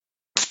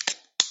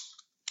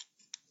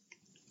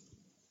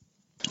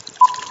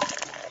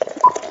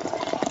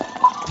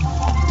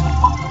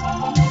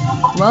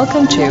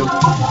Welcome to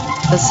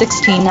the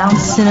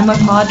 16-Ounce Cinema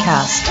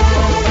Podcast.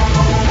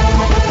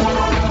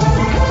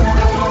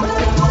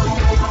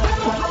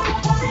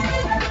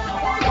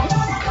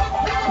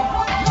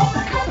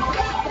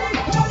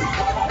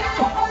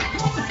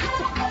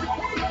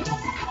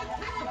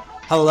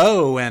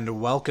 Hello and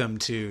welcome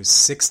to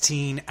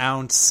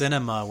 16-Ounce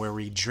Cinema, where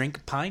we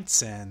drink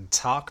pints and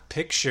talk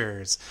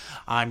pictures.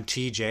 I'm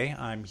TJ.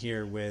 I'm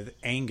here with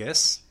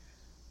Angus.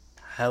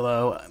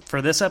 Hello.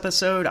 For this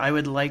episode, I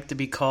would like to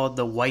be called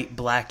the White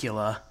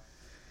Blackula.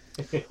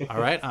 All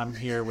right, I'm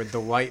here with the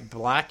White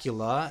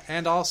Blackula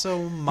and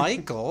also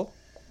Michael.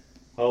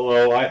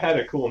 Hello, I had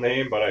a cool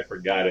name, but I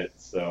forgot it,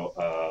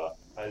 so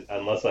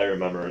unless I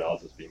remember it, I'll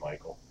just be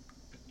Michael.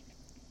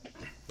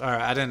 All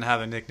right, I didn't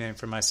have a nickname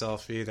for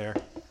myself either.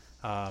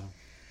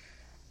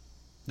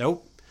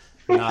 Nope,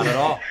 not at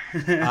all.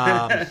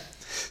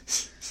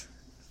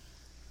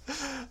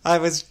 I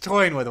was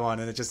toying with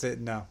one, and it just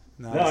didn't.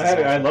 No,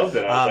 I loved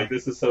it. I was like,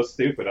 "This is so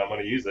stupid. I'm going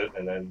to use it,"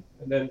 and then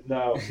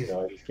no,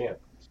 I just can't.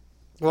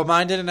 Well,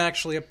 mine didn't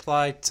actually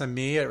apply to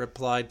me. It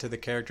applied to the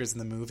characters in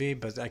the movie,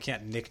 but I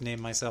can't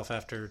nickname myself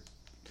after.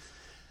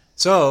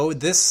 So,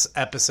 this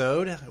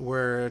episode,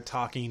 we're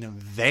talking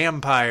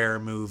vampire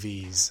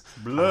movies.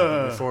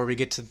 Before we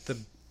get to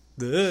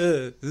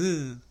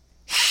the...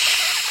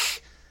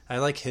 I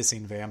like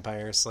hissing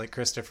vampires, like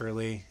Christopher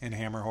Lee in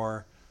Hammer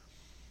Horror.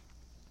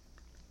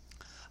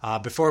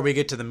 Before we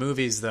get to the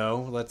movies,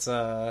 though, let's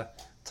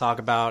talk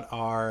about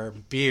our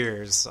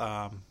beers.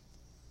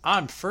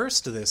 On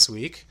first this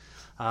week,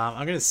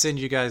 I'm going to send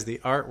you guys the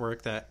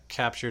artwork that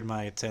captured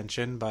my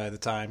attention. By the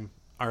time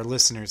our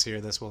listeners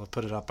hear this, we'll have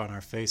put it up on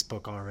our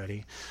Facebook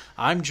already.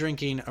 I'm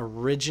drinking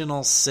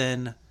Original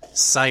Sin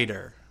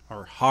cider,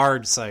 or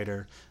hard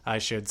cider, I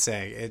should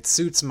say. It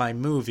suits my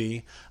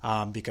movie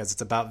because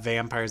it's about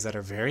vampires that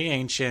are very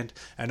ancient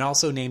and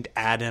also named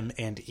Adam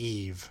and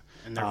Eve.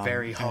 And they're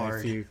very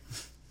hard.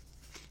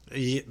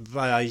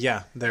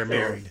 Yeah, they're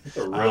married. It's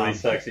a really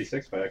sexy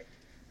six-pack.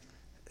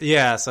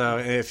 Yeah, so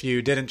if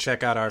you didn't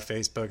check out our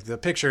Facebook, the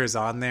picture is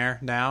on there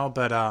now,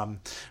 but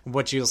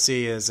what you'll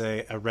see is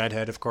a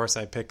redhead. Of course,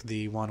 I picked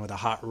the one with a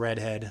hot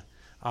redhead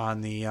on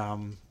the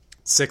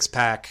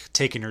six-pack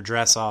taking her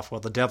dress off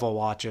while the devil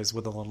watches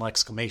with a little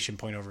exclamation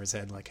point over his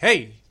head, like,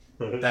 hey,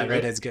 that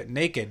redhead's getting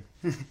naked.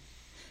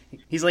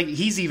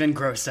 He's even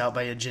grossed out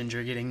by a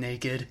ginger getting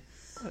naked.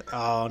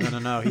 Oh,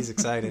 no, he's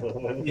excited.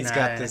 He's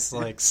got this,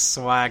 like,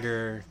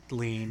 swagger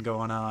lean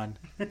going on.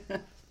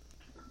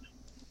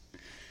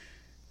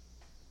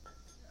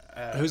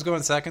 Who's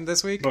going second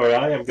this week? Or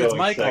I am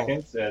going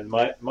second, and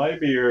my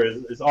beer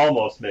is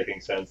almost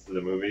making sense to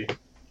the movie,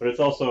 but it's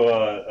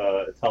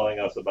also telling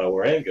us about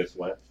where Angus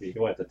went. He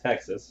went to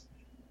Texas,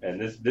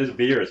 and this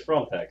beer is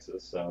from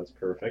Texas, so it's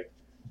perfect.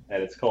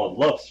 And it's called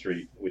Love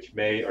Street, which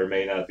may or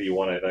may not be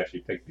one I've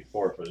actually picked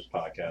before for this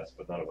podcast,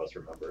 but none of us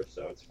remember,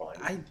 so it's fine.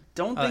 I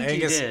don't think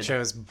Angus you did.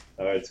 chose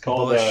it's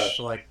called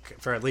Bush,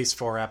 for at least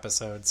 4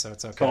 episodes, so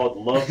it's okay. It's called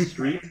Love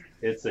Street.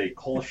 It's a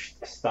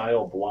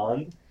Kolsch-style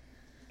blonde.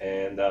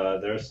 And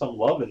there's some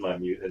love in my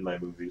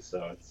movie,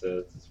 so it's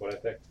what I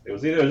picked. It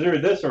was either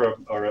this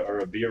or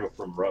a beer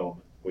from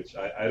Rome, which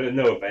I didn't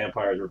know if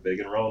vampires were big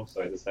in Rome,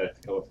 so I decided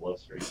to go with Love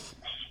Street.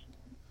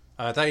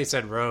 I thought you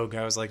said Rogue.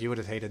 I was like, you would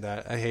have hated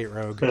that. I hate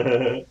Rogue.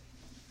 Are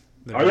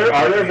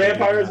there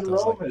vampires in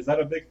Rome? Is that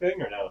a big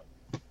thing or no?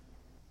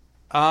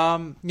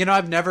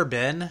 I've never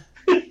been,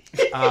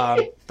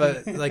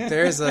 but like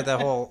there's the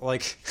whole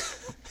like.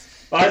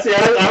 I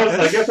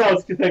guess I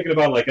was thinking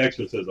about like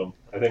exorcism.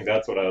 I think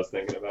that's what I was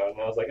thinking about,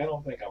 and I was like, I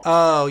don't think I'm.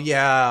 Oh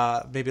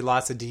yeah, maybe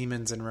lots of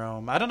demons in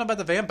Rome. I don't know about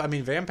the vampire. I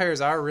mean,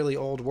 vampires are a really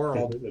old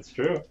world. That's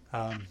true.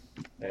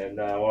 And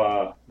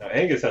now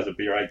Angus has a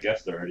beer I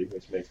guessed already,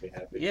 which makes me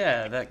happy.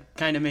 Yeah, that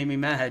kind of made me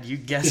mad. You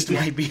guessed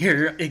my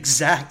beer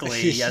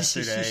exactly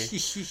yesterday.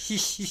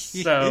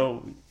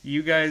 So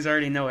you guys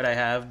already know what I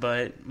have,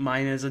 but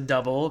mine is a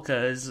double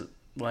because,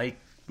 like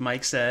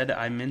Mike said,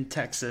 I'm in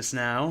Texas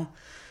now.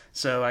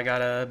 So I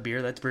got a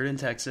beer that's brewed in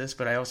Texas,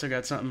 but I also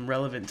got something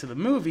relevant to the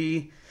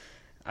movie.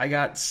 I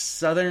got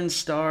Southern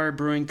Star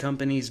Brewing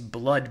Company's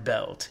Blood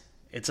Belt.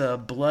 It's a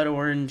blood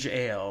orange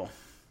ale.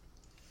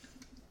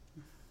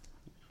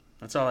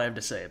 That's all I have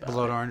to say about it.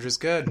 Blood orange is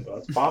good.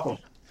 Let's pop them.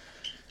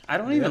 I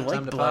don't even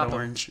like blood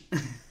orange.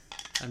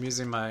 I'm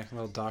using my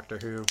little Doctor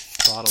Who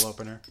bottle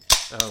opener.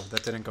 Oh,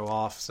 that didn't go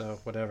off, so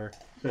whatever.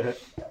 It's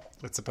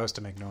supposed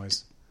to make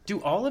noise. Do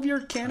all of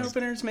your can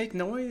openers make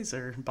noise,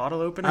 or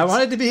bottle openers? I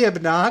wanted to be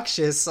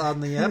obnoxious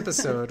on the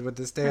episode with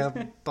this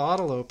damn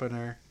bottle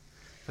opener,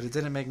 but it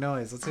didn't make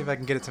noise. Let's see if I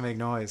can get it to make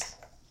noise.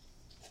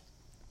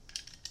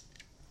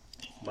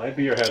 My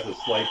beer has a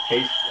slight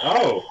taste.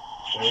 Oh,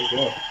 there you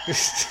go.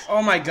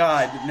 Oh my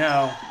God,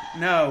 no.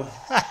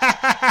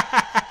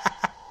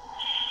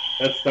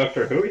 That's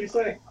Doctor Who, you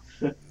say?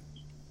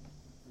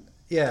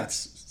 Yeah. That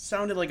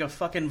sounded like a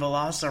fucking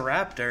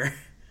velociraptor.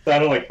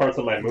 Sounded like parts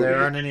of my movie.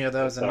 There aren't any of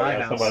those in my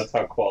house. That's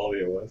how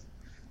quality it was.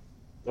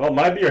 Well,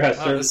 my beer has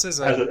this is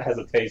a- has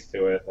a taste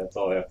to it. That's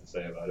all I have to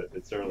say about it.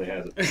 It certainly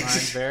has a taste.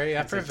 Mine's very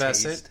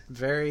effervescent,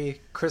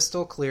 very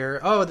crystal clear.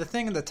 Oh, the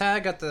thing in the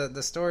tag at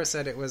the store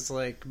said it was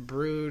like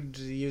brewed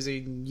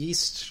using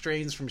yeast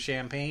strains from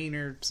champagne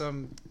or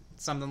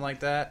something like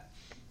that.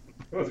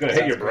 Oh, it's going to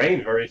hit your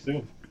brain very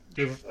soon.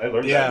 I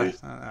learned that.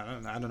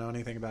 I don't know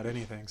anything about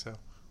anything, so.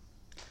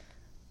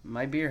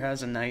 My beer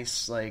has a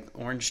nice like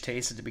orange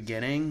taste at the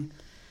beginning,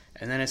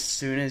 and then as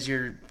soon as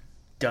you're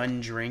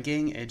done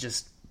drinking, it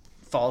just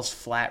falls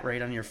flat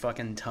right on your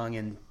fucking tongue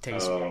and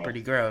tastes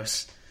pretty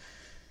gross.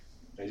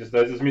 That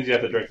just means you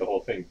have to drink the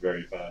whole thing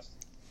very fast.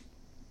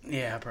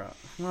 Yeah,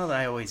 well,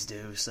 I always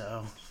do,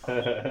 so. All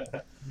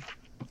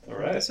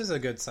right. This is a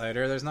good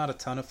cider. There's not a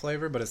ton of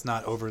flavor, but it's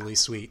not overly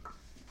sweet.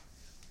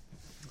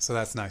 So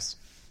that's nice.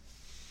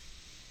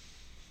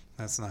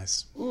 That's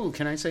nice. Ooh,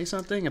 can I say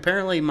something?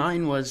 Apparently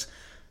mine was,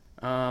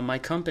 my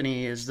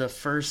company is the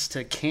first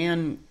to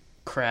can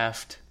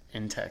craft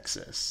in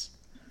Texas.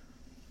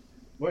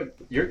 What?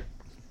 Your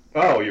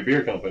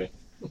beer company.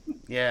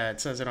 Yeah, it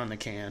says it on the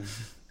can.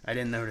 I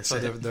didn't notice So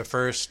it. the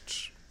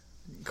first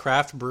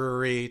craft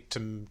brewery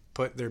to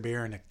put their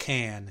beer in a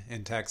can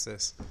in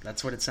Texas.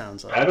 That's what it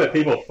sounds I like. bet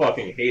people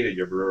fucking hated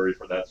your brewery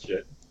for that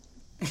shit.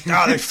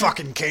 Oh, they're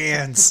fucking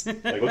cans.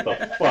 Like, what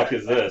the fuck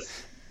is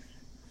this?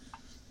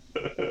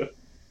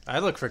 I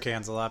look for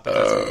cans a lot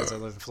because I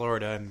live in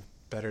Florida and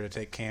better to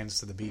take cans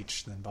to the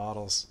beach than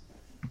bottles.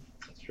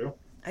 That's true.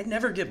 I'd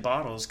never get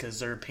bottles because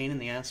they're a pain in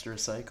the ass to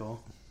recycle.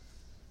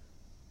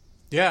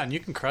 Yeah, and you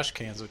can crush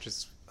cans, which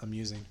is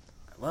amusing.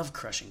 I love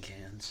crushing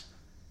cans.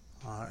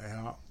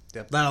 Yeah.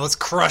 Yep. Now let's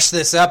crush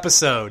this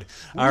episode.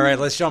 All right,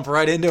 let's jump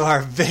right into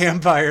our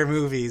vampire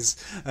movies.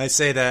 I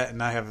say that,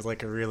 and I have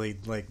like a really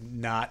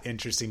not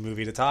interesting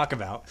movie to talk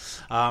about.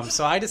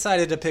 So I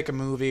decided to pick a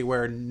movie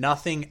where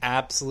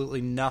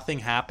absolutely nothing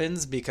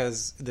happens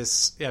because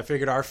I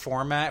figured our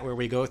format where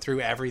we go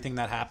through everything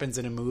that happens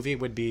in a movie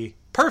would be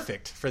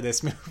perfect for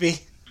this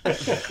movie.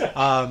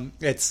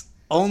 It's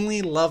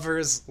Only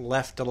Lovers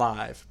Left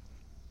Alive.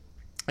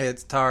 It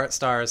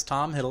stars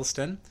Tom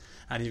Hiddleston.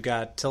 And you've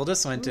got Tilda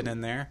Swinton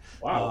in there.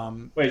 Wow.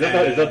 Wait,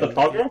 is that the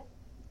tall girl?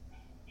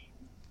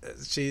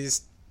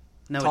 She's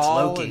No,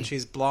 tall it's Loki. and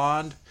she's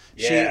blonde.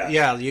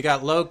 Yeah. You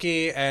got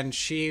Loki, and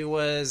she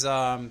was,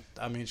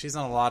 she's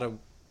done a lot of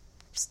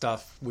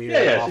stuff, weird,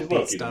 Yeah, she's offbeat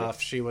Loki, stuff.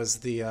 She was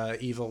the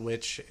evil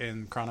witch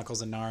in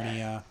Chronicles of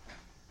Narnia.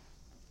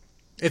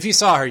 If you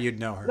saw her, you'd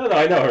know her. No,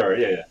 I know her.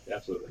 Yeah,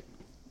 absolutely.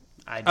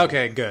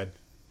 Okay, good.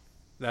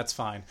 That's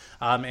fine.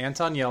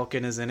 Anton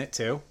Yelchin is in it,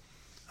 too,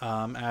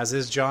 as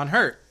is John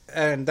Hurt.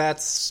 And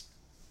that's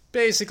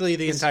basically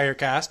the entire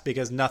cast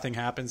because nothing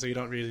happens, so you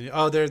don't really...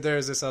 Oh,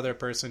 there's this other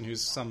person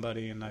who's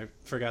somebody, and I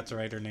forgot to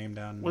write her name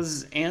down.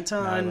 Was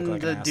Anton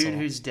like the an dude asshole.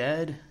 who's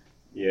dead?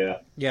 Yeah.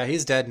 Yeah,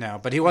 he's dead now,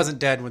 but he wasn't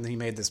dead when he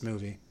made this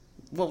movie.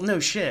 Well,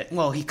 no shit.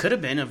 Well, he could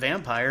have been a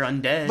vampire,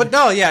 undead. But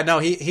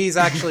he's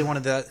actually one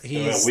of the...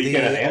 He's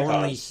Weekend at the Anton's.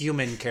 only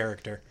human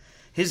character.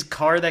 His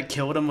car that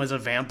killed him was a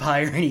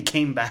vampire, and he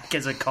came back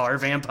as a car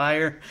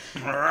vampire.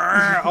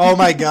 Oh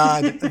my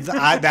god.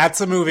 That's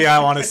a movie I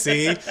want to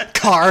see.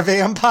 Car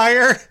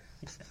Vampire?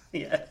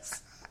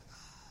 Yes.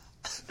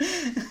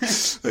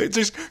 It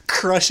just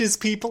crushes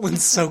people and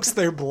soaks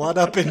their blood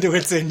up into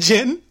its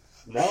engine.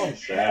 Now I'm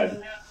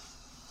sad.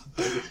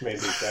 It just made me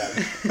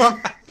sad.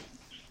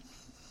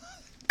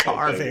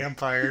 Car Okay.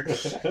 Vampire.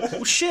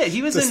 Well, shit,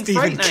 he was The in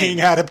Stephen Fright Night.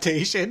 King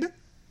adaptation.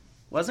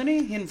 Wasn't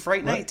he? In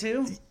Fright Night,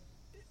 too?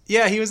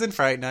 Yeah, he was in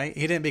Fright Night.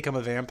 He didn't become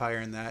a vampire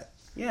in that.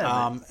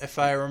 Yeah. If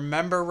I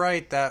remember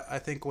right, that I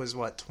think was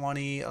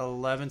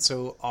 2011,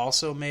 so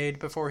also made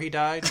before he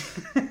died.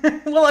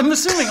 Well, I'm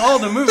assuming all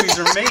the movies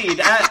are made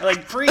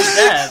at,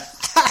 pre-death.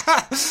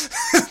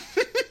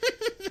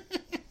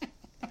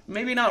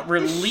 Maybe not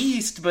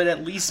released, but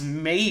at least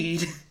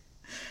made.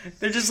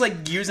 They're just,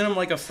 using him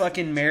like a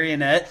fucking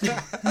marionette.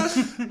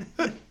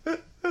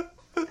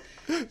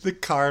 The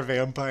car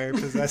vampire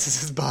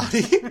possesses his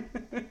body.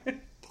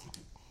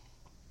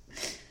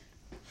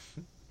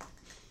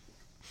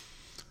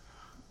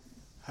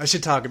 I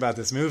should talk about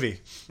this movie.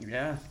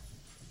 Yeah.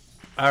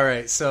 All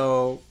right,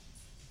 so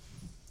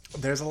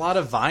there's a lot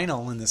of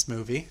vinyl in this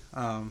movie.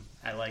 I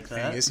like that.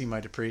 Angus, you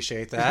might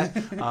appreciate that.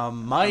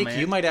 Mike, man.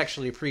 you might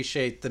actually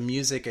appreciate the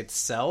music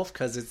itself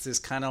because it's this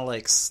kind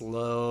of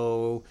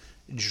slow,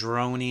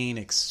 droning,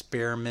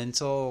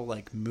 experimental,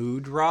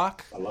 mood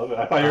rock. I love it.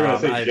 I thought you were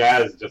going to say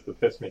jazz just to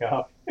piss me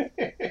off.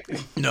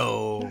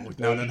 No.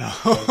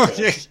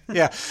 Okay.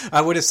 Yeah,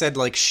 I would have said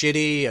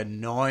shitty,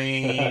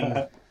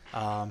 annoying.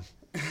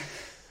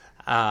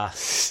 Yeah,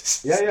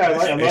 I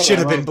love It should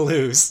have that. been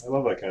blues. I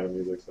love that kind of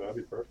music, so that'd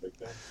be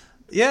perfect.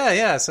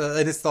 Yeah. So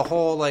and it's the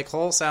whole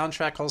whole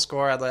soundtrack, whole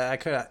score. I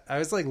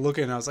was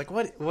looking. I was like,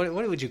 what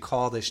would you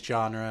call this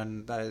genre?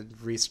 And I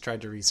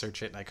tried to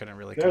research it, and I couldn't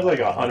really. There's come up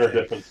with 100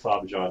 anything. different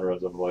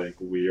subgenres of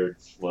weird,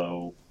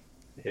 slow,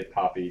 hip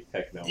hoppy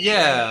techno.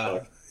 Yeah.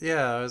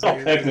 I was It's all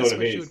like, techno this to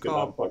what me you would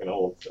because I'm fucking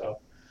old. So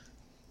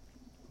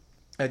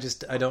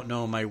I don't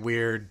know my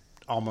weird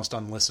almost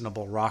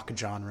unlistenable rock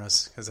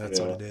genres, because that's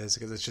what it is.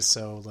 Because it's just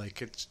so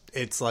like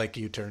it's like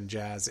you turn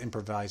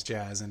improvised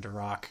jazz into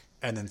rock,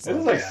 and then it's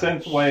like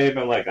synthwave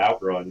and like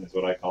outrun is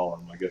what I call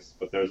them, I guess.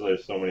 But there's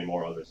so many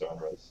more other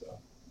genres.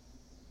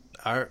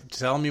 So.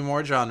 Tell me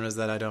more genres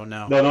that I don't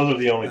know. No, those are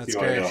the only two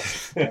I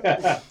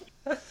know.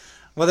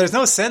 Well, there's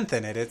no synth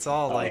in it. It's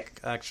all like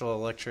actual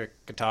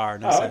electric guitar.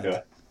 No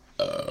synth.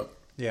 Okay.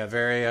 Yeah,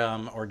 very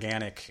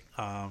organic.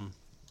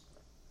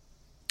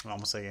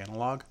 Almost like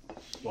analog.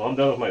 Well, I'm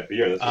done with my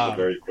beer. This is a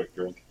very quick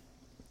drink.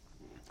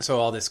 So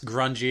all this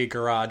grungy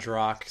garage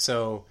rock.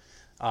 So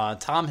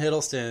Tom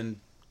Hiddleston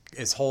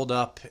is holed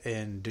up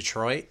in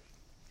Detroit,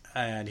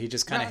 and he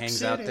just kind of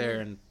hangs out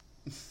there and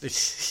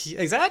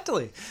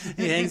exactly.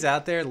 He hangs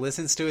out there,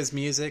 listens to his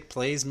music,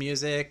 plays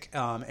music.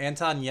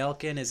 Anton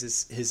Yelchin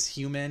is his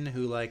human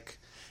who like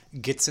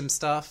gets him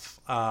stuff.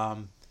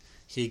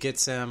 He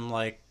gets him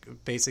like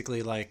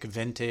basically like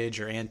vintage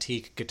or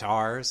antique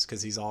guitars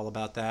because he's all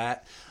about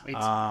that. Wait,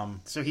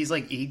 so he's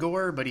like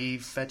Igor, but he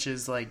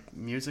fetches like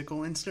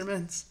musical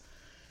instruments?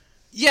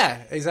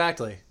 Yeah,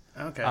 exactly.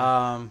 Okay.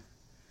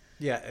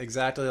 Yeah,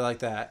 exactly like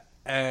that.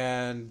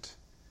 And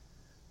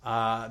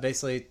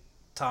basically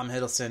Tom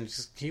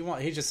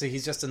Hiddleston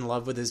he's just in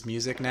love with his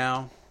music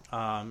now.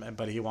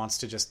 But he wants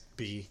to just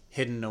be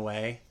hidden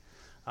away.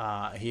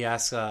 He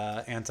asks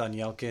Anton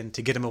Yelchin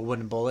to get him a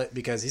wooden bullet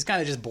because he's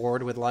kind of just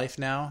bored with life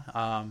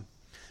now.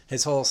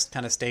 His whole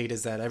kind of state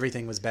is that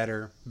everything was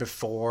better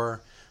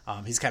before.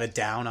 He's kind of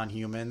down on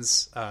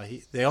humans.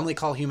 They only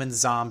call humans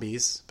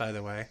zombies, by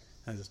the way.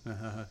 That's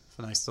a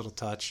nice little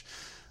touch.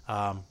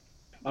 So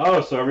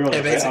everyone's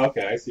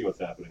okay, I see what's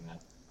happening now.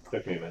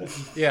 Took me a minute.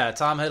 Yeah,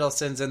 Tom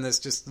Hiddleston's in this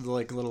just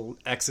like little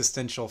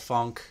existential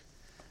funk,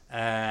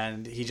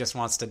 and he just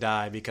wants to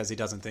die because he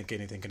doesn't think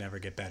anything can ever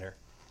get better.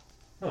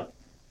 Huh.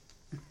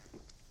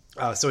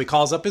 So he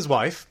calls up his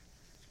wife,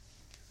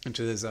 which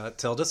is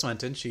Tilda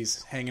Swinton.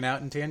 She's hanging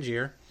out in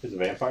Tangier. She's a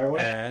vampire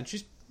wife? And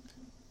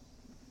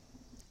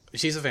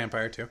she's a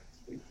vampire, too.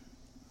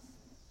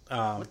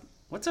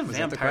 What's a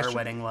vampire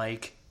wedding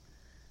like?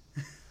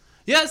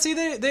 Yeah, see,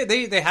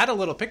 they had a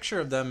little picture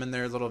of them in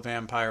their little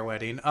vampire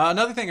wedding.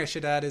 Another thing I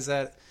should add is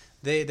that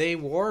they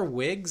wore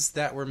wigs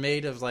that were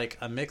made of, like,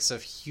 a mix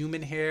of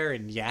human hair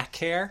and yak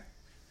hair.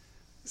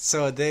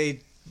 So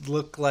they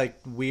look like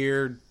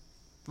weird,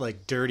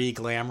 like, dirty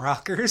glam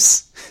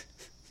rockers.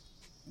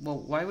 Well,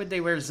 why would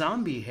they wear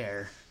zombie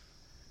hair?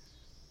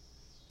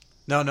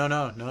 No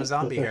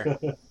zombie hair.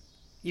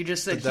 You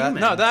just said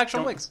human. No, the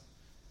actual wigs.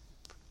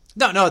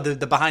 No,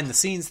 the behind the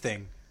scenes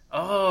thing.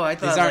 Oh, I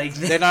thought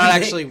they're not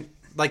actually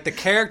like the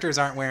characters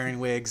aren't wearing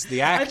wigs.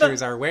 The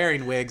actors are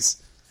wearing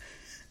wigs.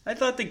 I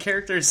thought the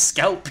characters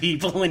scalp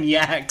people in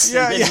yaks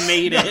and then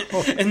made it,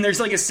 and there's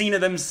like a scene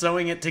of them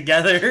sewing it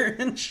together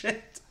and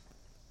shit.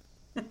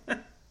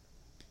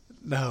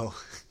 No.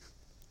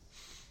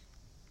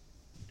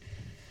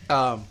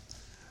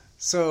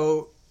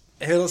 So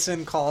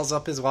Hiddleston calls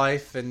up his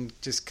wife and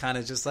just kind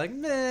of just like,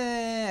 meh,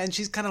 and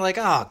she's kind of like,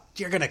 oh,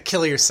 you're going to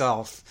kill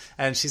yourself.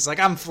 And she's like,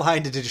 I'm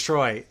flying to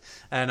Detroit.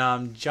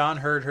 And John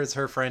Hurt is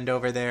her friend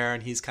over there,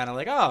 and he's kind of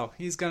like, oh,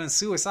 he's going to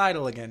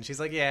suicidal again. She's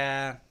like,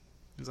 yeah.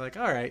 He's like,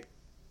 all right.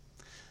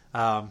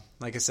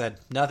 Like I said,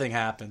 nothing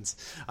happens.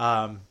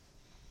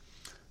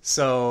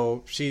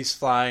 So she's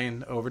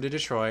flying over to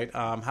Detroit.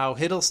 How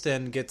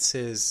Hiddleston gets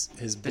his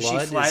blood. Does she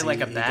fly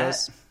like a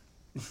bat?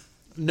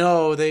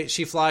 No,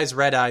 she flies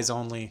red eyes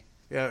only.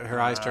 Yeah,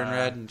 her eyes turn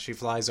red, and she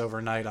flies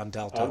overnight on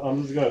Delta.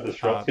 I'm just going to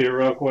disrupt here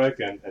real quick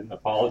and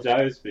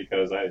apologize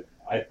because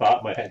I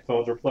thought my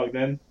headphones were plugged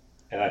in,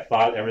 and I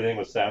thought everything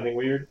was sounding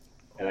weird,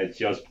 and I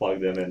just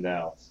plugged them in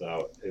now.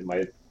 So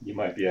you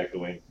might be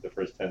echoing the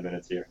first 10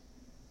 minutes here.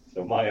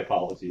 So my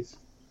apologies.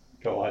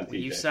 Go on,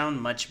 TJ. You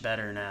sound much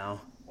better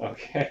now.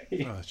 Okay.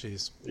 Oh,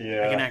 jeez.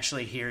 Yeah. I can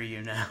actually hear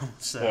you now,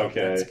 so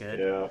okay. That's good.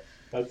 Yeah,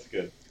 that's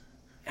good.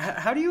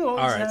 How do you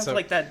always have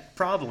like that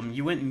problem?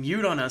 You went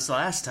mute on us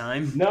last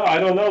time. No, I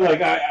don't know.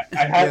 Like I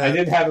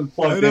didn't have them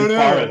plugged in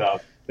far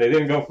enough. They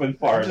didn't go in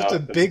far enough. Just a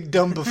big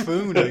dumb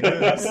buffoon, I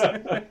guess.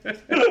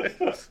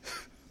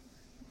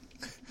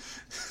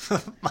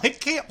 Mike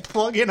can't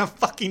plug in a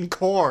fucking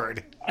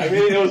cord. I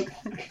mean,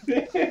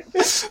 it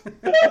was.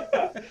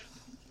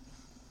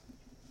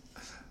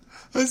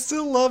 I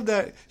still love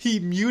that he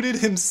muted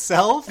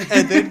himself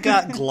and then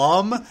got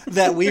glum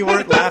that we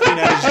weren't laughing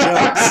at his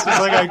jokes. He's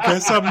like, I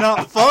guess I'm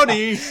not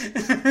funny.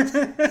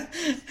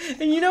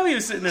 And he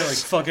was sitting there like,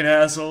 fucking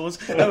assholes.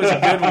 That was a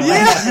good one.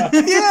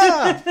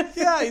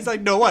 Yeah. He's like,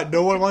 no what?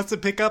 No one wants to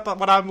pick up on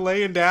what I'm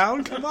laying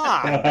down? Come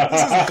on.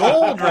 This is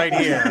gold right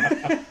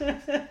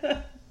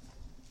here.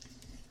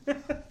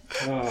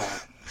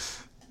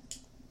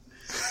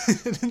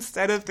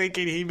 Instead of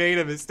thinking he made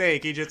a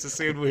mistake, he just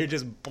assumed we were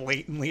just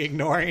blatantly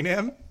ignoring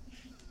him.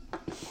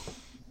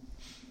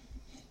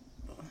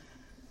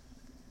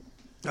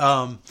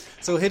 So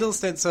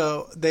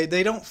Hiddleston,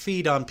 they don't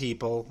feed on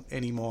people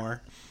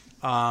anymore.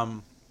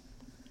 And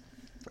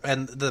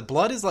the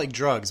blood is like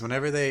drugs.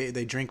 Whenever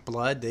they drink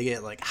blood, they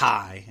get like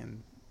high.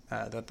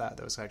 That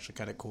was actually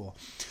kind of cool.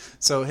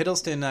 So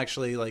Hiddleston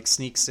actually like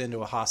sneaks into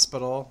a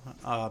hospital,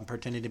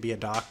 pretending to be a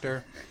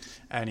doctor,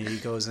 and he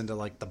goes into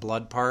like the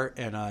blood part.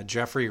 And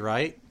Jeffrey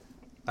Wright,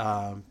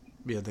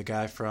 the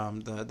guy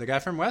from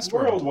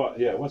Westworld.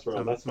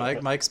 Westworld. That's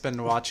Mike's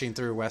been watching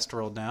through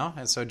Westworld now,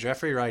 and so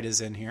Jeffrey Wright is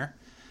in here.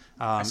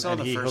 I saw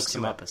the he first hooks 2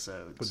 him up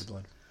episodes. with the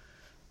blood.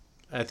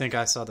 I think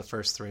I saw the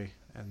first 3,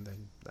 and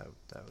then that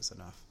was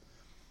enough.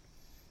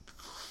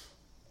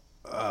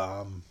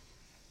 I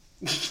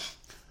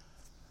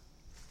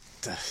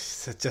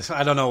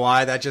don't know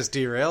why that just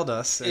derailed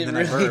us, and then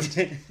I burped.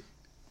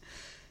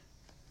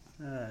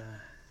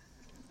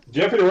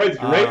 Jeffrey Wright's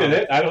great in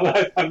it. I don't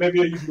know.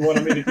 Maybe you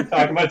wanted me to keep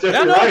talking about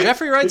Jeffrey Wright.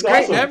 Jeffrey Wright's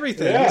great in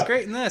everything. Yeah. He's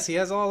great in this. He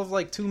has all of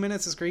like 2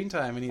 minutes of screen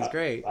time, and he's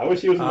great. I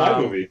wish he was in my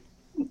movie.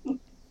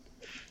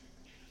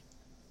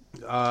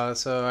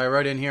 So I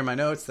wrote in here my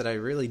notes that I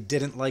really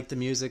didn't like the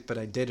music, but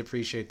I did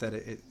appreciate that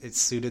it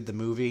suited the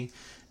movie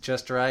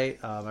just right.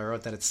 I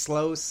wrote that it's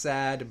slow,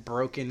 sad,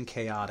 broken,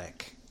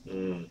 chaotic.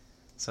 Mm.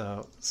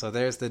 So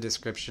there's the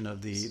description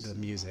of the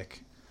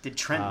music. Did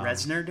Trent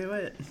Reznor do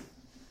it?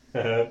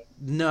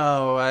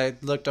 No, I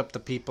looked up the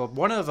people.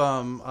 One of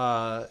them,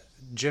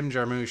 Jim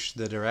Jarmusch,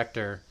 the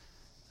director,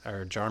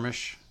 or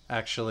Jarmusch,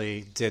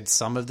 actually did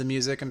some of the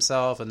music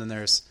himself, and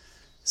then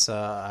so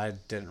I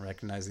didn't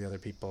recognize the other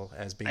people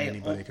as being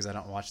anybody because I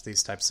don't watch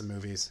these types of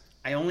movies.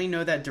 I only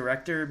know that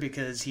director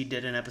because he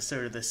did an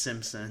episode of The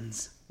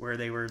Simpsons where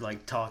they were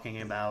like talking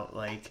about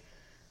like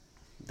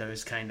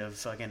those kind of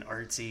fucking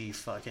artsy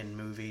fucking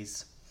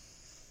movies.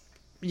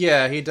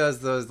 Yeah, he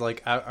does those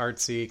like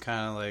artsy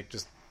kind of like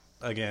just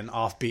again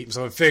offbeat.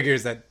 So it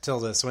figures that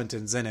Tilda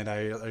Swinton's in it.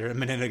 I a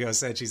minute ago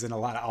said she's in a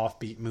lot of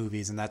offbeat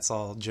movies, and that's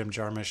all Jim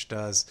Jarmusch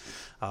does.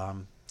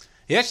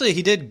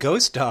 He did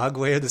Ghost Dog,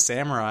 Way of the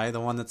Samurai, the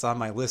one that's on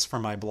my list for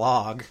my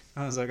blog.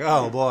 I was like,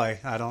 oh boy,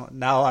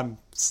 now I'm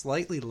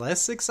slightly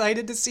less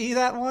excited to see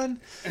that one,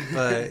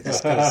 but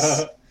just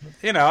because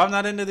I'm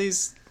not into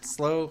these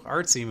slow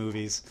artsy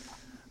movies.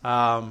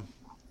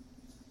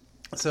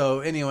 So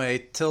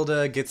anyway,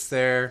 Tilda gets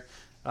there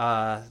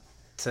to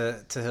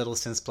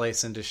Hiddleston's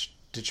place in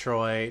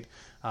Detroit,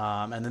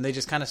 and then they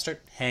just kind of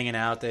start hanging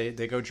out.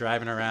 They go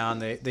driving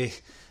around.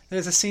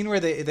 There's a scene where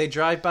they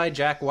drive by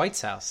Jack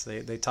White's house.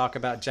 They talk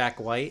about Jack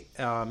White,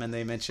 and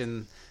they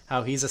mention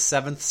how he's a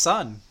 7th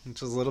son,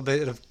 which was a little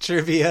bit of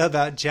trivia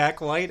about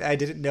Jack White I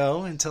didn't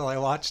know until I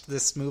watched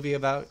this movie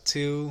about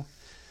 2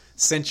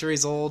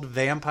 centuries-old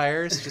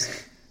vampires just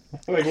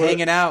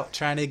hanging out,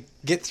 trying to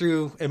get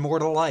through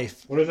immortal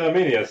life. What does that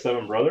mean? He has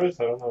 7 brothers?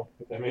 I don't know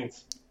what that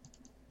means.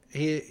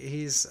 He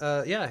has 6.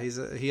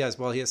 He's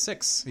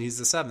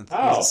the 7th.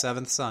 Oh. He's the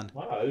 7th son.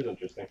 Wow, that is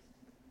interesting.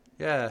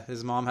 Yeah,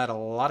 his mom had a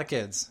lot of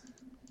kids.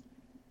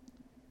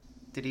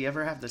 Did he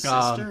ever have the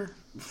sister,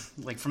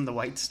 like from the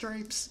White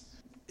Stripes?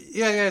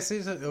 Yeah.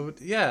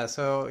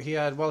 So he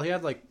had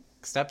like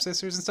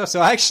stepsisters and stuff.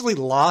 So I actually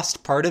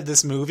lost part of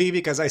this movie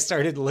because I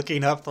started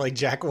looking up like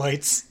Jack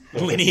White's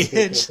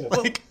lineage.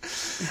 Like,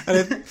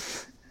 I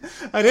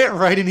didn't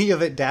write any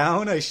of it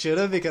down. I should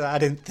have because I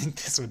didn't think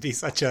this would be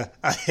such a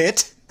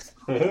hit.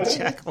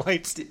 Jack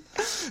White's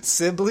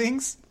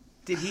siblings.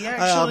 Did he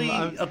actually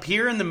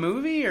appear in the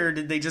movie, or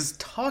did they just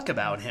talk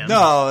about him?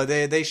 No,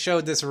 they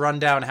showed this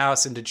rundown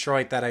house in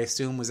Detroit that I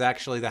assume was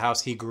actually the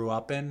house he grew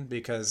up in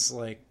because,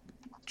 like,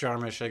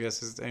 Jarmusch, I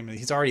guess,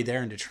 he's already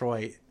there in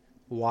Detroit.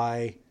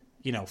 Why,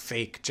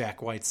 fake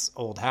Jack White's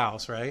old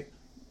house, right?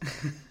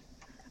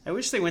 I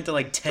wish they went to,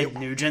 like, Ted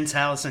Nugent's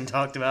house and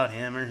talked about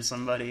him or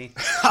somebody.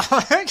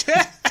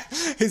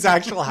 His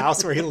actual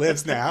house where he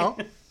lives now.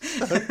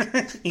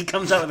 He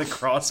comes out with a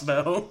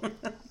crossbow.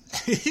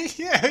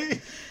 Yeah.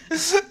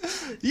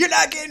 You're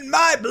not getting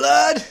my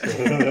blood.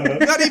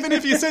 Not even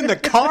if you send the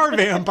car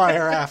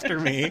vampire after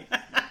me.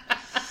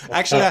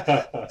 Actually,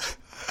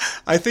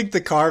 I think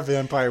the car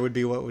vampire would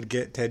be what would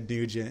get Ted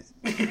Nugent.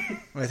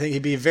 I think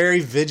he'd be very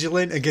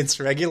vigilant against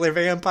regular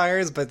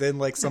vampires, but then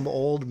like some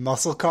old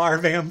muscle car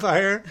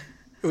vampire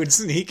would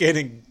sneak in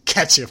and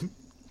catch him.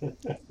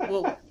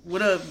 Well,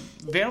 would a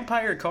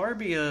vampire car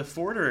be a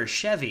Ford or a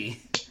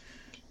Chevy?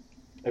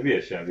 That'd be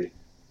a Chevy,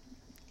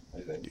 I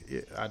think.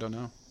 Yeah, I don't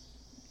know.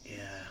 Yeah.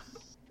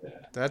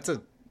 That's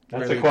a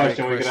really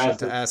question we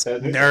can ask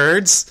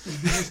nerds.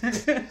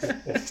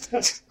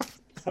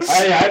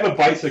 I have a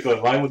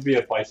bicycle. Mine would be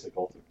a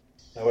bicycle.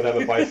 I would have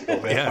a bicycle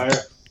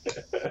vampire.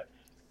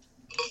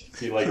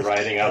 Be like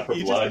riding out for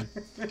blood.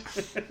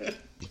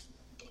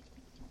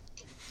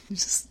 You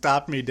just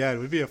stopped me dead. It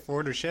would be a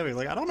Ford or Chevy.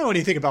 Like, I don't know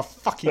anything about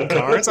fucking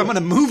cars. I'm on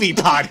a movie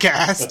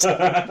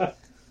podcast.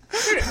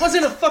 Dude, it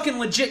wasn't a fucking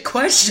legit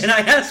question. I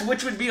asked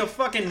which would be a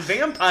fucking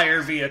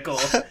vampire vehicle.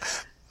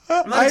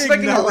 I'm not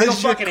expecting a real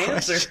fucking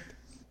answer.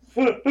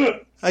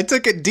 I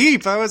took it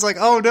deep. I was like,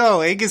 oh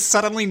no, Angus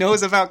suddenly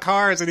knows about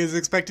cars and he's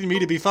expecting me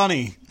to be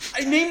funny.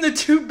 I named the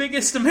 2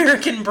 biggest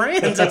American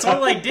brands. That's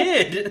all I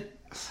did.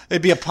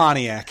 It'd be a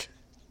Pontiac.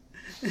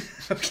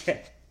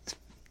 Okay.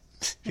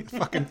 You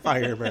fucking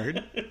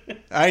Firebird.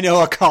 I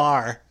know a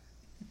car.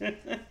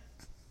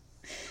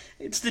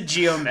 It's the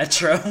Geo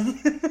Metro.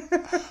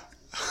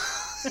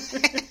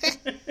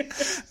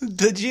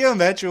 The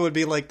Geometra would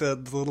be like the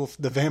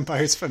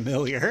vampire's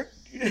familiar.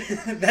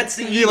 That's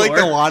the You like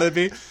the Eeyore.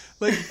 wannabe?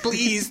 Like,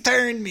 please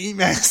turn me,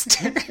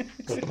 master.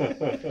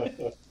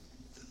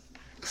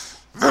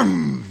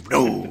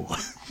 No.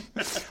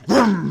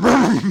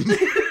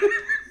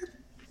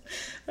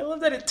 I love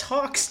that it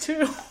talks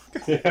too.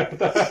 Yeah.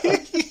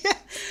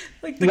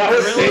 Like the Not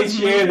gorilla is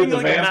satiated moving the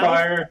like a mouth.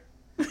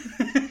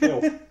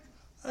 vampire.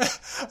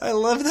 I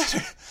love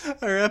that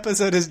our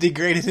episode is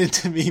degraded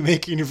into me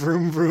making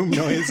vroom vroom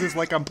noises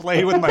like I'm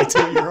playing with my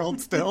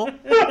 2-year-old still.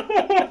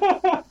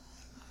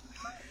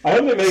 I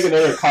hope they make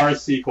another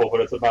Cars sequel, but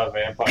it's about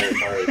vampire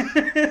cars.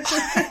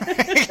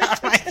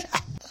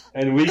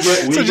 And we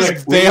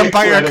get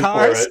vampire credit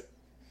cars?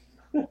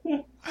 for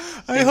it.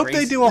 I hope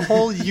they do a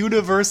whole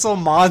Universal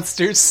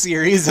Monsters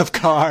series of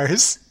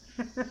cars.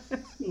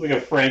 Like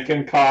a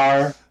Franken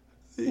car.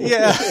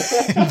 Yeah,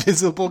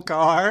 invisible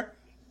car.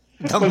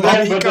 The But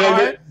mummy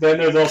car. then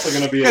there's also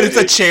going to be And it's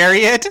a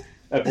chariot.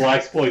 a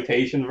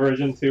blaxploitation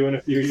version too in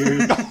a few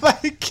years. Oh my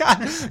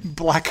god.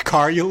 Black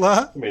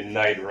Carula. I mean,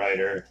 Knight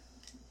Rider.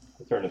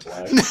 I'll turn it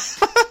black.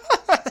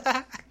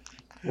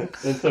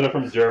 Instead of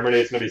from Germany,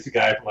 it's going to be some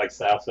guy from like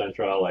South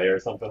Central LA or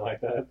something like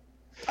that.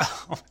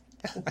 Oh,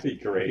 That'd be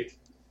great.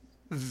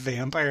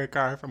 vampire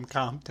car from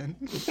Compton.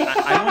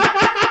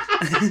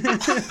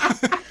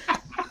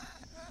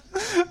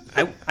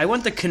 I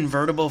want the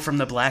convertible from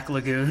the Black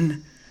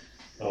Lagoon.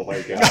 Oh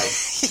my god.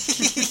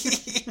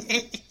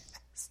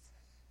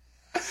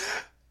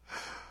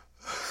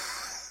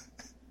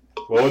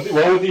 What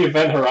would the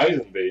Event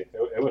Horizon be?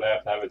 It would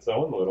have to have its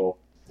own little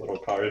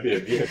car. It'd be a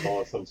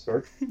vehicle of some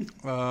sort.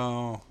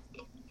 Oh.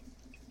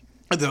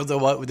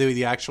 What would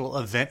the actual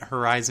Event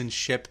Horizon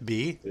ship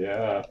be?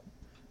 Yeah.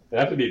 It'd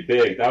have to be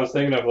big. I was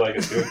thinking of like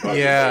a Dune buggy.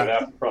 Yeah. But it'd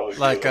have to probably be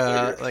Like a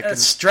little bigger. like A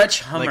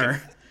stretch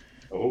Hummer.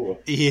 Oh.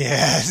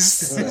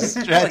 yes, Alright.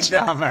 stretch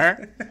that.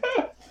 Hummer.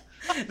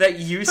 That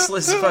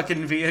useless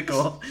fucking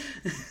vehicle.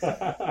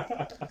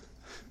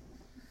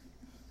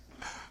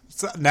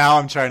 So now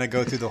I'm trying to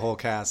go through the whole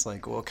cast.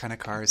 Like, what kind of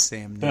car is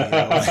Sam Neill?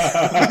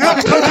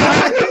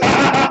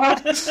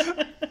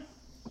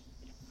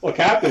 Well,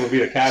 Captain would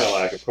be a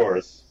Cadillac, of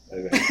course. I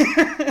think.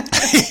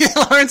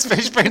 Lawrence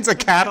Fishburne's a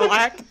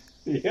Cadillac.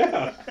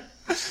 Yeah.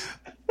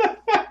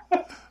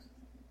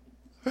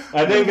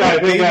 I think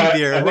Baby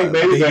Bear would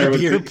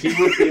be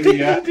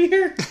the.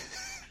 Beer.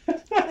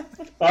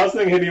 I was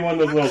thinking he'd be one of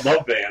those little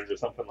love bands or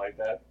something like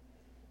that.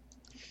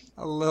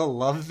 A little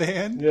love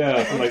van.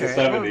 Yeah, from like the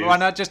 '70s. Why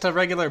not just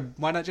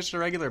a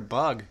regular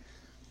bug?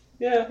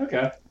 Yeah.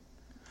 Okay.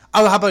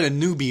 Oh, how about a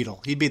new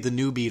Beetle? He'd be the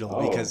new Beetle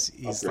Oh, because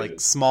he's upgraded. like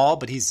small,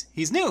 but he's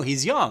new.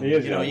 He's young. He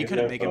is you know, young. you He's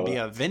couldn't young make him be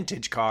fella. a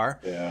vintage car.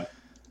 Yeah.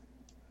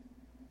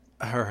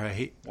 All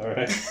right. All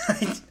right.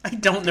 I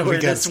don't know We where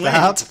gotta this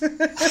stop. went. We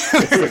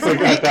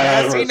got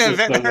that out of our Casting Event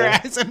system there.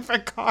 Horizon for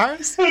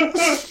cars.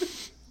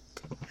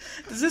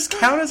 Does this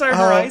count as our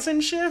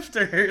Horizon shift,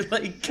 or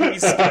like can we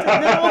skip it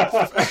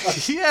now?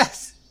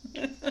 Yes.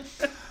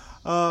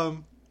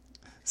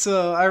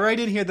 So I write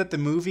in here that the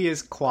movie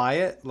is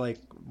quiet, like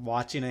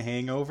watching a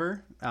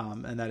hangover,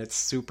 and that it's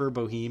super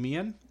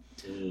bohemian.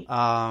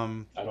 I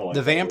don't like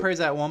The that vampires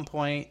at one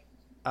point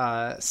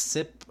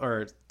sip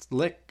or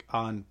lick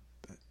on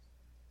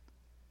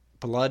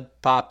blood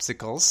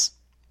popsicles.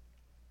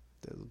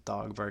 The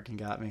dog barking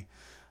got me.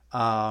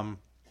 So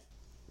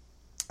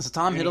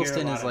Tom You're gonna hear a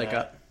Hiddleston lot is of like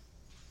that.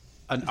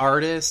 an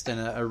artist and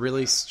a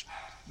really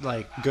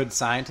like good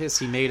scientist.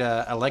 He made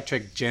a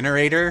electric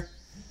generator,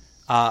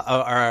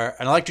 or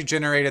an electric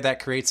generator that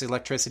creates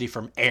electricity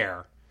from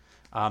air.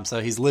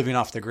 So he's living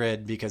off the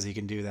grid because he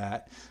can do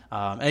that.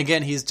 And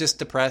again, he's just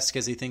depressed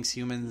because he thinks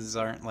humans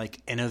aren't like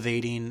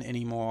innovating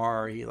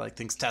anymore. He like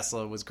thinks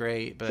Tesla was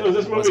great, but So is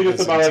this it movie wasn't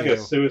just about like listened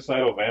a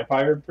suicidal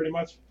vampire, pretty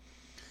much?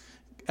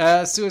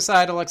 to.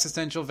 Suicidal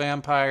existential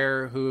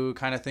vampire who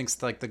kind of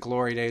thinks like the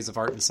glory days of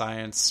art and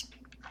science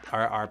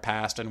are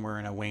past and we're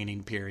in a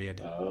waning period.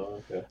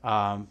 Oh,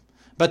 okay.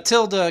 But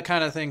Tilda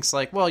kind of thinks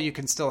like, well, you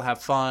can still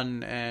have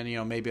fun and, you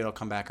know, maybe it'll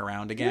come back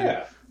around again.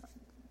 Yeah.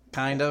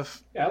 Kind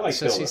of. Yeah, I like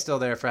So Tilda. she's still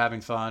there for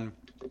having fun.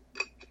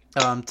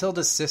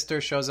 Tilda's sister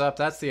shows up.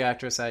 That's the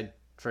actress I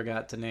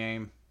forgot to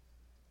name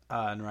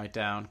and write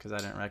down because I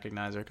didn't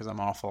recognize her because I'm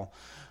awful.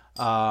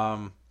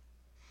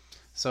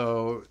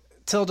 So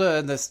Tilda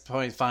at this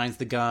point finds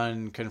the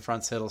gun,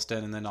 confronts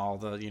Hiddleston, and then all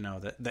the, you know,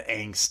 the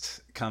angst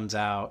comes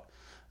out.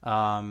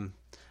 And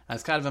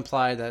it's kind of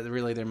implied that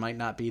really there might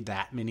not be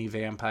that many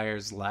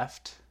vampires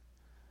left.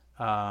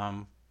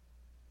 And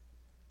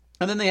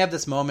then they have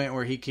this moment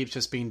where he keeps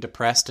just being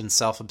depressed and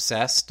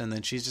self-obsessed, and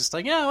then she's just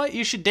like, "You know what?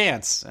 You should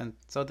dance." And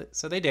so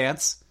they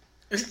dance.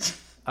 Yeah.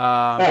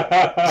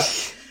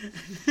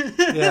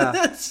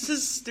 That's the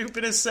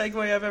stupidest segue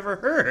I've ever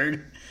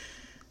heard.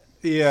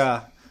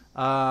 Yeah.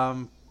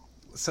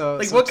 So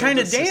What kind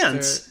of Tilda's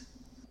dance? sister-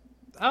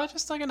 Oh,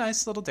 just like a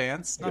nice little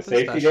dance. Like a Nothing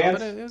safety special, dance?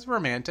 but it was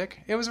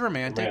romantic. It was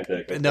romantic.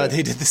 Romantic, No, okay.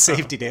 they did the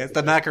safety dance.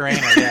 The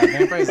Macarena. Yeah,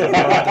 vampires love the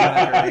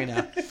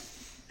Macarena.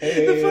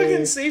 The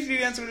fucking safety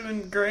dance would have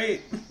been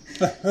great.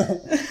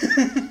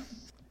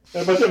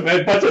 A bunch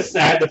of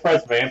sad,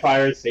 depressed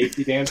vampires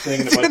safety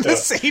dancing and a bunch of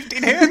safety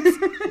dance.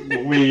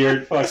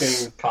 weird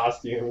fucking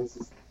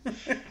costumes.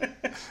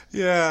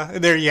 Yeah,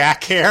 and their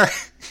yak hair.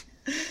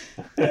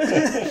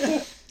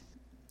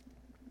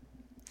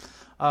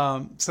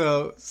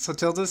 So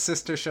Tilda's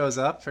sister shows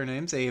up. Her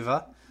name's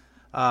Ava.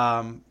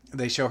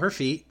 They show her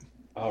feet.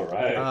 All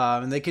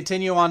right. And they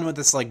continue on with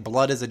this like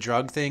blood is a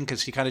drug thing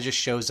because she kind of just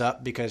shows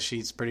up because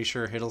she's pretty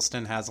sure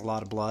Hiddleston has a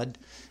lot of blood.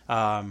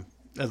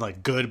 And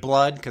like good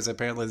blood, because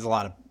apparently there's a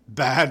lot of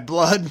bad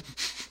blood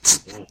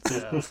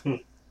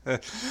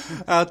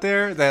out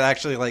there that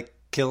actually like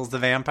kills the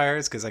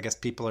vampires, because I guess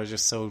people are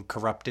just so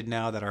corrupted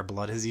now that our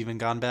blood has even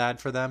gone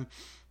bad for them.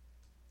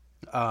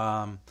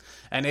 And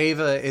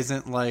Ava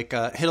isn't like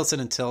Hiddleston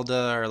and Tilda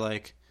are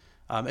like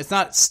it's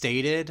not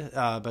stated,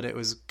 but it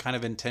was kind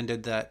of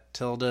intended that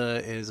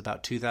Tilda is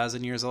about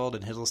 2,000 years old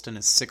and Hiddleston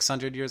is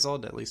 600 years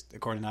old, at least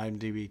according to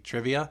IMDb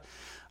trivia.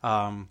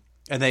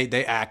 And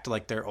they act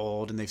like they're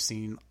old and they've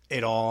seen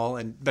it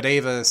all, but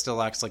Ava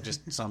still acts like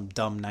just some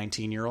dumb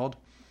 19-year-old.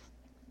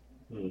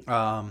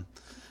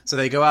 So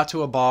they go out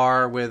to a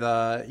bar with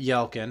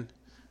Yelkin,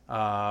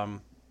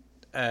 and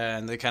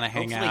they kind of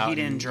hang out. Hopefully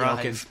he didn't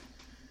drive.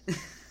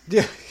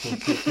 Yeah.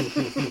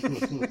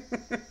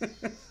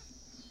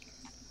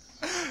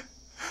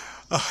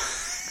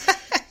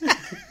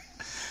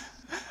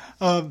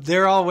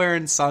 They're all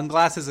wearing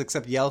sunglasses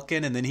except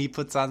Yelkin, and then he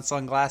puts on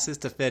sunglasses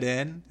to fit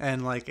in,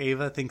 and like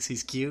Ava thinks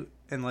he's cute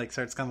and like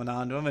starts coming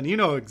on to him, and you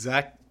know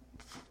exactly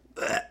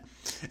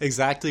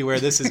where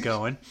this is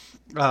going.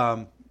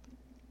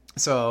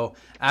 So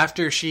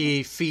after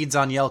she feeds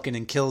on Yelkin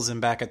and kills him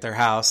back at their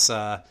house,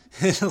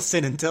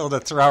 Hiddleston and Tilda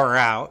throw her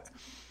out,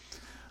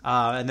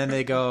 and then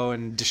they go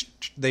and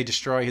they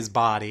destroy his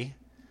body.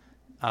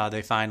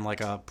 They find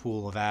like a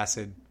pool of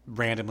acid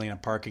randomly in a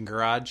parking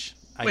garage.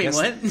 Wait,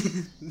 what?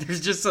 There's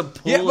just a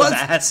pool of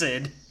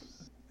acid.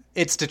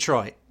 It's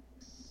Detroit.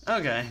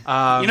 Okay.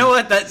 You know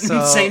what?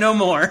 Say no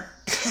more.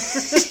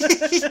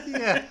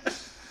 Yeah.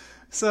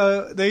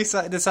 So they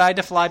decide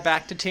to fly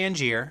back to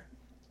Tangier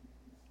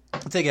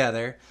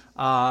together,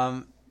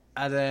 and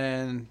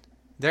then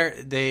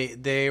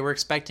they were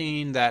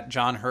expecting that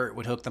John Hurt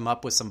would hook them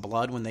up with some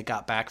blood when they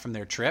got back from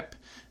their trip,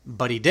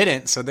 but he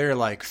didn't. So they're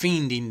like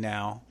fiending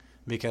now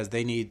because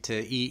they need to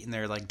eat, and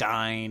they're like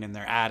dying, and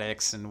they're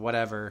addicts and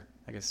whatever.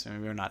 I guess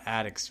we're not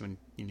addicts when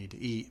you need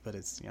to eat, but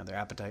it's their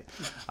appetite.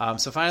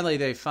 So finally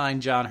they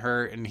find John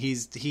Hurt, and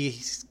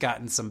he's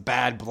gotten some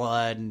bad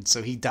blood, and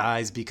so he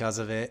dies because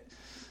of it.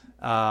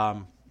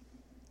 And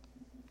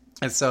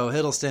so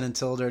Hiddleston and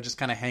Tilda are just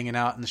kind of hanging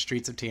out in the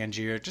streets of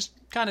Tangier, just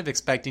kind of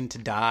expecting to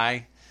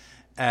die.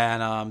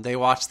 And they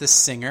watch this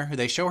singer.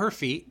 They show her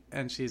feet,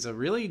 and she's a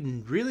really,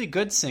 really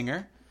good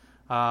singer.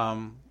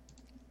 And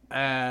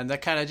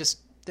that kind of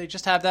they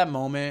just have that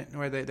moment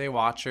where they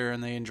watch her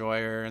and they enjoy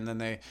her, and then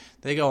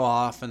they go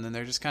off, and then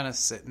they're just kind of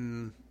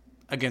sitting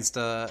against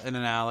in an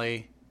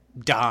alley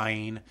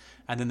dying,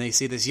 and then they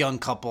see this young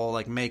couple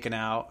like making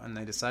out, and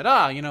they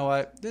decide, you know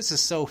what, this is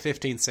so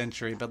 15th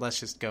century, but let's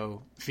just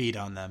go feed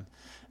on them.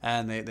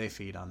 And they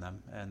feed on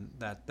them, and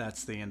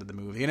that's the end of the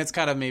movie. And it's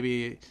kind of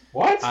maybe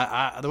what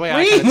the way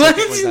I kind of took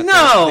it was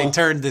that they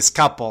turned this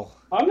couple.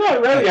 I'm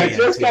not ready. I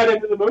just got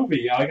into the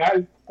movie. Like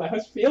I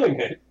was feeling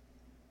it.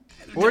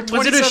 We're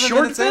 27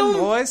 minutes in,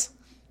 boys.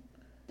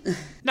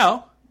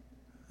 No,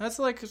 that's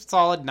like a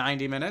solid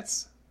 90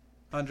 minutes,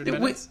 100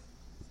 minutes.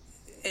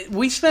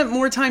 We spent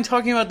more time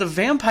talking about the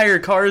vampire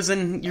cars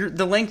than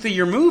the length of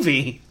your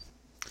movie.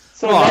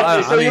 So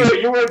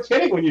you weren't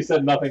kidding when you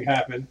said nothing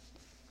happened.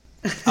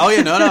 Oh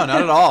yeah, no, not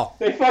at all.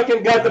 They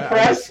fucking got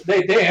depressed.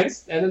 They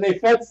danced, and then they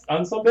fed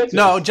on some bitches.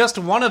 No, just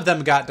one of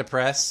them got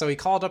depressed. So he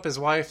called up his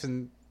wife,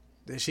 and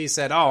she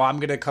said, I'm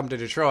going to come to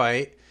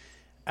Detroit.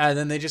 And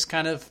then they just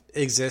kind of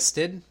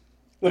existed.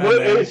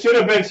 It should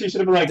have been. She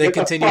should have been like, "Get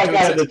the fuck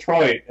out of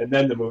Detroit," and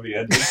then the movie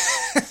ended.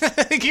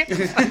 Get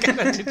the fuck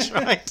out of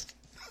Detroit.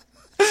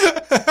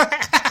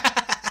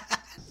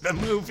 The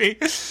movie.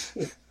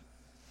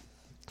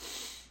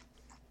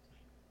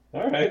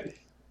 All right.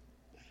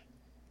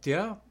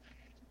 Yeah.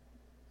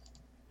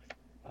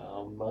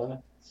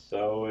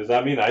 So does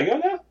that mean I go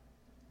now?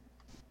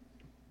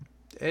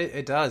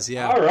 It does.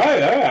 Yeah. All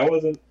right. I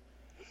wasn't.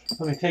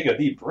 Let me take a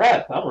deep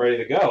breath. I'm ready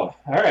to go.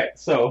 All right.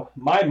 So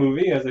my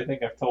movie, as I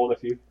think I've told a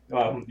few,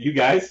 you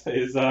guys,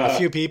 is a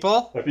few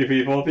people. A few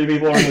people are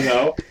in the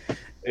know.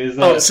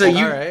 Is so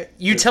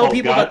you tell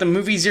people about the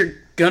movies you're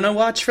gonna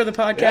watch for the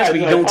podcast, but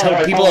you don't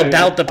tell people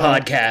about the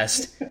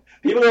podcast.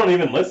 People don't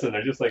even listen.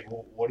 They're just like,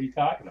 well, "What are you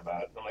talking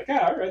about?" And I'm like,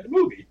 "Yeah, all right, the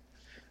movie."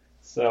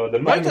 So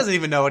Mike doesn't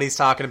even know what he's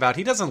talking about.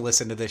 He doesn't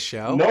listen to this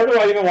show. Nor do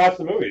I even watch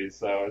the movies,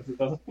 so it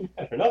doesn't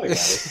matter. Nothing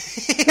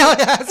matters. Yeah,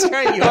 that's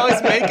right. You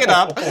always make it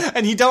up,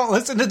 and you don't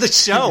listen to the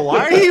show. Why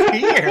are you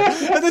here?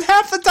 And then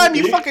half the time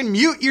you fucking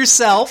mute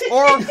yourself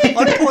or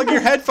unplug your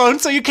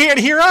headphones so you can't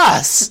hear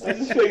us. I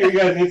just figure you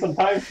guys need some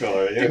time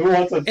filler. You know, who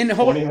wants a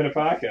 20-minute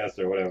podcast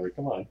or whatever?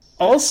 Come on.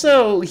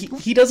 Also,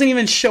 he doesn't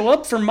even show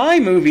up for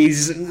my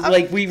movies.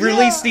 Like, we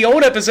released the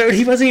old episode,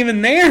 he wasn't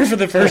even there for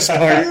the first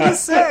part. I was gonna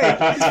say,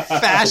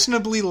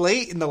 fashionably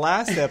late in the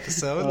last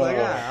episode.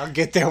 I'll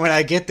get there when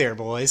I get there,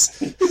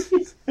 boys.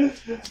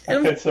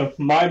 Okay, so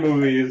my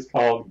movie is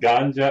called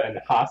Ganja and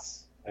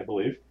Haas, I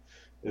believe,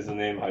 is the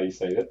name how you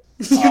say it.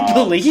 You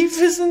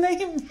believe is the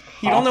name?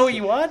 You don't know what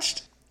you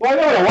watched? Well, I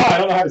don't know why. I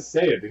don't know how to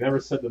say it. They never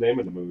said the name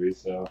of the movie,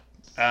 so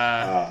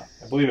I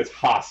believe it's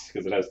Haas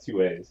because it has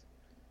 2 A's.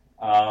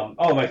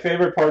 My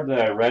favorite part that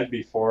I read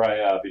before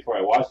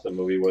I watched the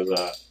movie was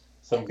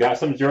some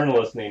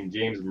journalist named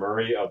James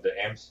Murray of the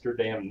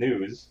Amsterdam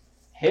News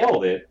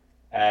hailed it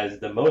as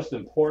the most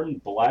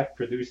important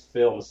black-produced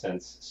film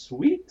since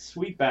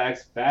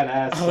Sweetback's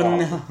Badass Song.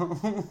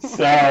 No.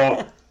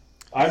 So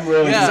I'm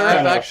really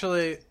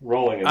actually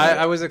rolling in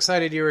I was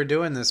excited you were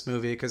doing this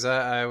movie because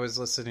I was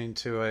listening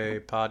to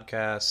a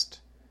podcast,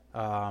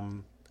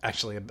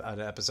 actually an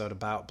episode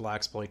about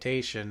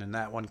blaxploitation, and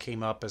that one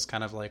came up as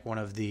kind of like one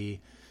of the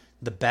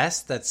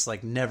best that's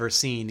like never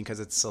seen because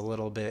it's a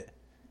little bit.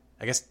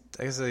 I guess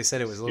they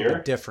said it was a little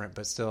bit different,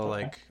 but still,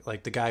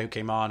 like the guy who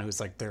came on, who's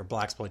like their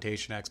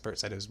blaxploitation expert,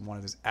 said it was one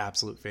of his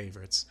absolute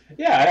favorites.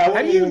 Yeah,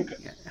 how do you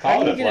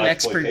get an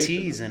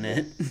expertise in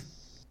it?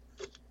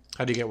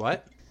 How do you get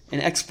what? An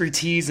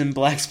expertise in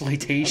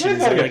blaxploitation?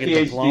 Is like there like a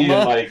PhD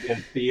diploma? in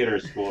theater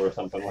school or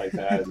something like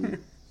that.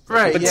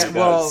 Right. But yeah.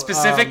 Well,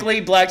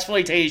 specifically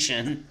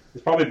blaxploitation.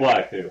 He's probably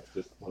black too.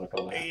 Just want to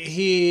call that.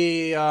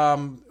 He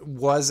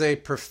was a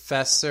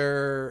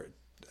professor,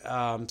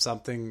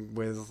 something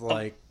with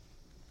like.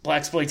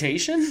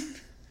 Blaxploitation?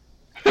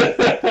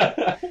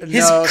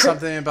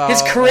 Something about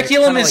his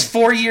curriculum is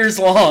 4 years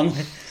long. It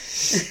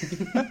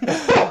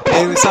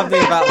was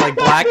something about like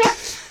black.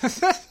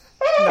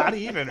 Not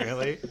even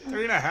really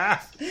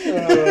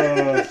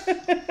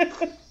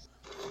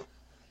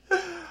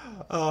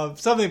 3.5.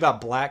 Something about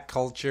black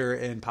culture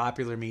in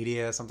popular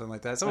media, something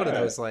like that. So one of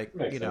those like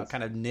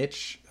kind of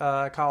niche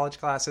college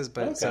classes.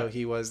 But so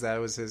that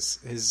was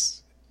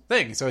his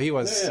thing. So he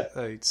was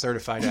a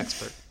certified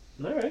expert.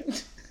 All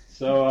right.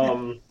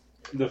 So,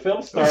 the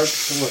film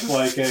starts with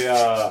like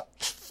a,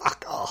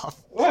 Fuck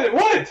off. What?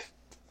 I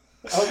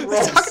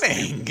was talking to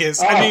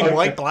Angus.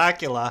 White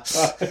Blackula.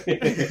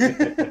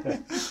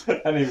 I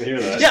didn't even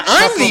hear that. Yeah,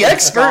 I'm the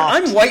expert.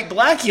 I'm White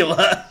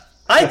Blackula.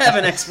 I have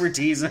an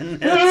expertise in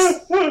this.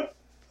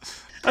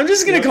 I'm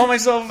just going to call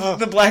myself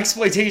the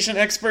blaxploitation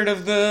expert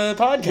of the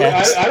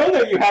podcast. I don't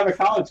think you have a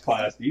college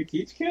class. Do you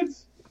teach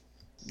kids?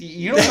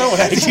 You don't know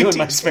what I do in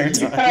my spare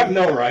time. You have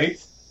no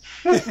rights.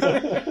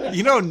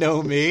 You don't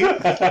know me.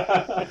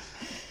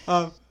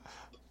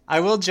 I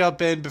will jump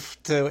in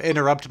to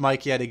interrupt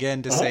Mike yet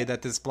again to say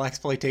that this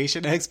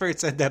blaxploitation expert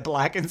said that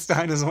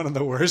Blackenstein is one of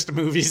the worst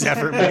movies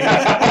ever made.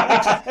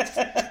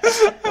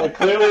 Well,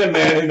 clearly a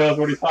man who knows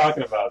what he's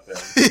talking about then.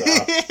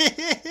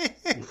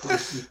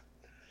 So.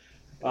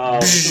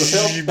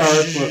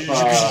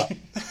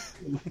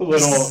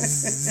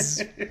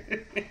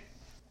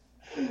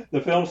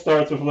 The film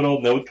starts with little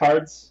note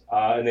cards,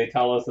 and they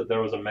tell us that there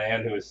was a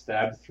man who was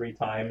stabbed 3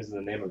 times in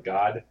the name of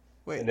God.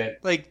 Wait,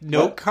 like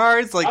note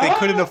cards? Like they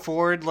couldn't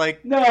afford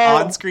no.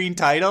 on-screen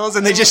titles,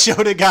 and they just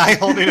showed a guy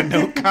holding a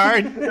note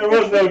card? There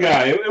was no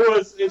guy.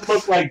 It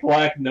looked like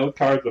black note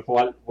cards with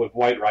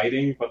white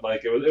writing, but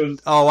like it was.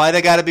 Oh, why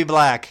they gotta be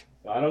black?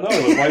 I don't know.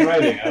 It was white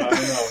writing. I don't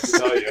know what to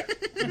tell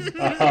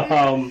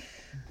you.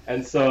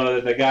 And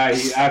so the guy,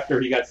 after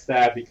he got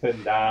stabbed, he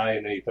couldn't die,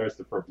 and then he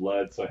thirsted for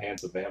blood, so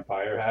Hands of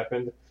Vampire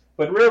happened.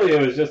 But really,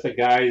 it was just a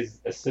guy's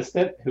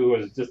assistant who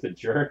was just a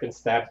jerk and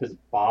stabbed his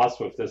boss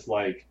with this,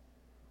 like,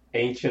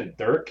 ancient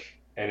dirk,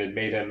 and it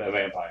made him a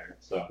vampire.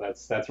 So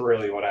that's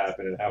really what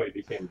happened and how he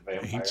became a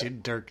vampire.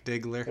 Ancient Dirk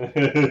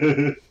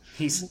Diggler.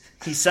 He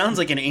sounds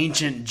like an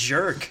ancient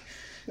jerk.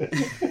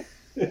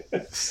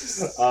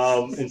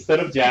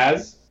 Instead of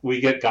jazz, we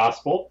get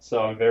gospel,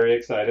 so I'm very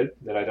excited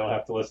that I don't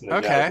have to listen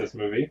to jazz this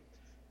movie.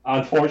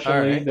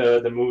 Unfortunately,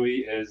 the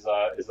movie is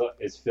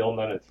filmed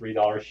on a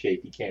 $3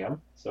 shaky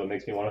cam, so it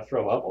makes me want to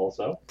throw up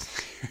also.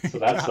 So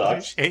that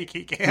sucks.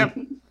 Shaky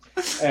cam.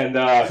 And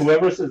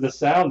whoever the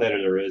sound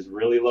editor is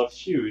really loves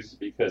shoes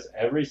because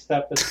every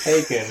step that's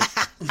taken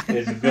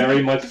is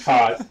very much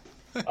caught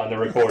on the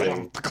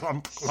recording.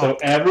 So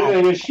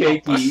everything is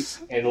shaky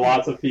and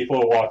lots of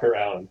people walk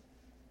around.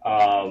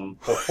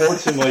 But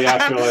fortunately,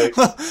 after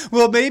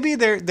well, maybe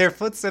their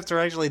footsteps are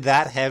actually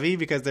that heavy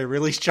because they're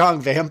really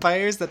strong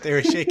vampires that they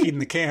were shaking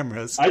the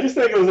cameras. I just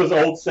think it was those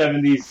old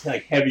 70s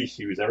like heavy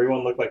shoes.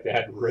 Everyone looked like they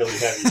had really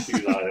heavy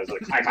shoes on. It was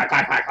like clack, clack,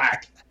 clack, clack,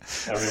 clack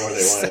everywhere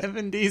they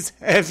went. 70s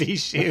heavy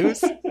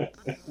shoes.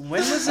 When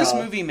was this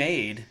movie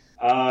made?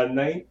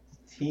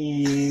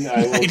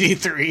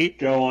 1993.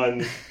 Go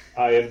on.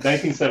 I am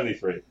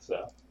 1973.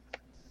 So.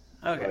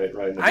 Okay.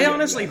 Right I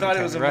honestly thought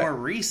it was a Right. more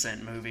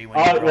recent movie when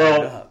you brought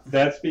it up.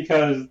 That's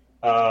because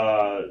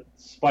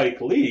Spike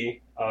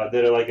Lee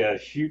did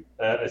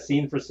a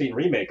scene for scene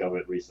remake of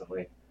it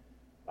recently,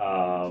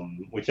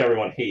 which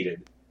everyone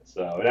hated.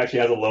 So it actually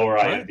has a lower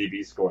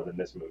IMDb score than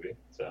this movie.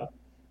 So.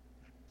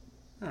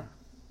 Huh.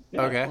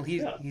 Yeah. Okay.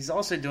 Well, he's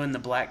also doing the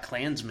Black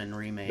Klansman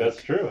remake.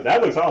 That's true.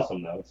 That looks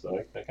awesome though. So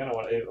I kind of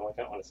want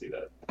to see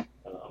that.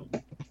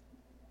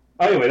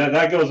 Anyway,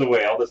 that goes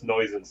away. All this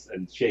noise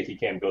and shaky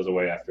cam goes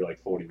away after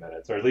like 40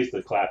 minutes, or at least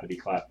the clappity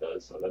clap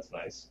does. So that's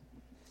nice.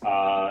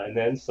 And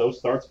then so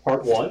starts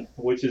part 1,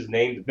 which is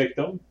named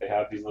Victim. They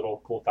have these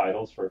little cool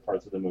titles for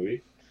parts of the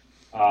movie.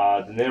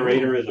 The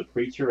narrator is a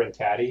preacher and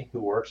caddy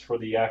who works for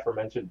the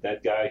aforementioned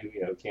dead guy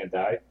who can't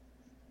die.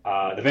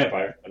 The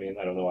vampire. I mean,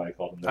 I don't know why I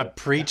called him that. A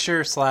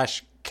preacher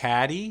 /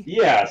 caddy?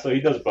 Yeah, so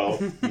he does both.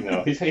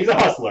 He's a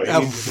hustler.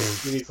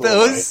 He needs a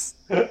little Those.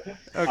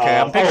 Okay,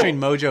 I'm picturing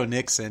Mojo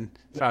Nixon.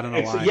 I don't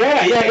know why.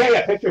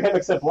 Yeah. Picture him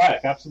except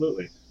black.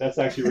 Absolutely. That's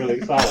actually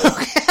really solid.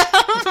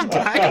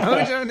 Black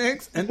Mojo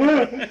Nixon.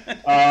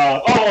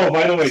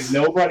 By the way,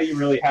 nobody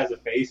really has a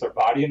face or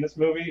body in this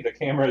movie. The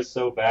camera is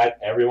so bad,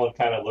 everyone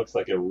kind of looks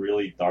like a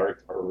really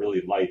dark or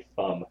really light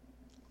thumb.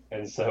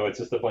 And so it's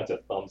just a bunch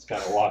of thumbs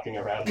kind of walking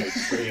around the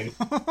screen.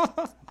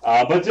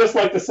 But just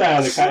like the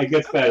sound, it kind of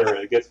gets better.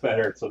 It gets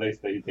better, so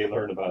they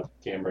learn about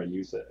camera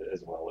use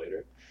as well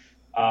later.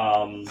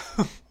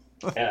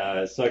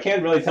 So I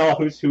can't really tell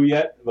who's who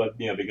yet, but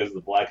because of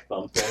the black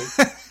thumb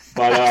thing.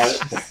 But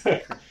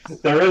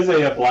there is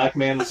a black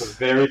man with a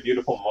very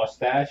beautiful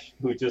mustache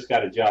who just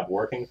got a job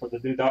working for the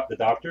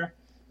doctor,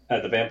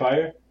 the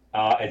vampire,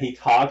 and he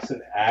talks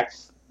and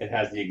acts and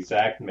has the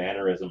exact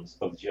mannerisms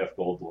of Jeff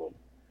Goldblum.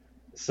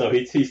 So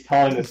he's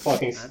telling this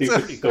fucking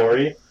stupid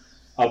story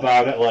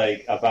about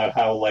it, about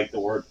how the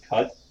word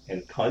cut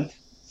and cunt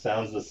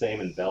sounds the same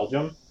in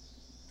Belgium.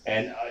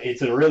 And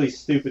it's a really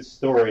stupid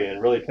story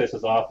and really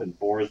pisses off and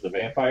bores the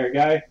vampire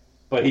guy.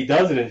 But he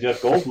does it in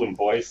Jeff Goldblum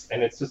voice,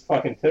 and it's just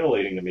fucking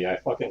titillating to me. I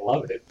fucking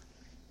love it.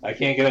 I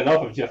can't get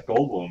enough of Jeff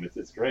Goldblum.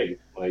 It's great.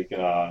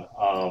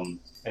 And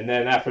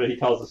then after he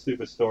tells the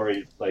stupid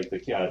story,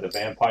 the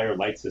vampire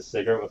lights his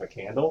cigarette with a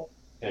candle,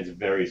 and it's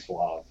very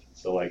suave.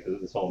 So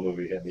this whole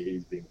movie,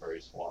 he's being very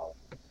suave.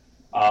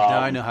 Now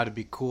I know how to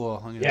be cool.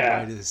 I'm gonna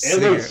light his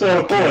cigarette. It looked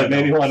so cool. It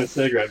made me want a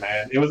cigarette,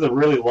 man. It was a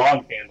really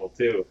long candle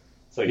too.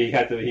 So he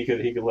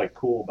could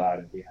cool about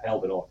it. He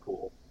held it all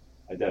cool.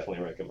 I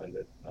definitely recommend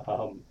it.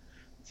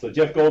 So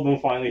Jeff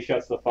Goldblum finally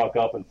shuts the fuck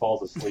up and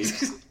falls asleep,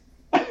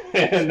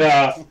 and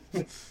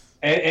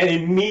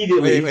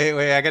immediately.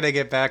 Wait! I gotta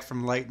get back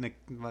from lighting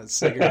a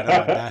cigarette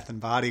on my Bath and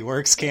Body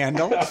Works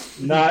candle.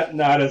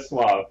 Not as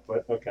suave,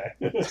 but okay.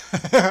 It's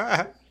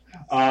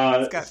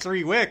got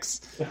 3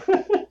 wicks.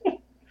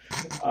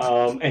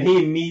 And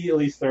he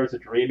immediately starts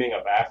dreaming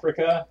of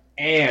Africa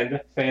and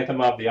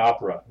Phantom of the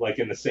Opera,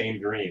 in the same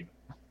dream.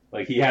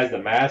 He has the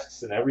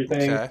masks and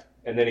everything,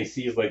 and then he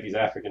sees these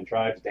African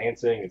tribes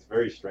dancing. It's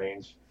very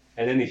strange.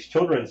 And then these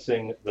children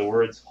sing the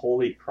words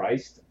 "Holy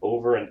Christ"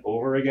 over and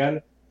over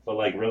again, but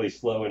really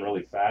slow and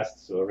really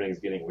fast, so everything's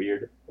getting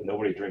weird. But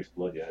nobody drinks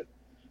blood yet.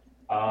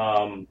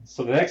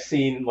 So the next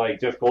scene,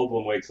 Jeff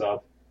Goldblum wakes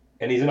up,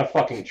 and he's in a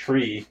fucking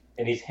tree,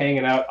 and he's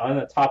hanging out on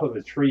the top of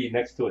a tree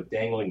next to a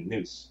dangling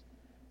noose.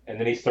 And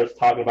then he starts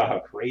talking about how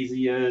crazy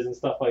he is and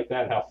stuff like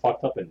that, and how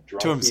fucked up and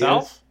drunk To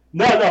himself? he is.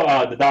 No,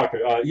 the doctor.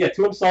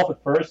 To himself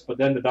at first, but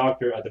then the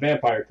doctor, the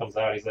vampire comes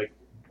out, and he's like,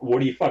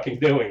 "What are you fucking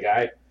doing,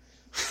 guy?"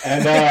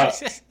 And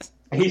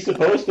he's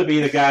supposed to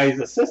be the guy's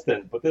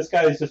assistant, but this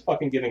guy is just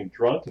fucking getting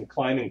drunk and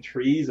climbing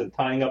trees and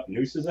tying up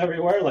nooses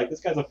everywhere.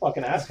 This guy's a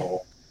fucking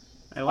asshole.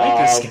 I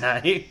like this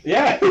guy.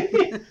 Yeah.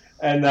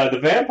 And the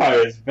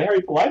vampire is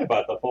very polite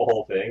about the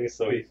whole thing,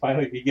 so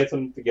he gets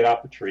him to get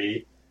off the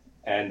tree.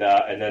 And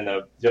then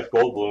Jeff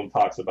Goldblum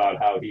talks about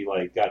how he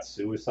got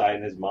suicide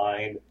in his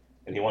mind,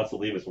 and he wants to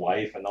leave his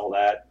wife and all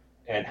that,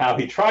 and how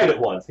he tried it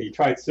once. He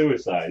tried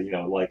suicide,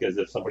 as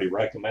if somebody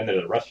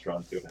recommended a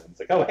restaurant to him. It's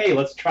like, oh hey,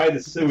 let's try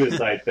the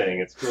suicide thing.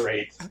 It's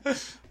great.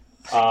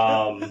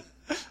 And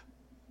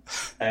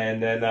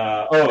then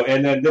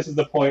this is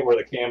the point where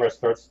the camera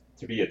starts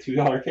to be a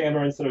 $2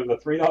 camera instead of a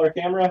 $3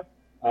 camera.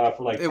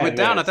 For it went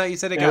down. I thought you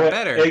said it got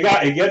better.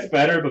 It gets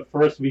better, but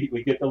first we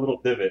get the little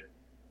divot.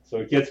 So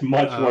it gets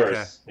much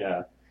worse. Okay.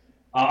 Yeah.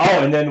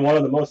 And then one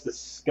of the most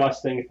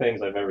disgusting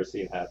things I've ever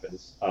seen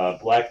happens.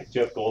 Black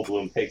Jeff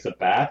Goldblum takes a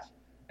bath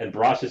and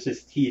brushes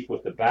his teeth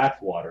with the bath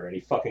water, and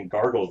he fucking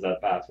gargles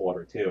that bath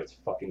water too. It's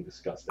fucking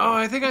disgusting. Oh,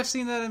 I think I've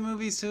seen that in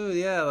movies too.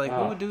 Yeah,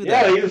 who would do that?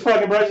 Yeah, he just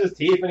fucking brushes his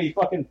teeth, and he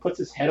fucking puts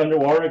his head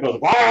underwater and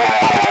goes,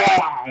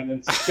 "Wah!" and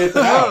then spits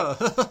it out.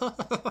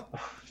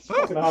 It's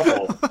fucking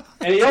awful.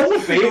 And he also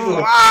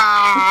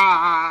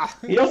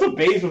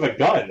bathes with a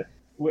gun,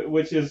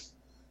 which is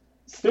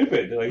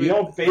stupid. You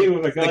don't bathe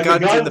with a gun. The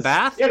gun's in the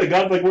bath? Yeah, the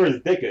gun's where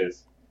his dick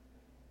is.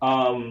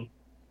 And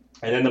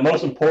then the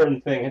most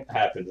important thing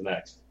happens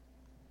next.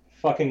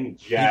 Fucking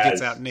jazz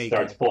gets out naked.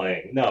 Starts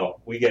playing. No,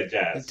 we get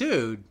jazz.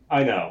 Dude.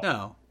 I know.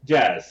 No.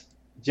 Jazz.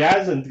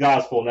 jazz and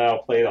gospel now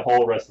play the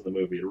whole rest of the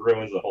movie. It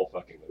ruins the whole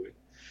fucking movie.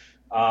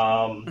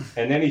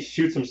 And then he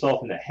shoots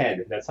himself in the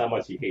head. That's how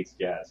much he hates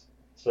jazz.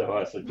 So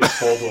Jeff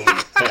Goldblum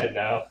is dead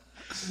now.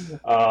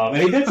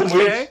 And he did some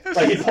weird,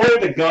 like he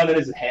pointed the gun at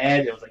his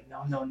head. It was like,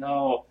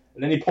 no.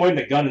 And then he pointed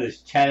the gun at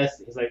his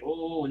chest. He's like,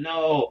 oh,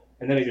 no.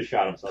 And then he just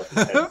shot himself in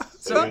the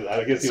head.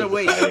 I guess he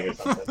was deciding or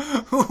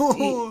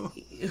something.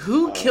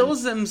 Who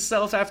kills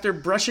himself after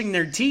brushing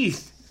their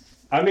teeth?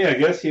 I mean, I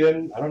guess he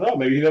didn't, I don't know.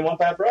 Maybe he didn't want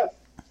that breath.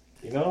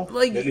 You know?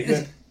 Like,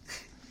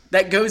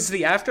 that goes to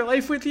the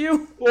afterlife with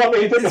you? Well, I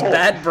mean, he took His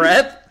bad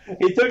breath?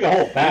 He took a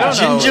whole bath.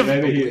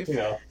 Maybe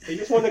he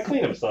just wanted to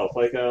clean himself,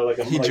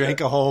 He drank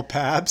a whole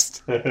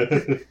Pabst. No,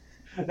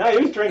 he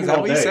was drinking. Is that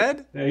all what day. he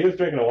said? Yeah, he was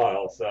drinking a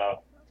while. So.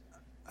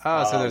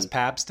 Oh, so there's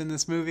Pabst in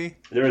this movie?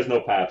 There is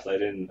no Pabst. I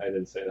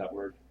didn't say that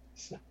word.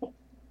 So.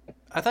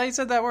 I thought you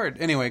said that word.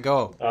 Anyway,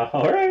 go.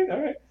 All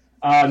right.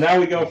 Now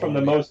we go from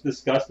the most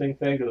disgusting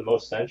thing to the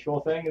most sensual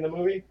thing in the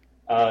movie.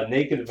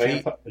 Naked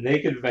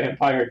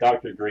vampire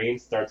Dr. Green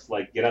starts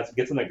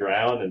gets on the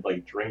ground and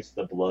like drinks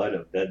the blood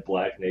of dead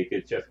black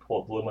naked Jeff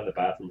Goldblum on the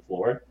bathroom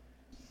floor.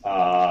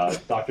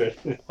 Doctor,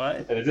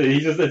 what? And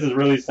it's this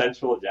really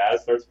sensual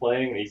jazz starts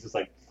playing, and he's just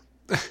like,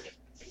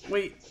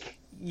 wait.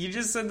 You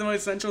just said the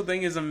most sensual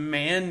thing is a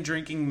man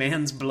drinking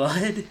man's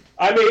blood?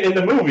 I mean, in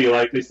the movie,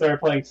 like, they started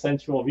playing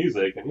sensual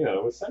music, and,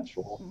 it was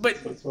sensual.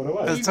 But that's what it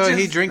was. So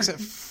he drinks it...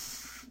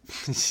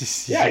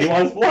 Yeah, he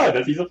wants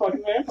blood. He's a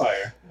fucking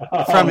vampire.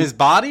 From his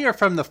body or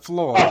from the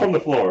floor? From the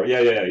floor.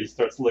 Yeah. He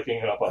starts licking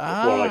it up off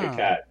the floor like a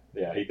cat.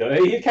 Yeah, he does.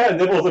 He kind of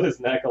nibbles at his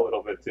neck a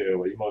little bit, too,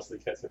 but he mostly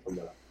gets it from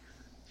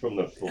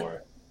the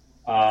floor.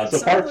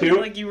 So part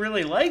 2... like you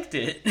really liked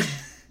it.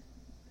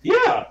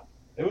 Yeah.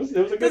 It was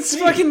a good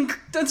scene.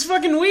 That's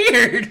fucking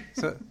weird.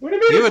 So, what do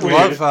you mean? You would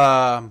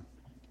love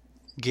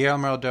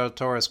Guillermo del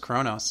Toro's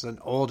Cronos. An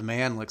old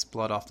man licks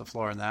blood off the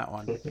floor in that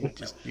one.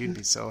 You'd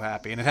be so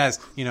happy, and it has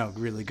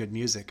really good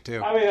music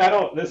too. I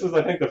mean, This is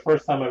I think the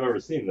first time I've ever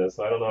seen this,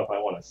 so I don't know if I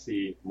want to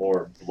see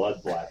more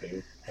blood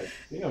blapping.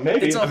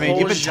 Maybe.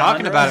 You've been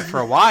talking about it for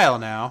a while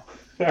now.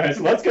 All right,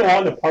 so let's go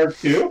on to part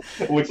 2,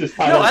 which is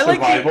titled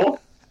Survival.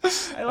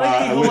 I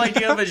like the whole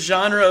idea of a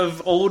genre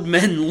of old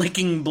men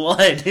licking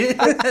blood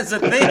as a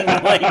thing,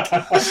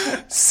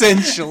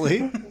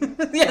 essentially.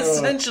 Yeah,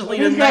 essentially.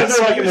 These guys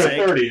are in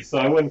their 30s, so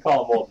I wouldn't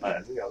call them old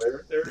men.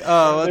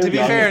 Well, to be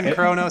fair, in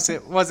Cronos,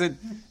 it wasn't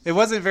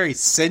very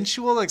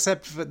sensual,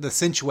 except for the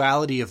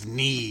sensuality of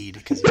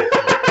need.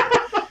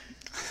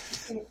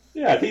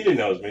 Yeah, DJ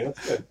knows me.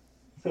 That's good.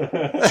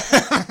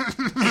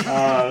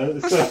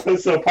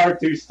 So part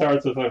 2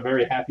 starts with a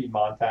very happy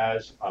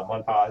montage. Oh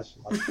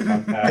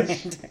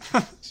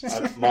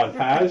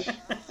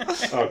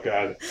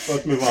god,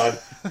 let's move on.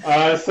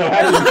 So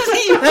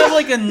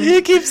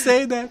you keep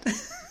saying that.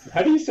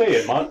 How do you say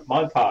it?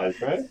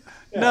 Montage, right?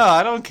 Yeah. No,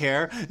 I don't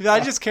care. I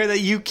just care that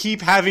you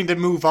keep having to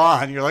move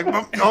on. You're like,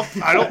 oh,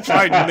 I don't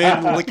find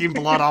men licking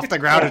blood off the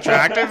ground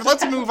attractive.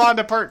 Let's move on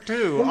to part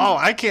 2. Oh,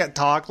 I can't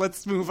talk.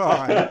 Let's move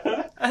on.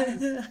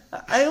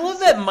 I love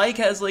that Mike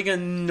has a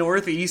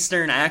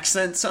northeastern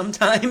accent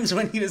sometimes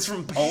when he was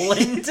from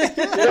Poland.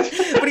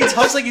 But he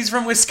talks like he's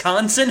from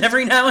Wisconsin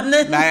every now and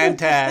then.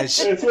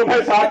 Montage. It's when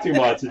I talk too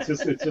much.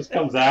 It just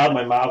comes out.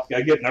 My mouth.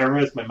 I get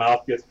nervous. My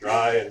mouth gets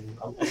dry, and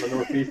I'm from the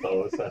Northeast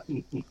all of a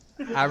sudden.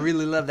 I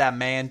really love that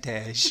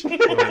montage. I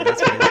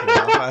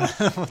don't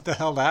know what the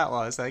hell that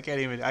was. I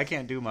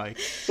can't do Mike.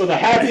 So the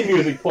happy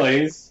music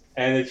plays,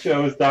 and it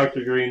shows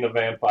Dr. Green, the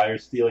vampire,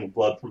 stealing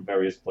blood from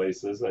various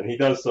places, and he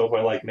does so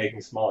by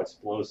making small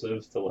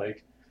explosives to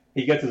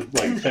he gets his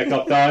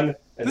checkup done.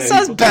 And this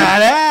sounds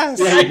badass.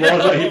 Yeah, he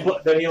blows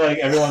up. Then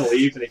everyone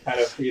leaves, and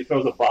he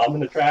throws a bomb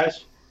in the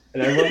trash.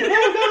 And everyone's like,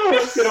 oh no,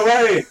 let's get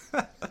away.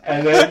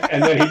 And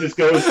then he just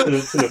goes to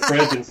the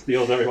fridge and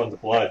steals everyone's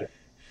blood.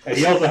 And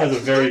he also has a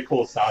very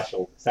cool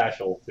satchel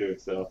too.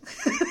 So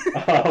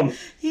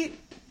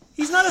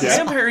he's not a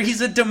vampire;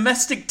 he's a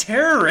domestic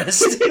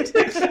terrorist. He's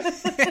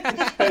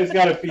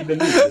got to feed the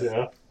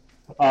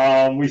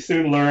needs, We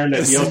soon learn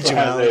that he also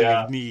has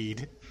a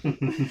need.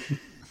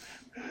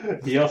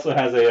 He also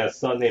has a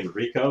son named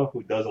Rico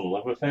who doesn't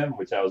live with him,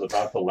 which I was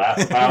about to laugh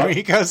about.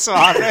 Rico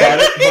Suave. But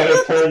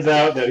it turns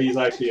out that he's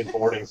actually in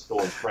boarding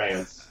school in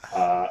France,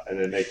 and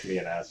it makes me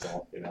an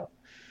asshole,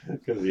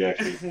 Because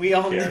we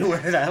all knew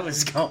where that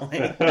was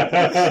going.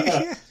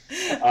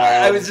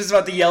 I was just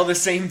about to yell the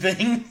same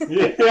thing.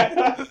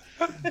 Yeah.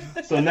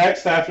 So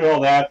next, after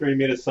all that, after he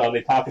made his son,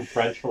 they talk in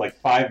French for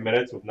 5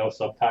 minutes with no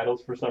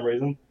subtitles for some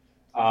reason.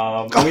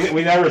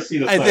 We never see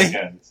the son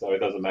again, so it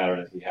doesn't matter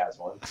if he has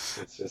one.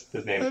 It's just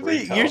his name's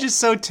Rico. You're just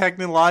so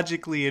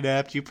technologically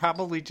inept. You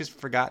probably just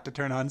forgot to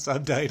turn on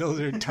subtitles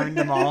or turned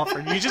them off,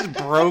 or you just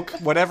broke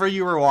whatever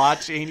you were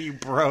watching. You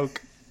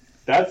broke.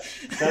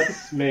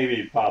 That's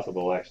maybe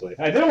possible, actually.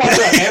 I didn't watch it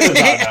on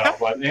Amazon now,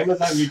 but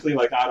Amazon usually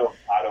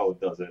auto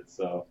does it,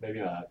 so maybe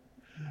not.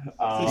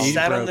 He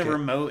sat on the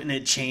remote and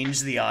it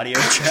changed the audio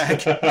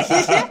track.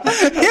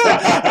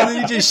 Yeah, and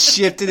then he just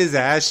shifted his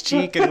ass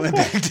cheek and went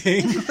back to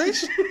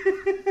English.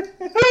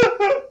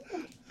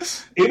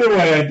 Either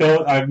way,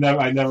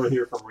 I never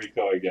hear from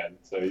Rico again.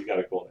 So you got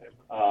a cool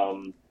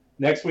name.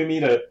 Next, we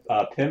meet a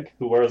pimp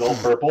who wears all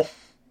purple,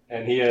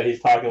 and he's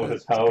talking with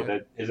his hoe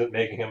that isn't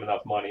making him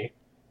enough money.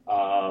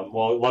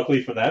 Well,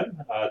 luckily for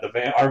them,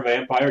 our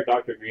vampire,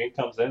 Dr. Green,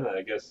 comes in, and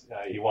I guess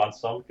he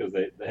wants some because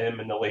him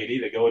and the lady,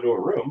 they go into a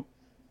room,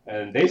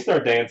 and they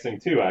start dancing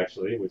too,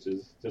 actually, which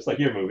is just like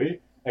your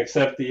movie,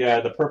 except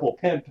the purple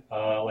pimp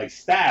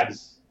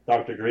stabs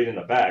Dr. Green in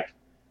the back,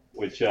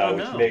 which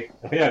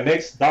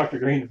makes Dr.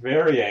 Green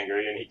very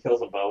angry, and he kills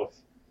them both,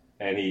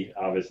 and he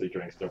obviously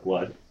drinks their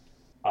blood.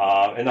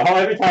 And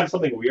every time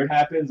something weird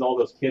happens, all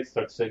those kids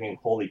start singing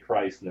 "Holy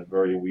Christ" in a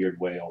very weird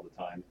way all the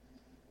time.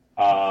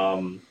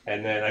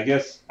 And then I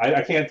guess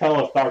I can't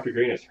tell if Dr.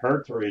 Green is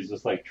hurt or he's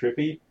just like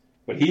trippy,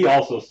 but he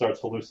also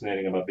starts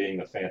hallucinating about being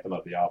the Phantom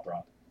of the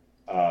Opera.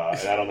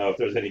 And I don't know if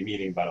there's any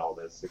meaning about all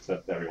this,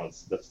 except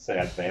everyone's the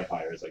sad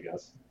vampires, I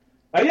guess.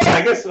 Yeah,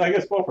 I guess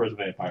both of his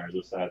vampires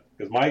are sad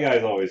because my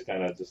guy's always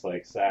kind of just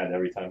like sad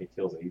every time he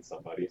kills and eats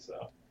somebody.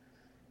 So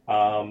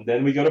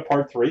then we go to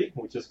part 3,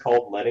 which is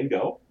called Letting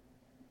Go.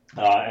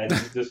 And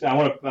just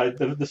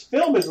this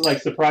film is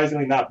like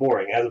surprisingly not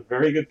boring. It has a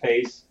very good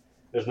pace.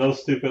 There's no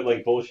stupid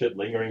like bullshit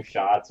lingering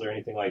shots or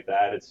anything like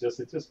that. It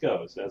just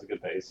goes. It has a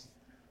good pace.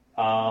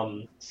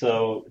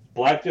 So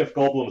Black Jeff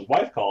Goldblum's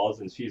wife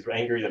calls and she's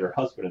angry that her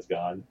husband is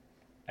gone,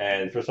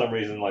 and for some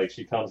reason like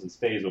she comes and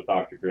stays with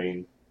Dr.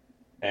 Green.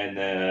 And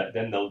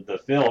then the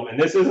film, and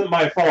this isn't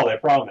my fault, I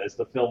promise.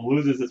 The film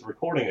loses its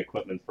recording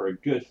equipment for a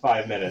good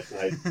 5 minutes.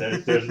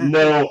 And there's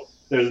no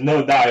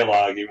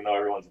dialogue, even though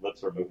everyone's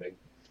lips are moving.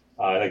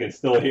 I can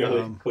still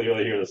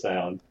clearly hear the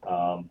sound.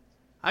 I'm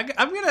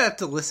gonna have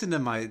to listen to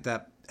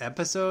that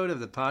episode of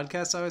the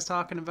podcast I was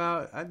talking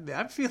about.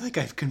 I feel like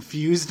I've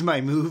confused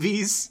my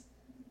movies.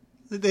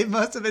 They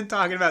must have been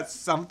talking about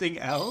something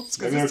else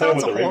because it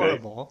sounds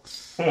horrible.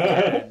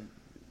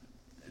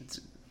 It's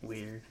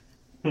weird.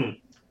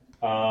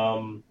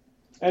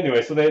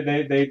 Anyway, so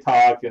they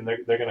talk and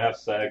they're gonna have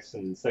sex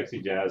and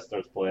sexy jazz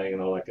starts playing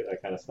and all that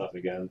kind of stuff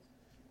again.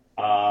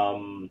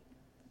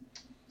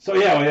 So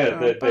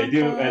they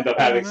do end up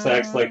having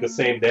sex like the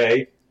same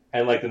day,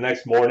 and like the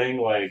next morning,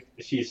 like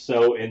she's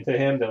so into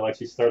him that like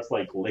she starts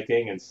like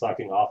licking and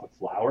sucking off a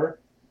flower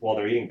while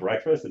they're eating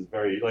breakfast. It's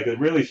very like a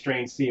really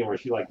strange scene where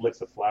she like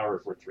licks a flower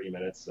for 3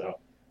 minutes. So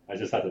I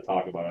just had to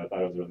talk about it. I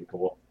thought it was really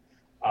cool.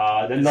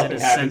 Then Is nothing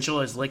it happens.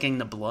 essential as licking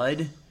the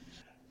blood?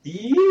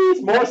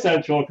 It's more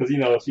essential because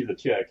she's a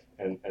chick,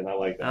 and I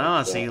like that.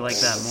 Oh, so you like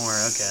that more?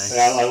 Okay.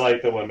 Yeah, I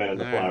like the women and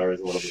the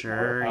flowers a little bit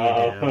Sure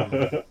more.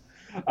 you do.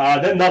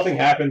 Then nothing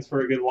happens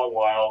for a good long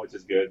while, which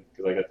is good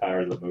because I got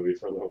tired of the movie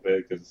for a little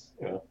bit because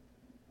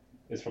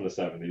it's from the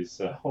 70s.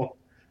 So,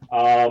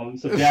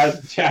 so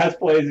jazz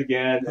plays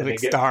again, and like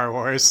Star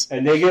Wars,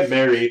 and they get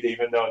married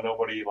even though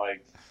nobody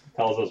like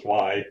tells us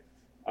why.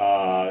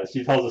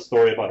 She tells a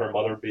story about her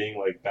mother being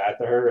like bad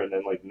to her, and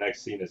then like the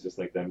next scene is just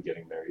like them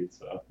getting married.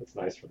 So it's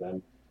nice for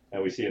them,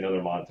 and we see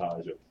another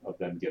montage of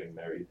them getting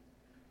married.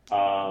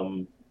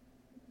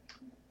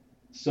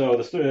 So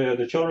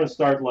the children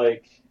start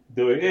like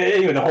doing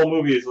anyway. The whole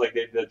movie is like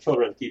the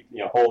children keep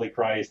Holy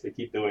Christ, they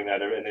keep doing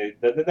that, and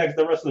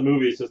the rest of the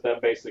movie is just them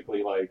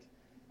basically like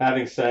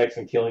having sex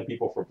and killing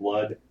people for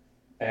blood.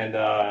 And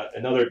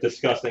another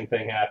disgusting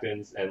thing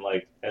happens, and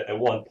like at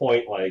one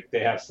point, like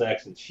they have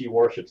sex, and she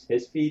worships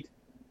his feet,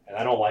 and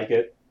I don't like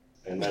it.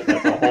 And that's a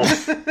whole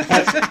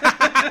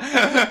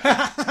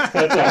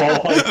that's a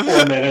whole like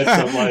 4 minutes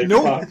of like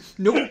nope,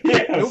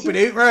 yes. Nope, it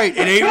ain't right.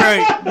 It ain't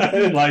right. I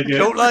didn't like it.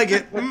 Don't like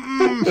it.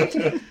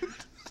 Mm-mm.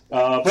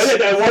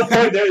 But at one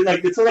point,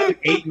 it's like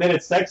an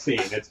 8-minute sex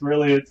scene. It's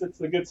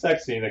a good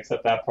sex scene,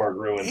 except that part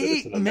ruins it.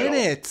 It's in the 8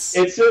 minutes.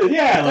 Middle.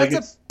 It's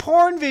a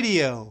porn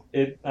video.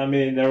 I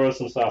mean, there was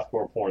some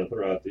softcore porn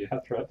throughout the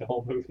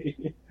whole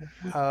movie.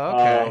 Oh,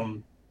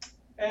 okay.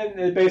 And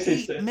it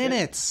basically 8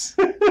 minutes.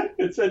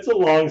 It's a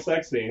long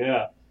sex scene,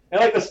 yeah.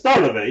 And like the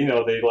start of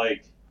it, they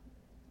like,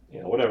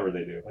 whatever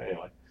they do.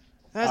 Anyway.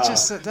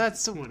 That's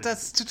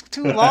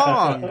too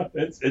long.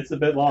 It's a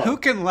bit long. Who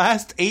can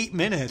last 8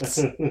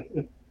 minutes?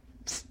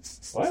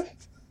 What?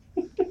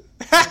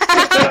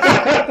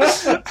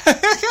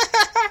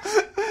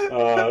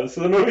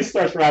 So the movie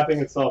starts wrapping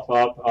itself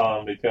up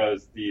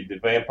because the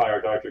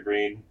vampire Dr.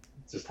 Green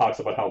just talks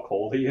about how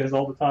cold he is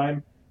all the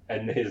time,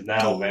 and his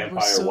now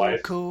vampire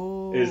wife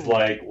is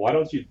like, "Why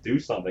don't you do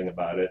something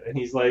about it?" And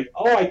he's like,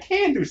 "Oh, I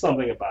can do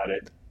something about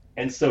it."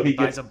 And so he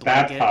gets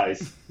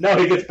baptized. No,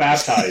 he gets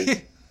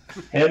baptized.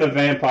 Him, a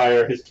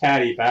vampire, his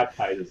caddy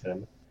baptizes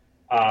him.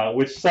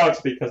 Which sucks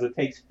because it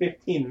takes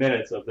 15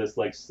 minutes of this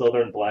like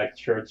Southern black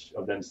church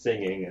of them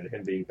singing and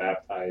him being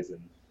baptized,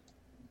 and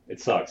it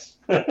sucks.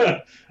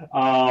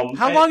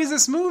 How long is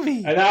this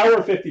movie? An hour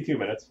and 52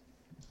 minutes.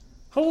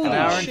 Holy An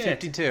hour shit. and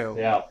 52.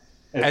 Yeah.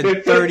 And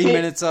 30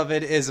 minutes of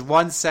it is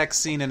one sex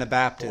scene and a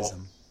baptism.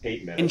 Well,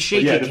 8 minutes. And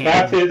shaky the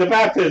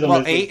baptism.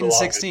 Well, is 8 and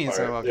 16, part.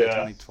 so okay,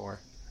 24.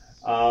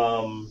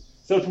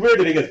 So it's weird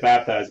that he gets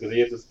baptized because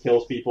he just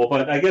kills people,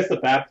 but I guess the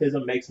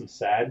baptism makes him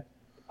sad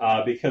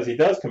because he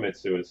does commit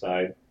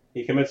suicide.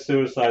 He commits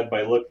suicide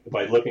by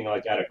looking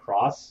like at a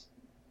cross,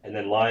 and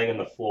then lying on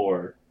the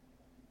floor,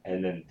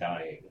 and then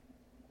dying.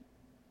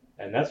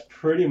 And that's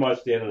pretty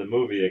much the end of the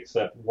movie,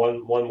 except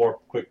one more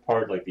quick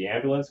part. Like the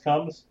ambulance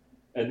comes,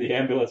 and the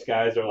ambulance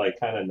guys are like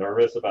kind of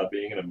nervous about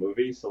being in a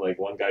movie. So like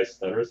one guy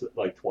stutters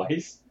like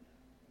twice,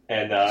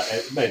 and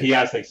he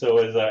asks like, "So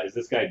is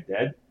this guy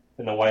dead?"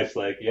 And the wife's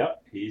like,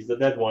 "Yep, he's the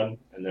dead one."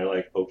 And they're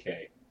like,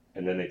 "Okay."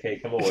 And then they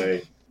take him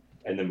away,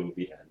 and the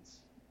movie ends.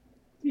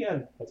 The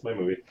end. That's my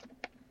movie.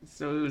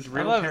 So it was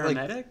real love,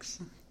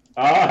 paramedics?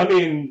 I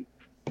mean,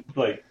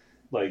 like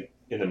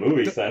in the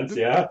movie sense,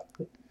 yeah.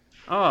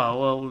 Oh,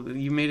 well,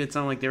 you made it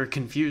sound like they were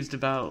confused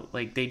about,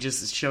 like, they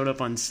just showed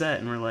up on set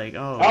and were like,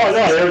 oh. Oh,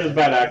 no, they were just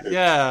bad actors.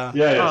 Yeah.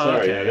 Yeah, Oh,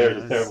 sorry. okay. Yeah, they were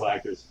just terrible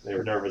actors. They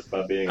were nervous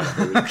about being in a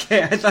movie.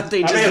 Okay, I thought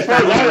they just as far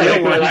as found I the know, real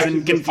they ones actually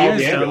and just called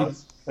confused the them.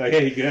 ambulance. Like,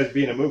 hey, you guys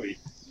be in a movie.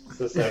 It's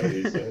the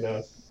 70s, so who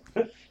knows?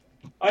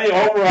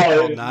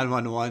 Overall, it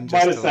 911 might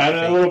just have to, sounded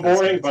a fake little those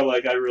boring, guys. but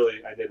like I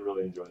did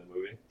really enjoy the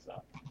movie.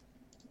 So.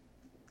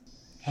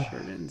 Sure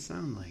didn't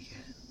sound like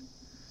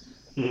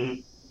it.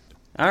 Mhm.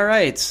 All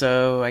right,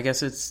 so I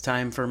guess it's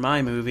time for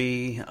my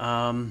movie.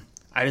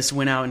 I just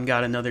went out and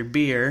got another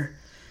beer, Me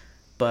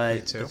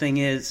but too. the thing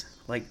is,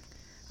 like,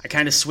 I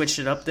kind of switched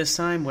it up this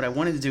time. What I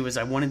wanted to do is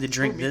I wanted to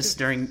drink me this too.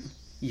 during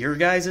your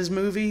guys'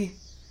 movie,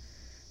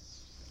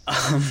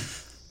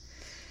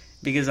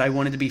 because I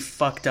wanted to be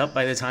fucked up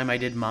by the time I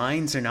did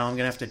mine, so now I'm going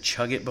to have to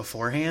chug it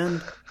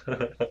beforehand.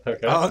 Okay.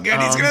 Oh,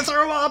 God, he's going to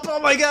throw up. Oh,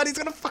 my God, he's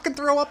going to fucking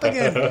throw up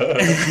again.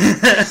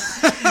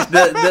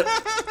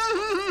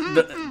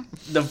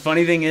 The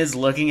funny thing is,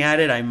 looking at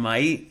it, I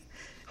might,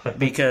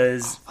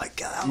 because My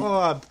God. Oh,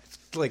 I'm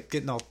like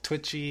getting all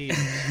twitchy,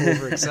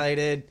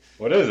 overexcited.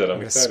 What is it? I'm I'm going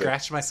to excited.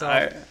 scratch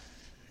myself.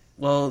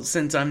 well,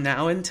 since I'm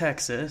now in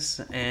Texas,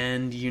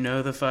 and you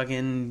know the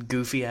fucking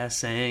goofy ass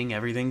saying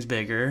everything's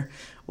bigger,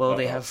 well,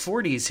 they Uh-oh. have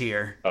 40s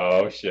here.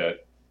 Oh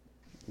shit.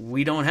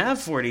 We don't have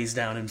 40s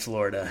down in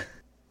Florida.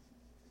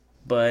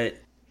 But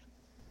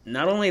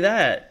not only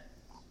that,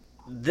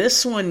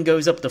 this one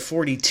goes up to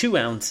 42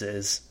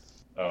 ounces.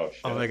 Oh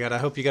shit. Oh, my God. I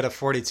hope you got a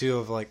 42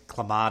 of, like,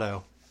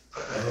 Clamato.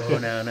 Oh,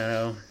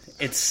 no.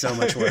 It's so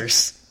much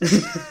worse. What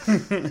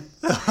is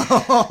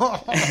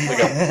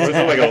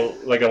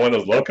it, like one of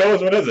those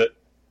locos? What is it?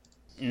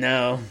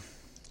 No.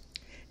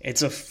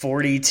 It's a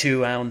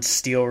 42 ounce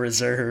steel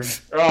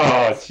reserve.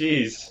 Oh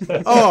jeez.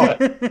 Oh.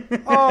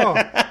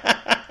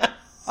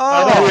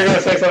 I thought you were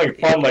gonna say something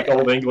fun like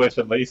Old English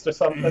at least or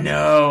something.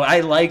 No,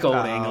 I like Old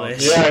Oh.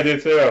 English. Yeah, I do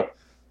too.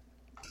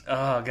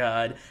 Oh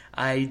god,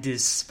 I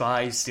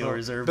despise steel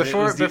reserve. but it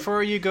was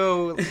Before you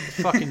go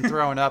fucking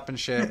throwing up and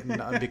shit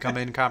and become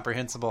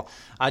incomprehensible,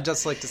 I'd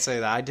just like to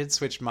say that I did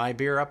switch my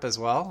beer up as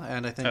well,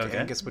 and I think Okay.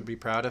 Angus would be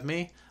proud of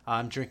me.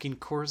 I'm drinking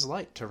Coors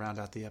Light to round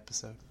out the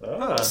episode.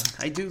 Oh.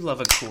 I do love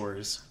a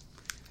Coors.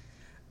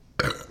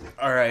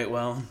 All right,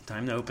 well,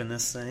 time to open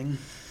this thing.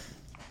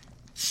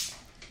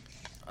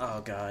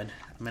 Oh god,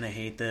 I'm gonna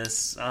hate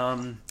this.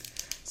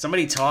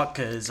 Somebody talk,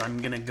 because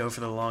I'm gonna go for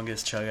the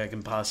longest chug I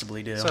can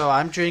possibly do. So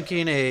I'm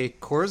drinking a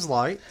Coors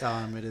Light.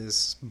 It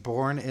is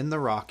born in the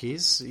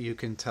Rockies. You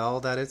can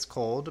tell that it's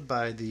cold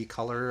by the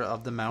color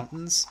of the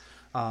mountains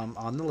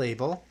on the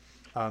label.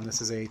 This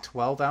is a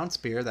 12-ounce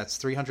beer. That's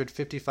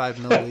 355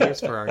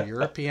 milliliters for our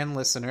European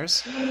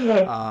listeners.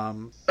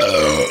 Fuck.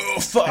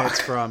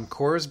 It's from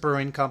Coors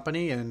Brewing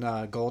Company in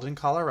Golden,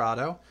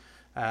 Colorado.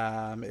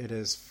 It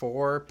is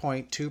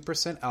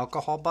 4.2%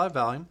 alcohol by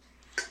volume.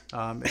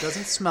 It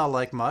doesn't smell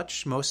like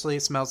much. Mostly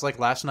it smells like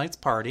last night's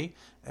party.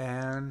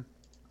 And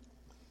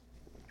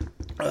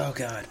Oh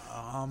god.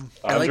 I'm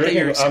like that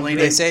you're explaining-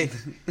 they say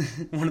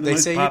One of the they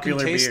most say you can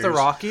popular taste the beers.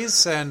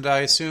 Rockies, and I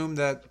assume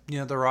that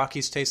the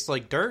Rockies taste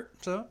like dirt,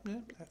 so yeah,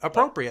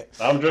 appropriate.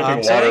 I'm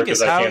drinking so water Angus,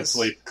 because I how can't is-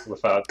 sleep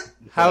without.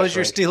 How is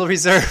your drink. steel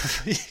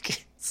reserve? You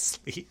can't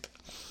sleep.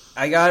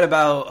 I got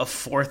about a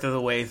fourth of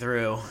the way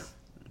through.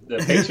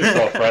 Yeah, pace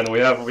yourself, friend. We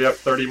have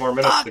 30 more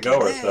minutes to go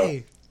or so.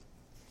 Hey.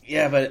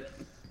 Yeah, but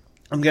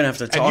I'm gonna have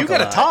to talk. And you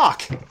gotta a lot.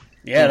 talk.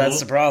 Yeah, that's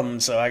the problem.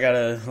 So I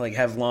gotta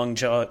have long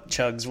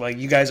chugs. While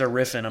you guys are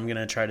riffing, I'm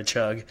gonna try to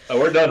chug. Oh,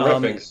 we're done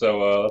riffing,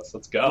 so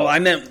let's go. Well, I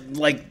meant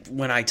like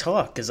when I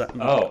talk, because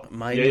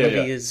my yeah, movie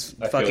yeah. is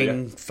I feel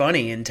fucking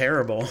funny and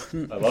terrible.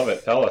 I love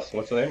it. Tell us.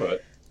 What's the name of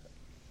it?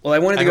 Well, I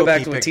wanted to I go hope back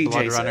you to what picked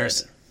Blood TJ Runners.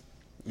 said.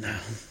 No,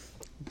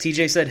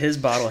 TJ said his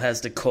bottle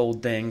has the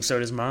cold thing. So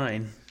does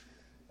mine.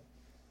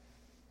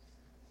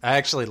 I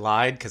actually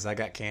lied because I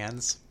got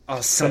cans. Oh,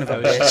 son of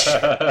a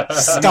bitch!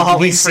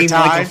 Stalling for seemed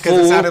like a time because it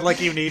fool. sounded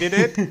like you needed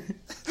it.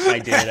 I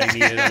did. I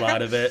needed a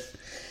lot of it.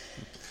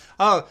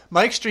 Oh,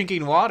 Mike's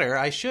drinking water.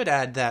 I should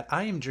add that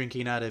I am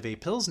drinking out of a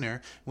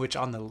Pilsner, which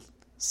on the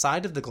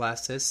side of the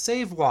glass says,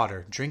 save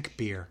water, drink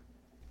beer.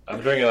 I'm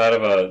drinking out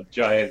of a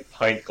giant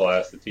pint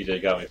glass that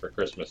TJ got me for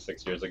Christmas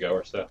 6 years ago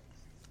or so.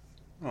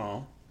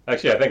 Oh,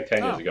 Actually, I think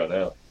 10 years Oh.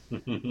 ago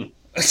now.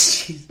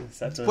 Jesus,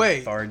 that's a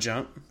Wait. far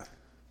jump.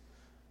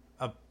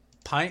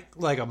 Pint?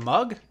 Like a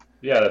mug?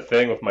 Yeah, the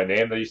thing with my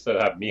name that used to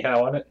have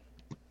Mihao on it.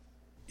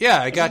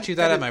 Yeah, I got you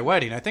that at my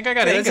wedding. I think I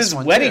got That's Angus his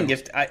one wedding too.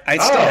 gift. I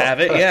still have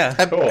it. Yeah.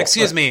 Cool.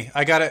 Excuse me,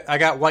 I got it. I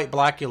got White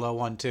Blackula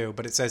one too,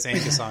 but it says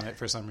Angus on it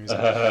for some reason.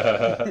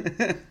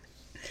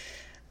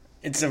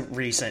 It's a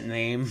recent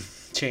name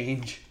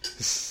change.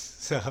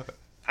 So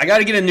I got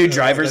to get a new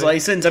driver's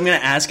license. I'm going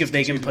to ask if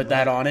they can put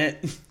that on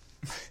it.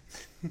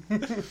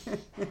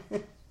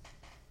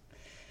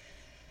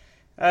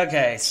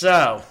 Okay,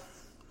 so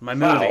my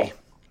movie.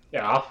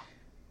 Yeah.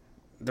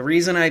 The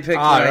reason I picked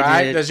all what I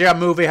right, did. does your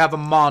movie have a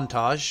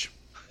montage?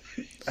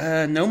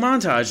 No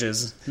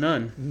montages.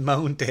 None.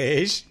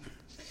 Montage.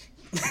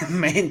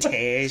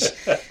 Montage.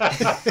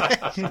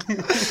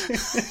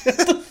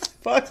 What the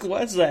fuck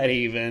was that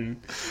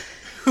even?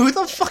 Who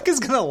the fuck is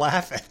gonna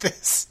laugh at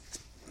this?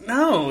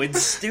 No,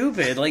 it's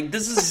stupid. Like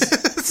this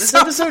So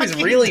episode is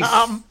fucking really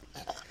dumb.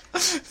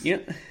 Yeah.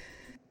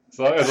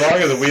 So as long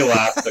as we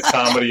laugh, the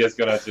comedy is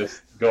gonna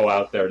just go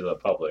out there to the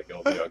public.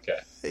 It'll be okay.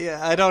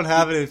 Yeah, I don't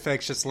have an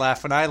infectious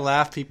laugh. When I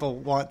laugh, people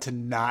want to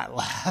not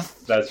laugh.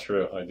 That's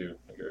true. I do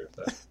agree with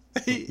that.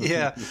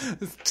 Yeah,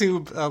 it's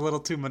a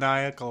little too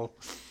maniacal.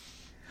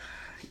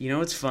 You know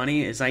what's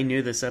funny is I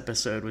knew this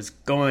episode was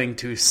going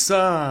to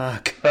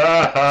suck.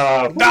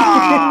 Alright,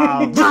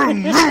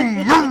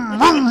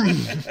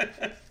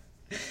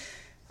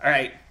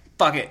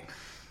 fuck it.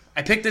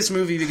 I picked this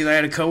movie because I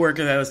had a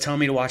coworker that was telling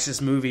me to watch this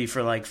movie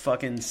for like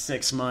fucking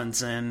 6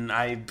 months, and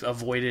I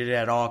avoided it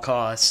at all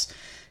costs.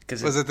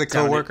 Was it the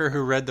coworker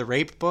who read the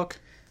rape book?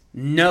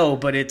 No,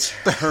 but it's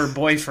her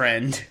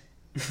boyfriend.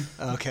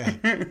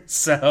 Okay.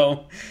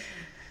 So,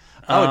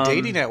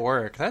 dating at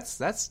work.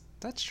 That's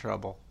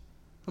trouble.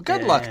 Well,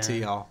 good luck to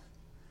y'all.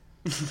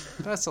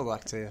 Best of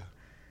luck to you.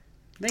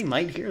 They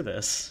might hear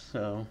this,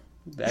 so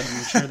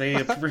I'm sure they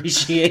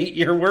appreciate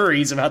your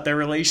worries about their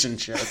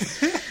relationship.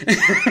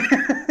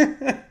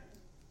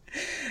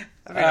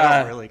 I mean, I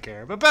don't really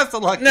care, but best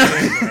of luck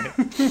to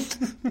you.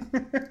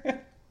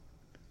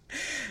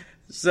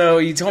 So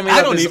you told me I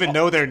that don't this- even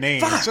know their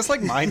names. It's just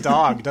like my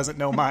dog doesn't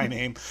know my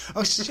name.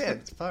 Oh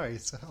shit! Sorry,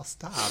 so I'll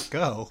stop.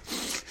 Go.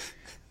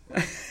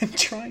 I'm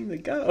trying to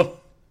go.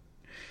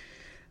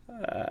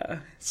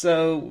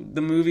 So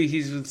the movie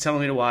he's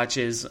telling me to watch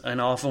is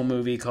an awful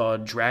movie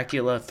called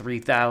Dracula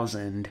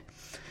 3000,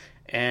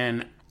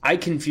 and I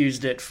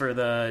confused it for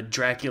the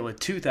Dracula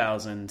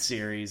 2000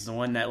 series, the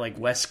one that like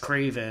Wes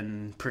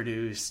Craven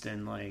produced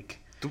and like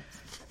the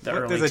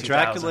early 2000s. There's a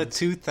Dracula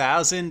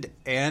 2000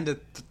 and a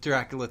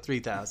Dracula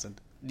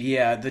 3000.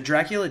 Yeah, the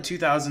Dracula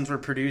 2000s were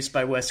produced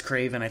by Wes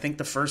Craven. I think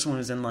the first one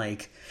was in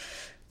like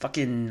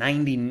fucking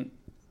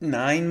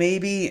 99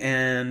 maybe,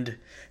 and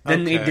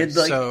then they did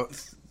like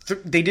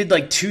they did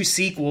like 2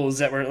 sequels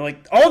that were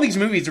like all these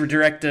movies were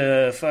direct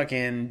to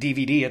fucking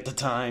DVD at the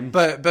time.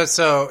 But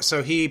so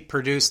he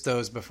produced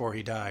those before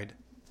he died.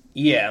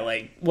 Yeah,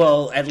 like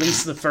well, at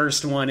least the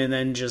first one, and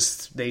then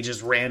they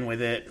just ran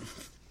with it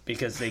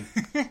because they.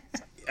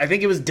 I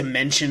think it was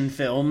Dimension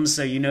Films,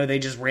 so they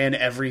just ran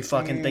every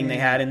fucking thing they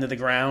had into the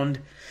ground.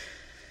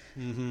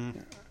 Mm-hmm.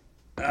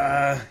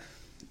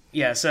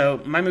 Yeah, so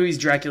my movie's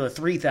Dracula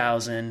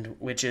 3000,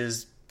 which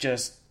is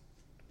just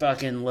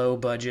fucking low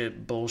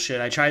budget bullshit.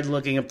 I tried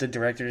looking up the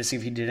director to see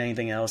if he did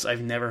anything else.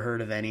 I've never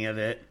heard of any of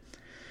it.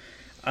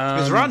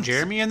 Is Ron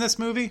Jeremy in this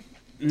movie?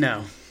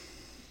 No.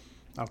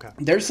 Okay.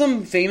 There's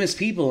some famous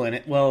people in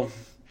it. Well,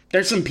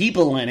 there's some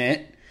people in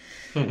it.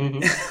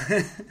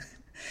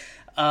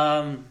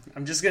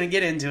 I'm just going to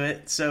get into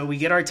it. So we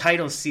get our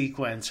title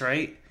sequence,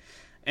 right?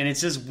 And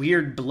it's just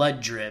weird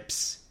blood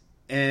drips.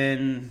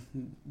 And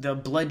the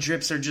blood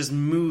drips are just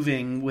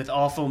moving with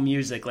awful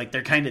music. Like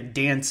they're kind of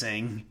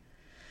dancing.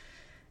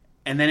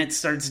 And then it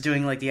starts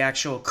doing like the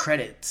actual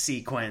credit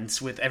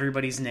sequence with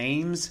everybody's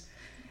names.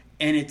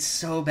 And it's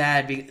so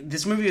bad.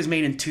 This movie was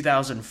made in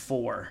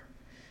 2004.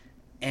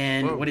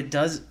 And whoa. What it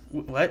does...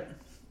 What?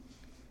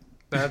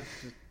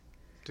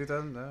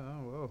 2000...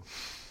 Oh, whoa.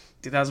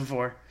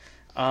 2004.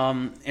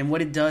 And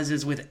what it does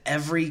is with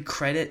every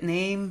credit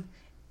name,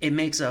 it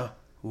makes a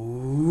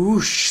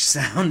whoosh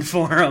sound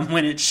for them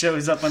when it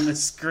shows up on the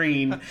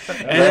screen.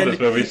 I love this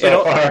movie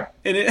so far.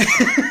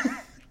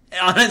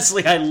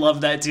 Honestly, I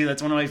love that too.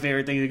 That's one of my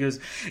favorite things. It goes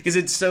because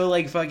it's so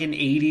like fucking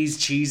 80s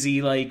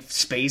cheesy like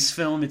space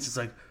film. It's just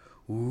like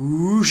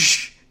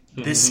whoosh,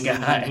 this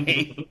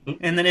guy,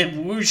 and then it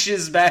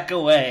whooshes back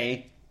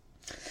away.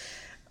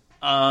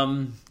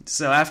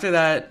 So after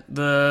that,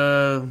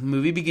 the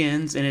movie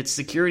begins, and it's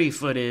security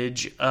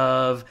footage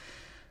of...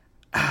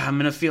 I'm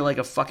going to feel like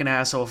a fucking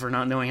asshole for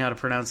not knowing how to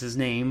pronounce his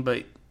name,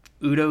 but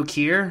Udo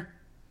Kier?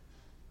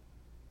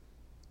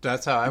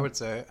 That's how I would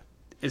say it.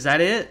 Is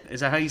that it?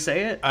 Is that how you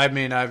say it? I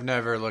mean, I've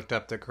never looked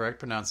up the correct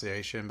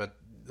pronunciation, but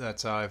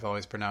that's how I've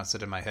always pronounced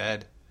it in my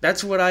head.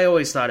 That's what I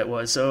always thought it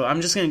was, so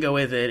I'm just going to go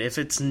with it. If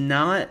it's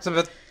not...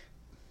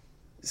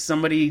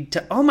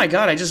 oh my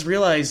god, I just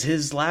realized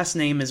his last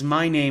name is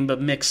my name, but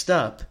mixed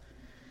up.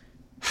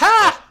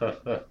 Ha!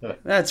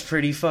 That's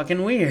pretty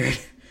fucking weird.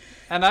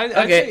 And I'd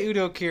say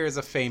Udo Kier is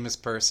a famous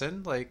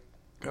person. Like,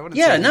 I wouldn't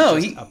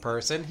say he's a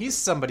person. He's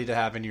somebody to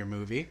have in your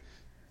movie.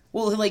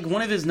 Well, like,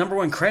 one of his number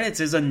one credits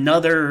is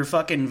another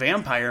fucking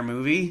vampire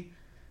movie,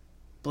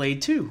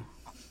 Blade 2.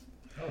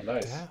 Oh,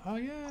 nice. Yeah. Oh,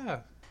 yeah.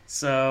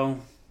 So,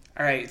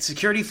 alright,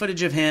 security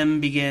footage of him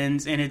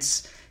begins, and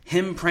it's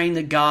him praying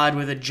to God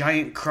with a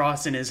giant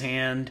cross in his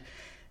hand,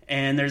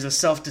 and there's a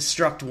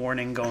self-destruct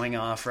warning going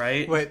off,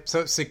 right? Wait,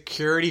 so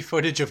security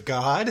footage of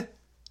God?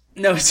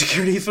 No,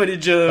 security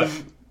footage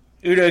of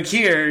Udo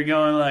Kier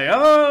going like,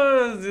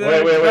 oh,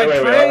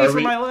 Wait. pray for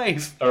my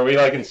life. Are we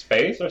like in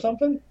space or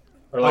something?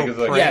 Or like is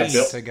it like yes.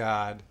 Praise to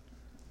God.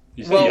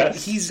 You say Well,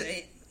 yes?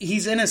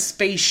 he's in a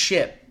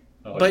spaceship.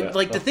 Oh, But, yeah.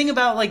 like, the thing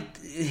about, like,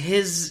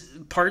 his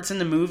parts in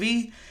the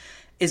movie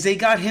is they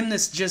got him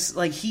this just,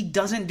 like, he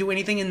doesn't do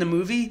anything in the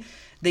movie.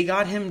 They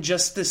got him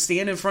just to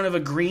stand in front of a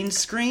green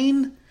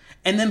screen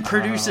and then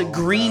produce a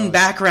green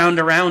background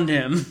around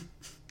him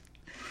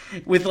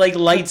with, like,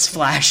 lights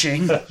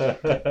flashing.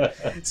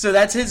 So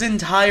that's his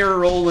entire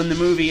role in the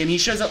movie. And he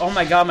shows up, oh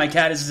my god, my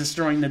cat is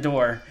destroying the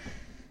door.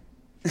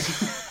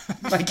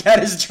 My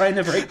cat is trying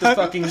to break the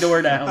fucking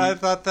door down. I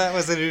thought that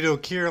was an Udo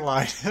Kier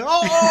line.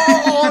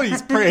 Oh,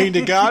 he's praying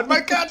to God. My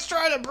cat's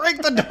trying to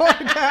break the door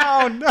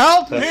down.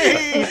 Help me.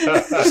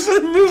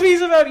 The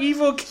movie's about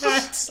evil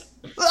cats.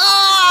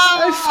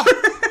 Ah!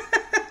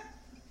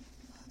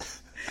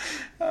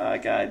 Oh,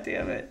 god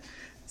damn it.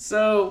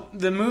 So,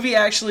 the movie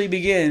actually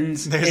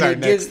begins. There's and our it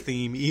next gives-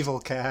 theme, evil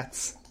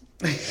cats.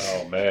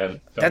 Oh man.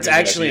 Don't That's give me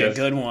actually a ideas.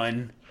 good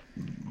one.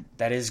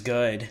 That is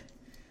good.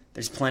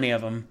 There's plenty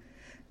of them.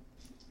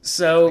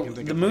 So, can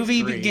think the of like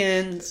movie 3.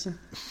 begins.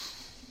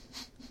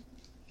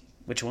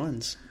 Which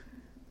ones?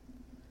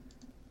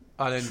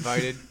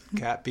 Uninvited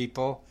Cat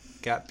People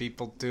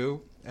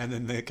 2, and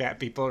then the Cat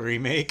People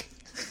remake.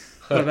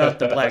 What about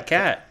the Black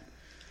Cat?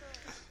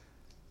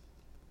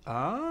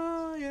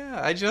 Oh,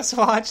 yeah. I just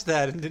watched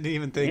that and didn't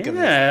even think of it.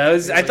 Yeah,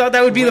 I thought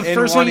that would be the in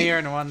first one one. ear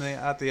and one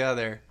out the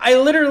other. I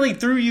literally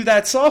threw you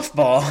that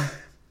softball.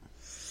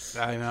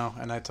 I know,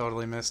 and I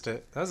totally missed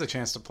it. That was a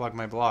chance to plug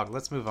my blog.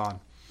 Let's move on.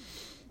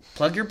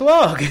 Plug your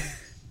blog.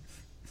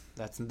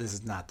 This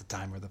is not the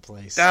time or the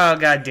place. Oh,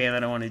 god damn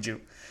it, I wanted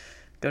you.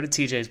 Go to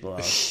TJ's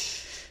blog.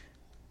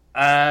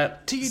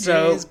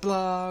 TJ's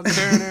blog.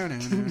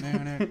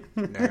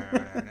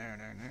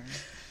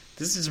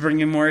 This is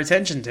bringing more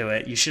attention to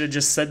it. You should have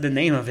just said the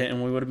name of it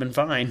and we would have been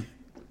fine.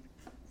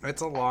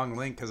 It's a long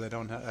link because I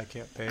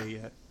can't pay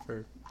yet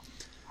for.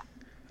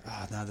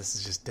 Oh, no, this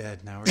is just dead.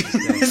 Now we're just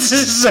dead. This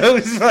is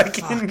so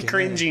fucking Fucking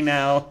cringy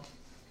now.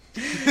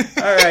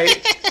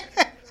 Alright.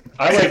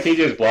 I like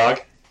TJ's blog.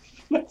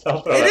 It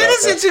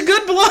is, it's a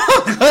good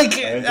blog. Like,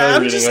 enjoy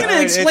I'm reading just it. going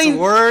to explain.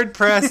 It's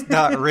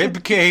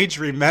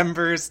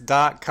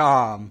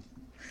wordpress.ribcageremembers.com.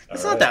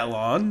 It's not that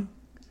long.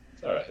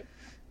 Alright.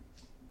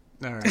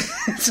 All right.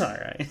 It's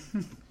alright.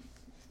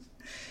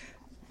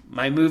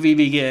 My movie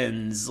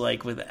begins,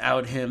 like,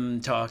 without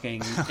him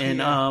talking. And,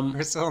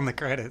 We're still in the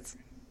credits.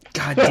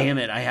 God damn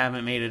it, I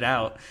haven't made it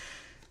out.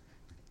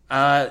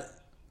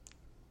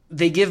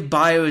 They give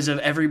bios of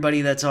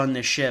everybody that's on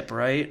the ship,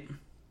 right?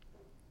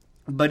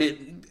 But it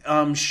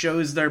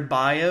shows their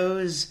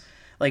bios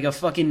like a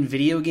fucking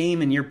video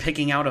game, and you're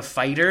picking out a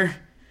fighter.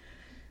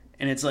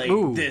 And it's like,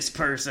 Ooh. this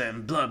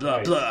person, blah, blah,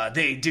 Nice. blah,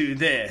 they do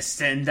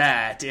this and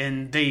that,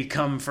 and they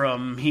come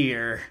from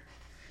here.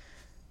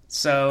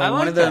 So I like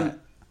one of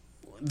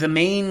the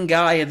main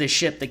guy of the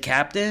ship, the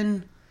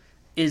captain,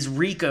 is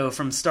Rico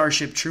from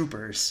Starship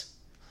Troopers.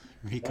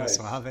 Rico Nice.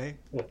 Suave.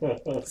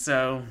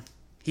 So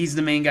he's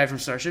the main guy from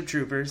Starship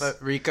Troopers.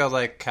 But Rico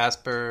like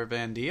Casper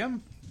Van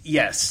Diem?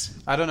 Yes.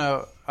 I don't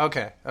know.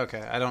 Okay.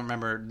 I don't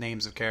remember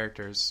names of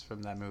characters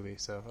from that movie,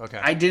 so okay.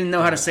 I didn't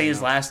know how to say his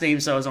know. last name,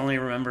 so I was only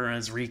remembering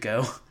as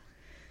Rico.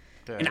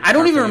 Yeah, And I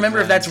don't even Casper remember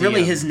if Van that's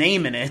really Diem. his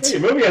name in it. Hey,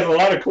 your movie has a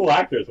lot of cool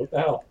actors. What the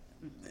hell?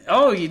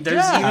 Oh,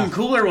 there's Yeah. even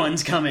cooler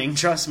ones coming,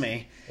 trust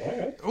me.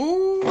 Alright.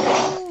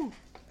 Ooh.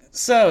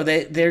 So,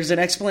 there's an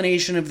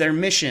explanation of their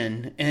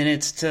mission, and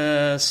it's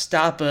to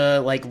stop a,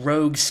 like,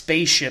 rogue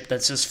spaceship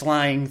that's just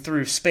flying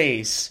through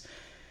space.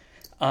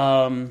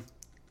 Intros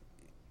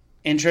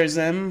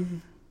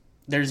them.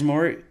 There's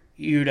more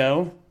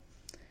Udo.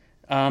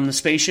 The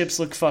spaceships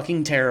look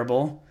fucking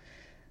terrible.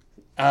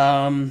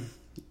 Our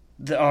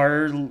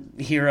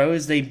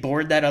heroes, they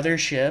board that other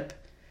ship,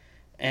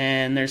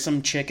 and there's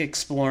some chick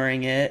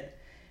exploring it,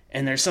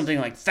 and there's something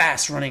like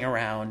fast running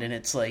around, and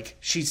it's like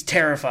she's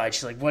terrified.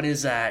 She's like, what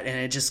is that? And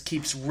it just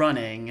keeps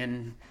running,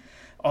 and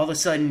all of a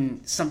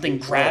sudden something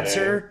Keeps grabs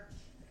running. her.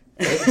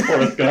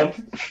 Forrest Gump.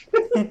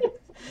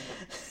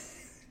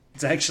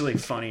 It's actually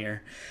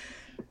funnier.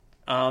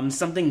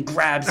 Something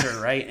grabs her,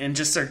 right, and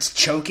just starts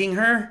choking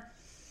her,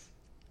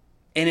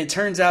 and it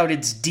turns out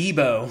it's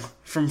Debo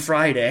from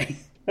Friday.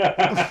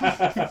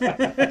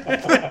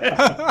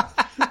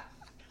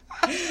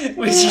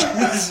 Which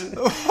is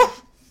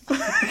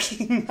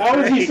fucking How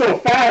is he great. so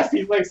fast?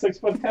 He's like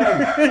 6'10".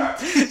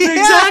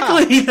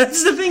 Exactly.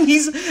 That's the thing.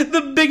 He's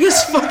the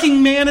biggest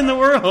fucking man in the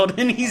world,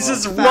 and he's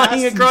just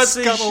running across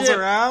his Scuttles ship.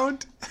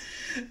 around.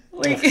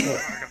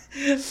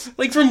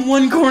 Like from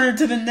one corner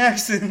to the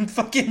next, and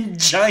fucking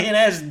giant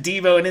ass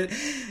Debo, and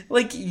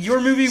like your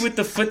movie with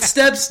the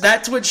footsteps.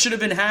 That's what should have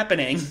been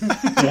happening.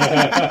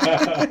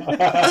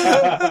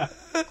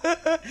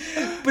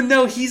 But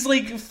no, he's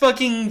like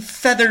fucking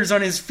feathers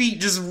on his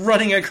feet, just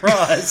running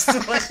across.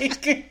 Like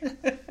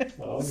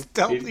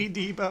Stealthy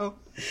Debo.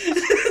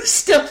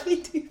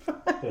 Stealthy Debo.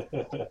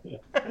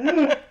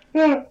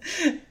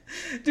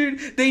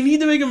 Dude, they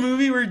need to make a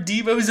movie where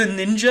Debo's a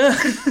ninja.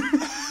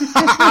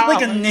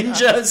 Like a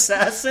ninja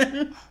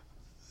assassin.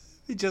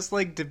 Just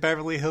like the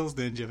Beverly Hills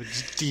Ninja, but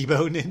just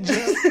Debo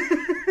Ninja.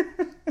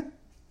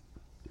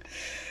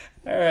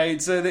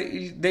 Alright, so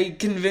they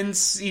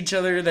convince each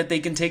other that they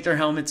can take their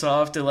helmets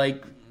off to,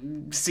 like,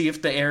 see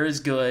if the air is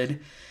good.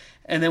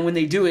 And then when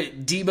they do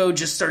it, Debo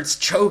just starts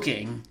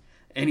choking.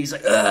 And he's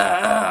like,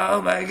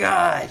 oh my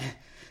god.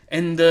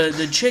 And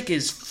the chick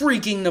is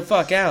freaking the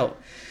fuck out.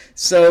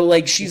 So,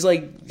 like, she's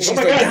like,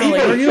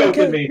 are you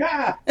okay? Me.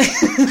 Ah!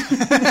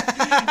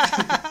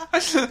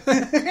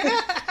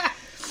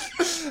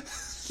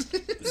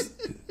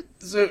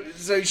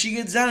 So she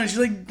gets down and she's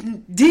like,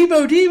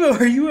 Debo,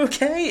 are you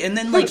okay? And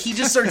then, like, he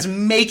just starts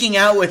making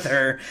out with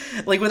her,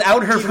 like,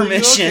 without her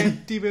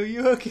permission. Debo,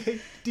 you okay?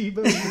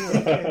 Debo,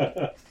 you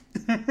okay?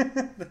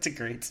 That's a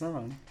great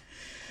song.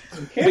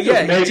 You can't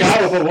just make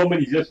out with a woman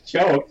you just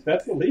choked.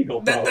 That's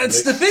illegal.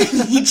 That's the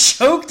thing. He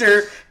choked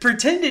her,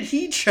 pretended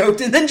he choked,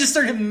 and then just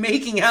started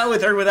making out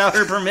with her without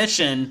her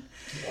permission.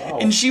 Wow.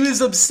 And she was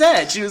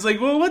upset. She was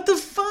like, well, what the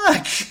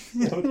fuck?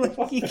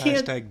 Like, you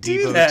can't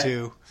do Debo that.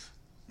 Too.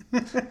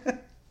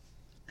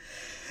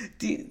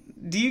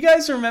 Do you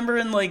guys remember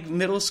in, like,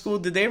 middle school,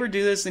 did they ever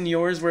do this in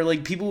yours where,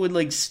 like, people would,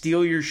 like,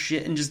 steal your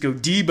shit and just go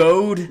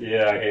Debo'd?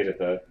 Yeah, I hated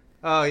that.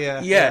 Oh,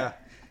 yeah. Yeah.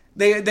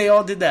 They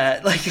all did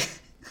that. Like,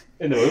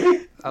 in the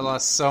movie? I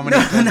lost so many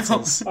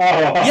pencils. Oh.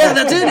 Yeah,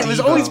 that's it. It was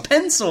Debo. always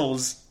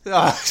pencils.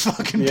 Oh,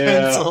 fucking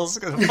pencils.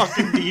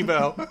 Fucking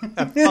Debo.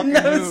 That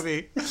fucking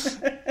movie.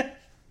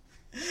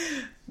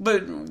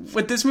 But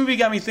what this movie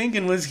got me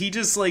thinking was he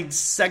just, like,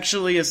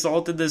 sexually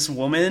assaulted this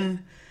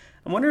woman.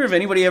 I wonder if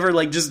anybody ever,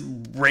 like, just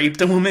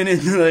raped a woman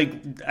and, like,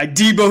 I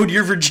Debo'd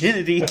your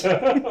virginity.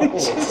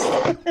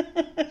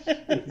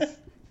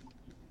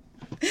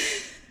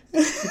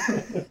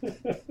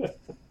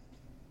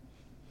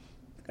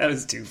 That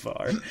was too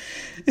far.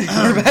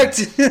 We're back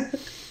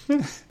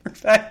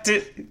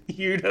to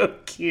Udo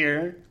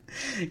Kier.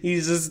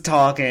 He's just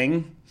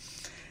talking.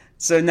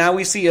 So now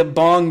we see a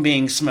bong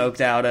being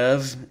smoked out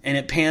of, and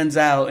it pans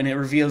out, and it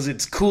reveals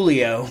it's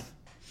Coolio.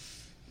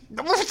 I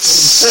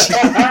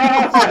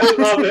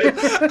love it.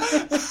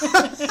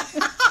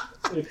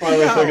 He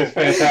finally took his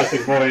fantastic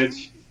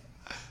voyage.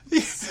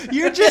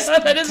 You're just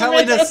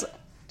telling us...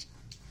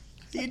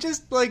 You're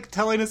just, like,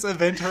 telling us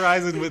Event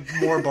Horizon with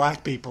more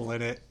black people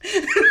in it.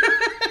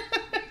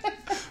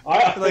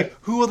 Like,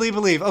 who will they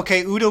believe?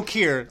 Okay, Udo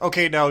Kier.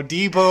 Okay, now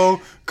Debo,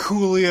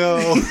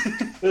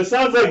 Coolio. This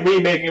sounds like me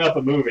making up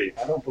a movie.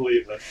 I don't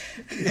believe it.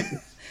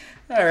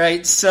 All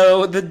right,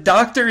 so the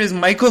doctor is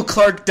Michael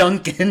Clark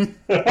Duncan.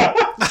 You were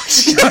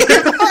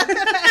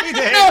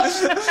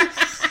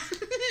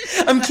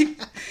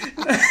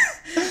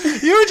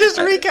just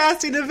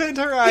recasting Event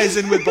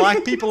Horizon with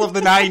black people of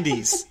the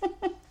 90s.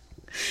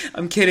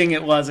 I'm kidding,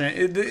 it wasn't.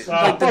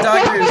 Like, the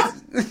doctor is...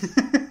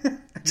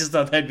 I just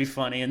thought that'd be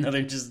funny.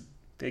 Another just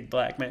big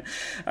black man.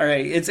 All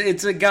right,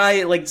 it's a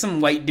guy, like some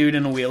white dude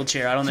in a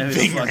wheelchair. I don't know who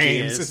the fuck he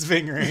is. It's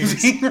Ving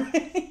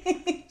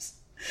Rhames.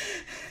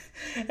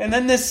 And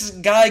then this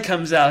guy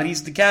comes out.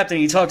 He's the captain.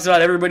 He talks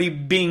about everybody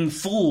being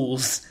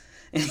fools.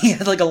 And he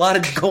had, like, a lot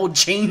of gold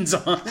chains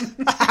on.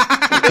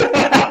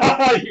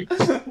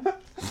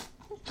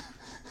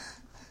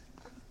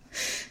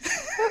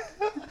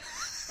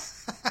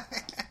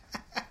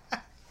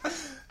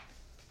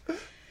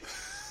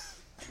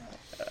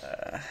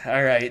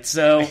 All right,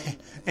 so...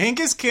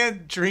 Angus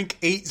can't drink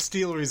 8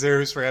 Steel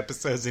Reserves for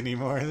episodes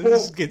anymore.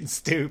 This is getting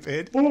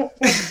stupid.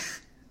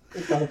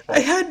 I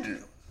had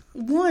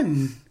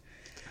one.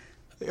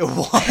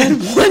 What? I had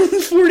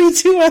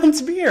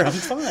 142-ounce beer. I'm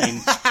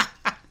fine.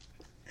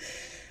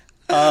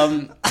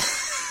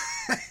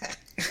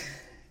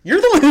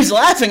 You're the one who's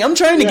laughing. I'm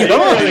trying to get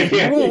on.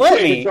 You won't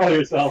let me. Control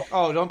yourself.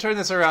 Oh, don't turn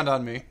this around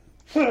on me.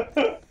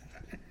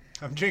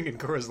 I'm drinking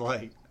Coors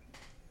Light.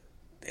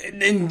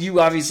 And you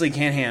obviously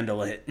can't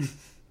handle it.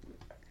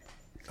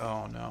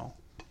 Oh, no.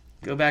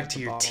 Go back to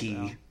your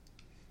tea.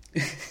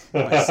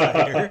 My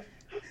cider.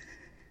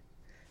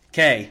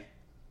 Okay.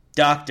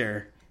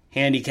 Doctor.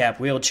 Handicap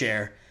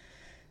wheelchair.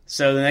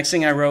 So the next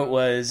thing I wrote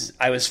was,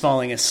 I was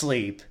falling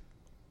asleep.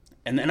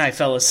 And then I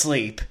fell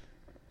asleep.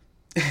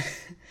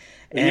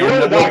 And you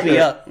were the woke me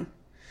doctor. up.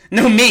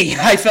 No, me.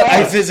 I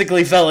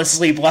physically fell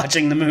asleep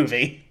watching the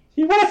movie.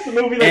 You watched the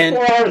movie like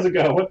 4 hours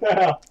ago. What the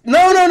hell?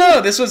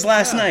 No. This was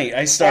last night.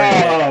 I started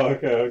it.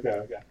 Oh,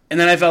 okay. And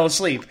then I fell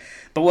asleep.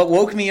 But what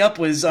woke me up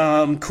was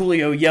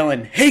Coolio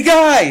yelling, "Hey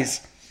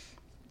guys!"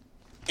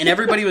 And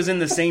everybody was in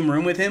the same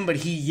room with him, but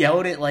he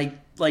yelled it like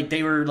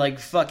they were like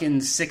fucking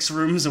 6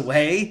 rooms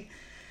away.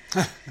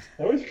 That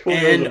was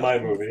Coolio in my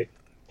movie.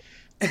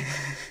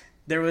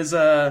 there was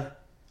a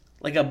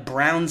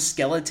brown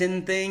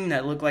skeleton thing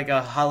that looked like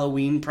a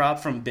Halloween prop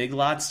from Big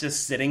Lots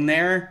just sitting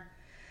there.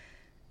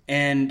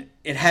 And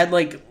it had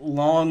like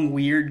long,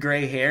 weird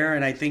gray hair,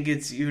 and I think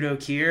it's Udo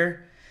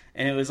Kier.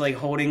 And it was like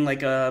holding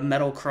like a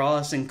metal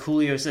cross, and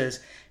Coolio says,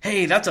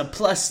 "Hey, that's a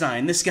plus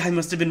sign. This guy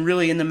must have been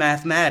really into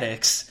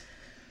mathematics."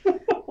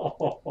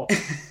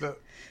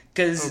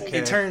 Because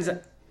it turns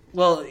out,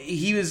 well,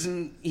 he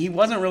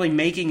wasn't really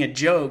making a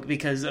joke,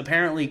 because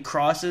apparently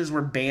crosses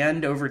were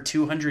banned over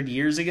 200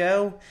 years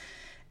ago.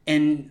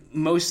 And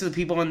most of the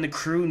people on the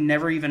crew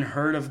never even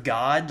heard of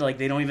God. Like,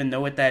 they don't even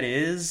know what that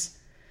is.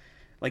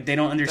 Like, they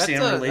don't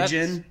understand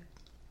religion.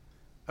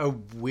 That's a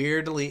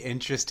weirdly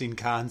interesting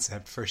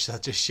concept for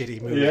such a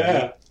shitty movie.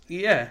 Yeah.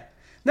 Yeah.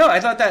 No, I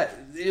thought that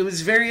it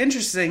was very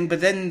interesting, but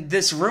then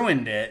this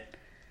ruined it.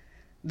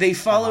 They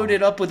followed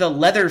it up with a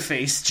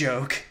Leatherface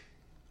joke.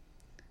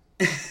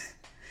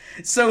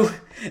 So,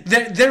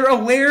 they're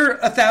aware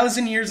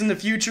 1,000 years in the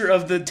future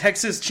of the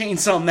Texas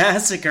Chainsaw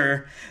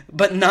Massacre,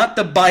 but not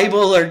the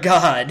Bible or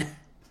God.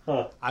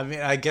 Huh. I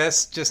mean, I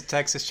guess just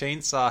Texas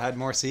Chainsaw had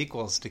more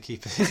sequels to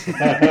keep it.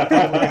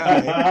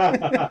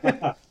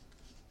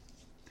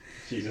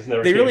 Jesus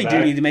never They really back.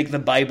 do need to make the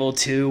Bible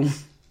too.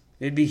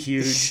 It'd be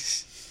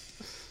huge.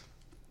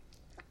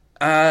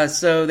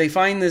 So they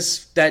find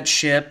that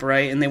ship,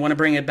 right, and they want to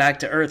bring it back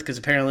to Earth because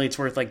apparently it's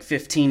worth like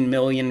 15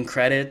 million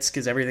credits,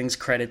 because everything's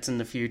credits in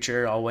the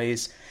future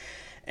always.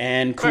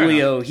 And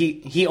Coolio,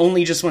 he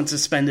only just wants to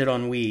spend it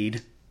on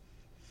weed.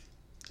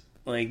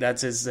 Like,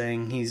 that's his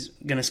thing. He's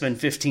gonna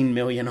spend 15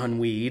 million on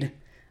weed.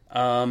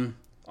 All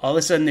of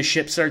a sudden, the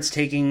ship starts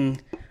taking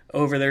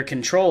over their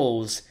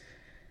controls,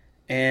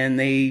 and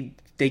they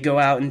go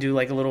out and do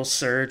like a little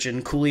search.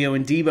 And Coolio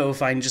and Debo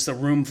find just a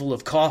room full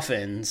of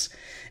coffins.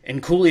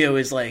 And Coolio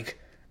is like,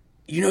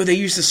 they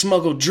used to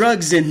smuggle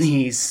drugs in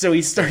these. So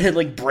he started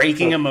like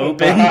breaking them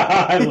open.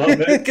 I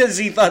love it. Because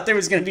he thought there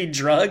was going to be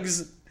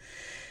drugs.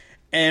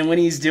 And when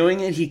he's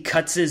doing it, he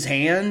cuts his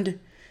hand.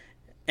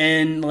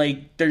 And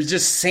like, there's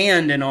just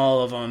sand in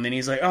all of them. And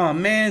he's like, oh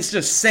man, it's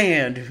just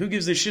sand. Who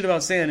gives a shit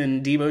about sand?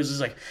 And Debo's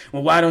just like,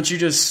 well, why don't you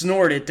just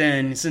snort it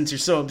then, since you're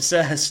so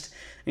obsessed?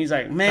 And he's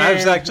like, man. I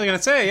was actually going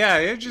to say,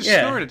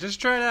 snort it. Just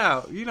try it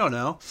out. You don't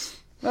know.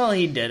 Well,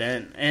 he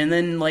didn't. And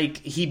then, like,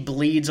 he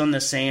bleeds on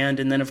the sand,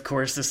 and then, of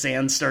course, the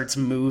sand starts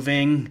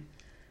moving.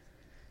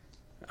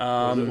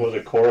 Was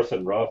it coarse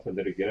and rough, and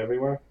did it get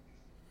everywhere?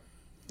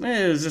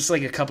 It was just,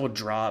 like, a couple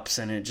drops,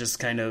 and it just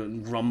kind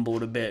of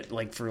rumbled a bit,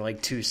 like, for,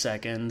 like, 2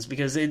 seconds.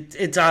 Because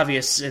it's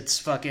obvious it's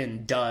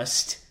fucking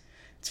dust.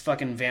 It's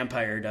fucking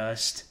vampire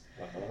dust.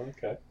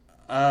 Okay.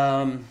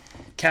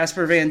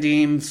 Casper Van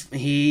Diem,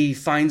 he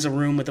finds a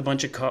room with a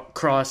bunch of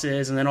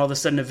crosses, and then all of a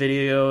sudden a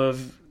video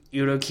of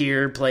Udo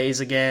Kier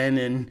plays again,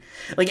 and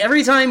like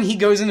every time he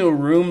goes into a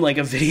room, like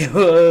a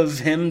video of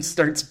him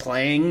starts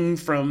playing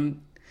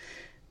from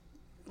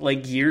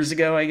like years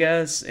ago, I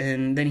guess,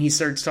 and then he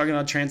starts talking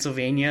about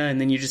Transylvania, and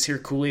then you just hear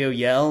Coolio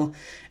yell,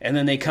 and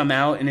then they come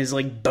out and his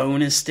like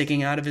bone is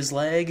sticking out of his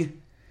leg.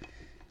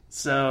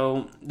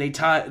 So they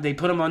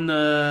put him on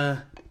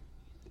the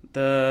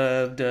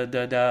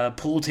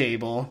pool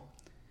table,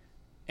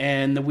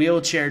 and the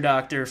wheelchair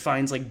doctor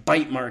finds like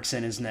bite marks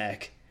in his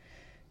neck.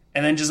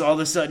 And then just all of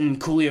a sudden,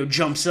 Coolio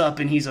jumps up,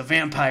 and he's a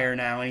vampire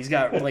now, and he's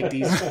got like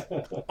these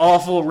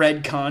awful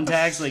red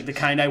contacts, like the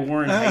kind I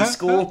wore in high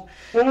school.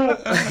 And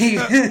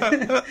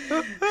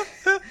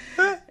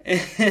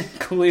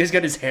Coolio's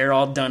got his hair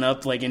all done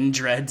up, like in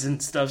dreads and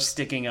stuff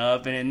sticking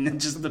up, and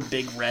just the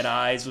big red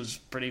eyes was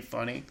pretty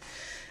funny.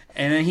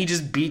 And then he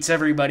just beats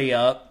everybody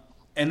up,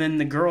 and then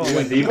the girl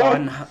like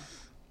Debo?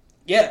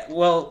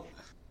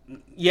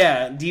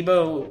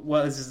 Debo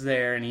was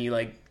there, and he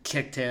like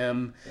kicked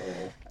him.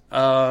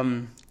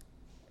 And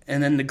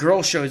then the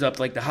girl shows up,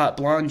 like the hot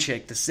blonde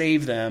chick, to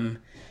save them.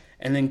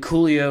 And then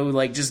Coolio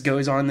like just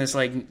goes on this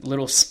like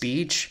little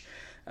speech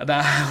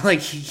about how like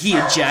he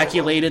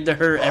ejaculated to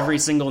her every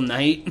single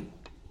night.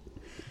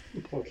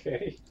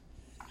 Okay.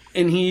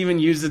 And he even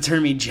used the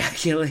term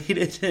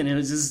ejaculated, and it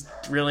was just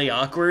really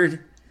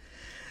awkward.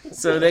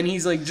 So then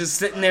he's like just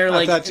sitting there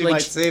like... I thought you like,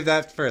 might save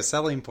that for a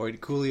selling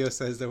point. Coolio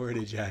says the word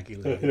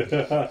ejaculate.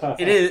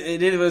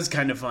 It was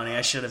kind of funny.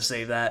 I should have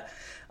saved that.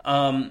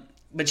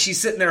 But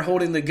she's sitting there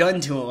holding the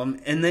gun to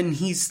him, and then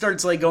he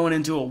starts like going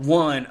into a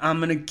 1. I'm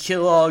gonna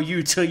kill all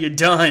you till you're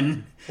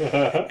done.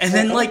 And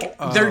then like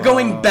they're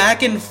going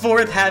back and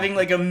forth having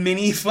like a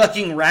mini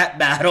fucking rap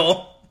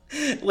battle.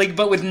 Like,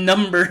 but with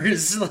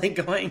numbers,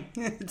 like going,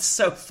 it's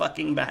so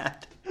fucking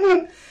bad.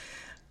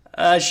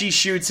 She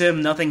shoots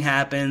him, nothing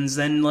happens.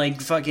 Then,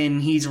 like,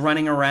 fucking, he's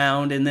running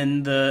around, and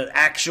then the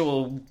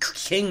actual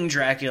King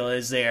Dracula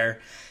is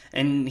there,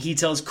 and he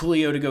tells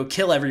Coolio to go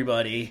kill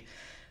everybody.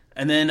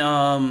 And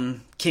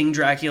then, King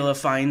Dracula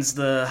finds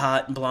the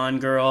hot blonde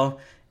girl,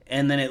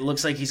 and then it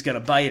looks like he's gonna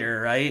bite her,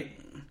 right?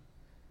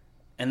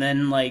 And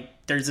then, like,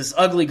 there's this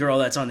ugly girl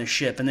that's on the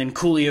ship, and then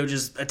Coolio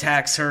just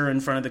attacks her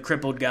in front of the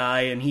crippled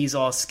guy, and he's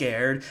all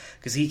scared,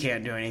 because he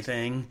can't do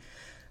anything.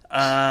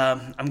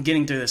 I'm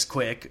getting through this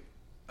quick.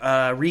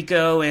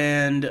 Rico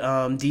and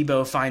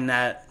Debo find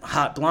that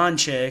hot blonde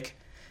chick,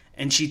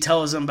 and she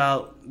tells them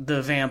about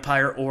the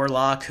vampire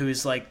Orlok,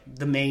 who's like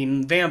the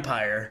main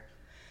vampire.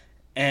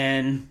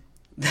 And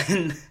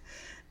then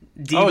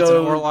Debo... it's an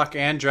Orlok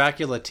and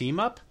Dracula team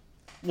up?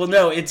 Well,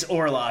 no, it's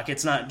Orlok.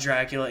 It's not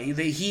Dracula.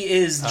 He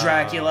is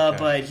Dracula, okay.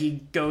 but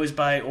he goes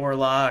by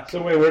Orlok.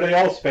 So wait, were they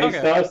all space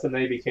dust and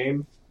they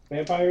became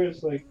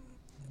vampires? Like,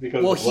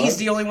 because well, of blood? he's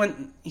the only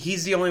one.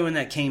 He's the only one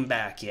that came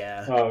back.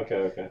 Yeah. Oh,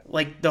 okay.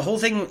 Like the whole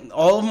thing,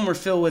 all of them were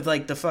filled with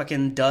like the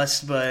fucking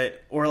dust,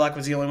 but Orlok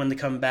was the only one to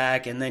come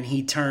back, and then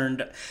he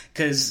turned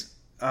because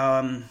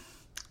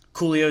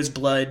Coolio's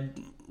blood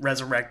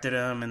resurrected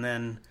him, and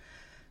then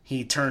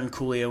he turned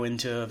Coolio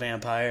into a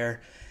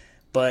vampire.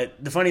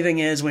 But the funny thing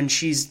is, when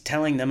she's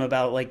telling them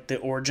about like the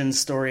origin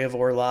story of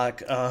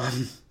Orlok,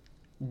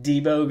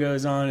 Debo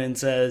goes on and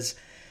says,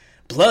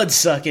 "Blood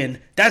sucking,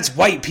 that's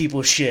white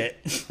people shit."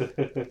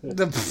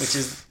 Which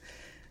is,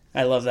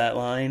 I love that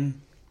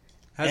line.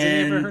 Has he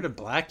ever heard of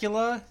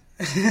Blackula?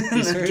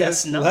 He's heard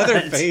guess of not.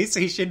 Leatherface.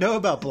 He should know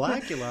about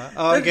Blackula.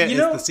 Oh, again, it's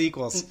the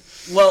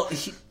sequels. Well,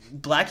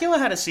 Blackula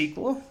had a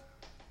sequel.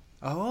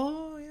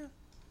 Oh, yeah.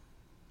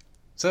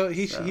 So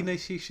he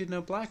should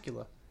know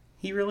Blackula.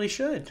 He really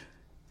should.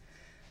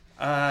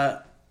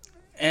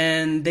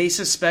 And they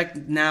suspect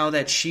now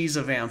that she's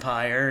a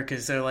vampire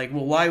because they're like,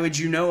 well, why would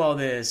you know all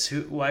this?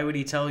 Why would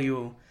he tell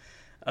you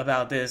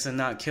about this and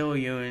not kill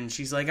you? And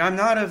she's like, I'm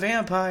not a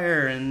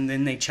vampire. And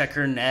then they check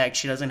her neck.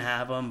 She doesn't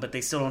have them, but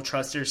they still don't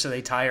trust her, so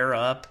they tie her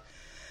up.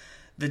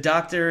 The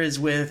doctor is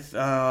with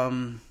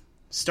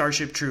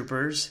Starship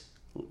Troopers,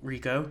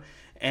 Rico,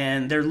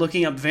 and they're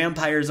looking up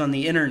vampires on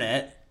the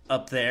internet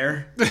up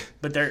there,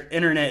 but their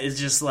internet is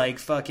just like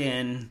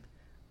fucking...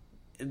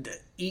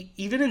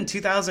 Even in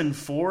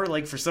 2004,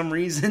 like for some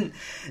reason,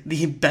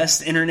 the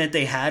best internet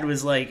they had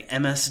was like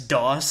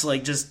MS-DOS,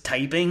 like just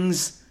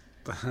typings.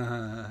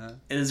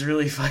 It was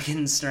really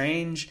fucking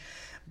strange.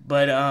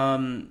 But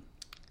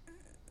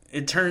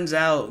it turns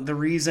out the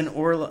reason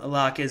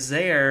Orlok is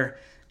there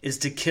is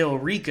to kill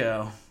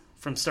Rico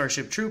from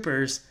Starship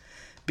Troopers,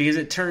 because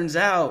it turns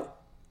out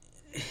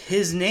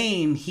his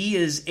name, he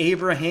is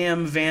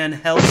Abraham Van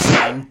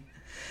Helsing.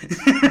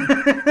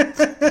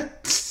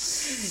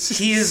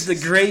 He is the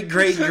great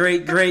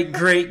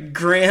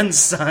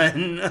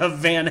grandson of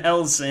Van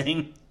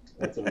Helsing.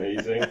 That's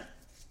amazing.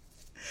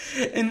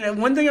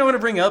 And one thing I want to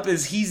bring up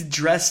is he's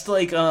dressed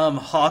like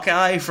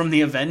Hawkeye from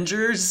the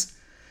Avengers.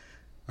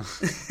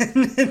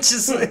 And it's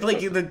just like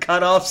the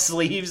cut off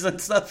sleeves and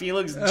stuff. He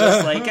looks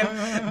just like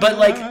him, but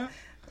like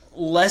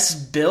less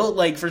built.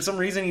 Like for some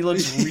reason he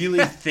looks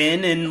really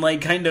thin and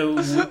like kind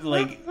of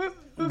like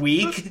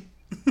weak.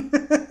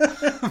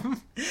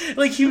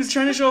 Like he was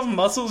trying to show off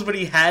muscles, but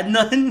he had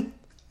none.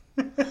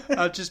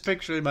 I'm just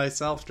picturing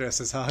myself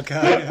dressed as Hawkeye.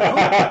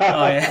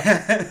 Oh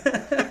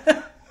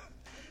yeah.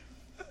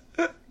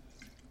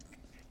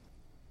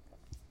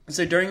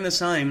 So during this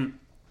time,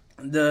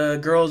 the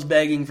girl's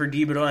begging for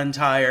Debo to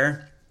untie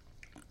her,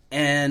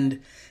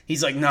 and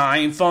he's like, "Nah, I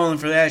ain't falling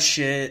for that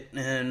shit,"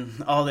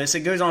 and all this.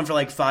 It goes on for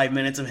like 5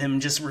 minutes of him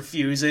just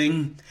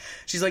refusing.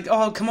 She's like,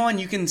 "Oh, come on,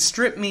 you can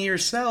strip me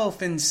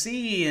yourself and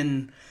see,"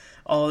 and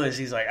all this.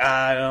 He's like,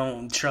 "I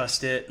don't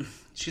trust it."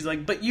 She's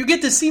like, "But you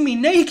get to see me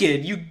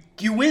naked.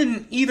 You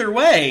win either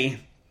way."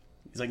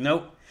 He's like,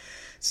 "Nope."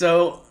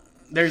 So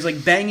there's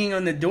like banging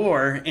on the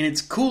door, and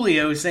it's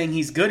Coolio saying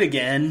he's good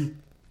again.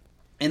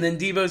 And then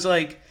Debo's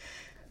like,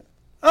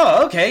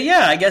 "Oh, okay,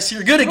 yeah, I guess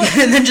you're good again,"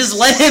 and then just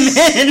let him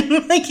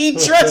in. Like, he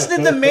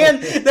trusted the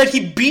man that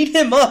he beat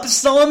him up,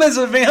 saw him as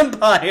a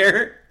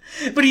vampire,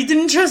 but he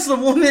didn't trust the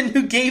woman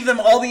who gave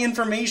them all the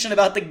information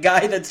about the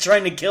guy that's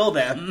trying to kill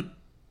them.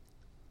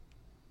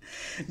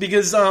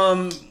 Because,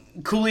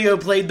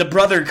 Coolio played the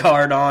brother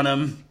card on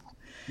him.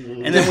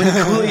 And then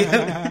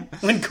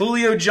when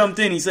Coolio jumped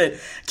in, he said,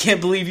 "Can't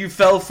believe you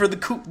fell for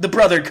the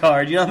brother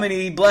card. You know how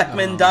many black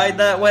men died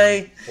that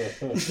way?"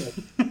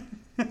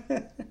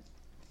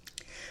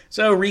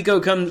 So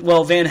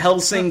Van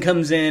Helsing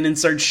comes in and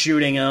starts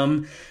shooting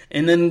him.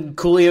 And then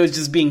Coolio is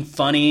just being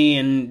funny.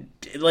 And,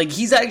 like,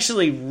 he's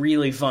actually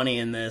really funny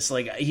in this.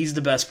 Like, he's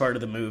the best part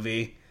of the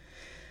movie.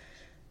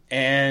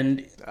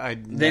 And I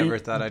never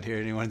thought I'd hear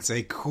anyone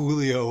say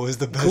Coolio was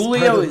the best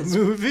part of the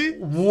movie.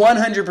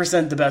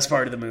 100% the best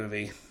part of the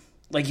movie.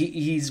 Like,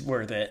 he's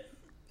worth it.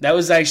 That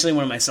was actually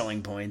one of my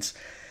selling points.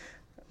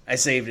 I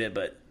saved it,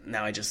 but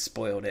now I just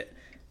spoiled it.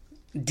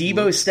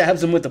 Debo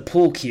stabs him with a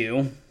pool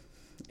cue,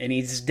 and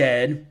he's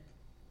dead.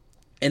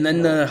 And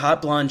then the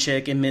hot blonde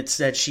chick admits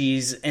that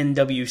she's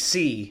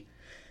NWC.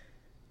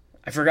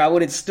 I forgot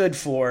what it stood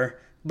for,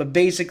 but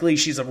basically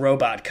she's a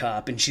robot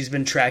cop, and she's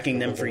been tracking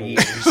them for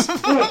years.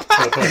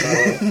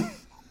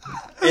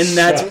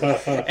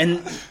 And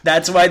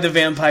that's why the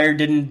vampire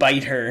didn't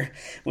bite her,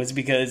 was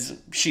because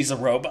she's a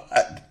robot.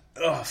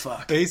 Oh,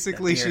 fuck.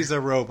 Basically, she's a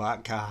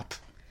robot cop.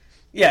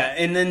 Yeah,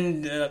 and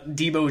then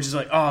Debo was just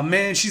like, "Oh,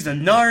 man, she's a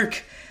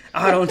narc.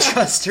 I don't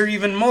trust her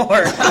even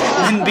more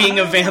than being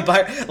a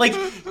vampire." Like,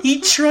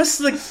 he trusts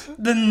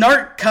the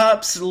narc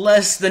cops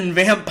less than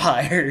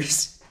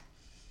vampires.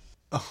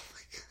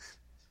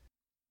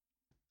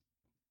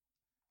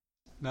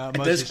 Not At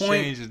much this has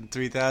point- changed in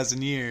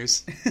 3,000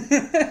 years.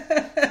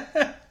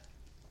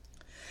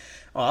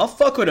 Oh, I'll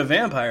fuck with a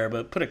vampire,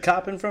 but put a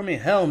cop in front of me?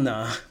 Hell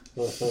nah.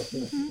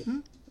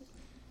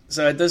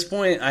 So at this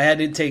point, I had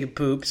to take a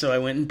poop, so I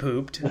went and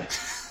pooped.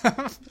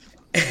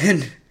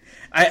 And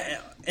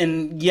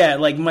yeah,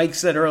 like Mike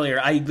said earlier,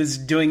 I was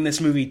doing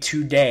this movie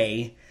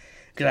today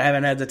because I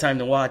haven't had the time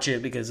to watch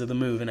it because of the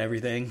move and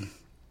everything.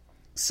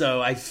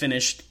 So I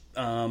finished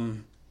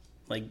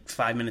like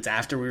 5 minutes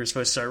after we were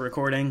supposed to start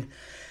recording.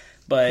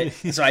 But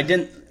so I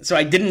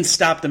didn't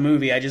stop the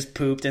movie. I just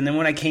pooped, and then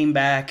when I came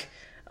back,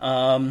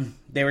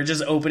 they were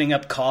just opening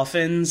up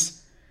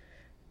coffins,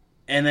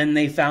 and then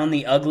they found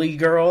the ugly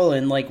girl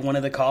in like one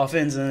of the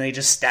coffins, and they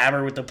just stab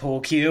her with the pool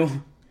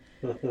cue.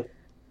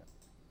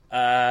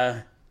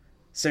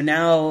 So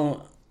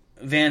now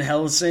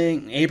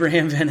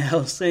Abraham Van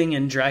Helsing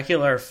and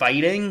Dracula are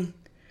fighting,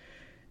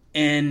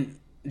 and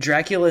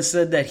Dracula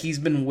said that he's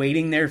been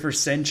waiting there for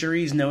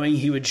centuries knowing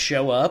he would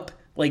show up.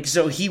 Like,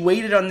 so he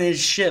waited on this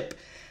ship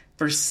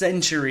for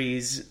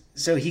centuries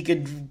so he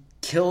could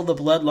kill the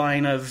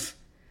bloodline of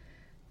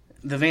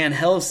the Van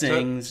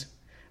Helsings,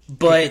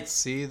 but... You could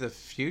see the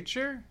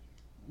future?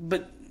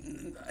 But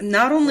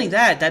not only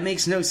that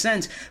makes no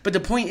sense. But the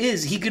point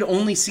is, he could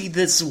only see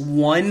this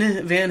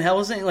one Van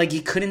Helsing. Like,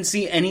 he couldn't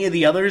see any of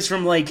the others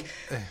from, like,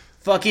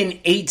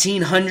 fucking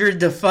 1800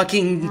 to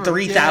fucking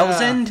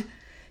 3000. Yeah.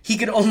 He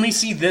could only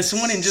see this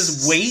one and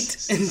just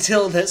wait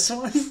until this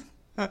one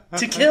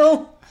to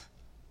kill.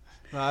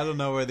 Well, I don't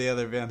know where the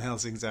other Van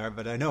Helsings are,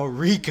 but I know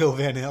Rico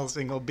Van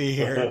Helsing will be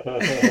here.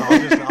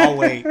 I'll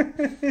wait.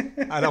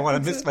 I don't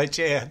want to miss my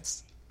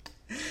chance.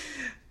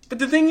 But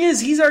the thing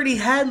is, he's already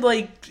had,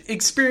 like,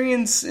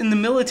 experience in the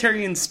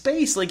military and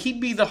space. Like,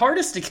 he'd be the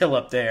hardest to kill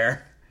up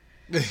there.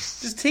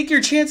 Just take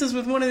your chances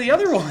with one of the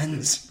other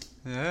ones.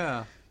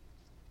 Yeah.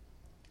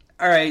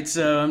 Alright,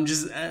 so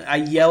I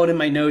yelled in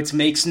my notes,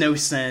 makes no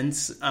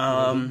sense.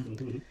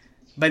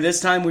 By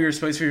this time, we were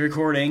supposed to be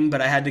recording,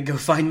 but I had to go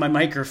find my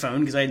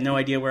microphone because I had no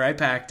idea where I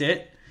packed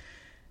it.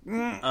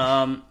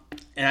 And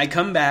I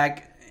come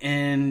back,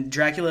 and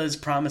Dracula is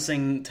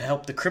promising to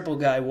help the crippled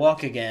guy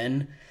walk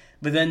again,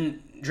 but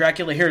then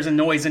Dracula hears a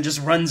noise and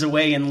just runs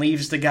away and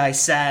leaves the guy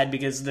sad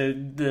because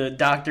the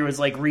doctor was,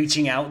 like,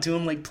 reaching out to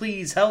him, like,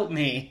 please help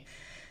me.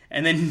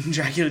 And then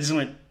Dracula just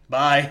went,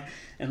 bye,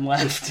 and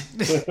left.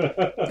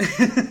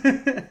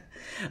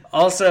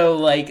 Also,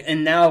 like,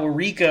 and now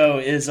Rico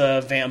is a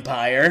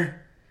vampire.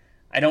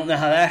 I don't know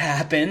how that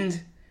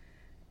happened.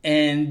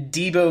 And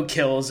Debo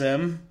kills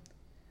him.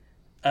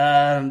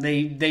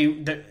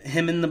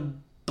 Him and the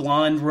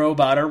blonde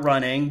robot are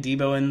running.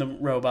 Debo and the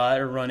robot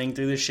are running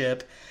through the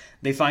ship.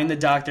 They find the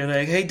doctor. They're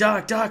like, hey,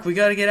 Doc, we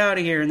gotta get out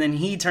of here. And then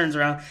he turns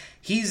around.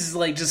 He's,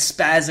 like, just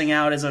spazzing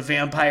out as a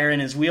vampire in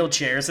his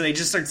wheelchair. So they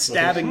just start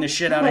stabbing the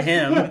shit out of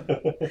him.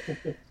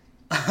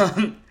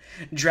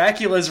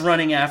 Dracula's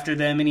running after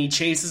them, and he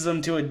chases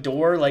them to a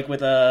door, like,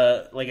 with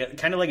a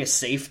kind of like a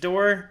safe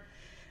door.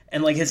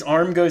 And, like, his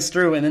arm goes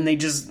through, and then they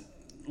just,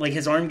 like,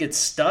 his arm gets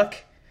stuck,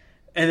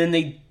 and then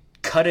they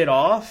cut it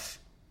off,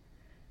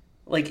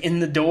 like, in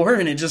the door,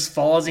 and it just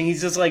falls, and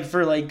he's just, like,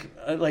 for,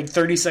 like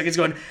 30 seconds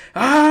going,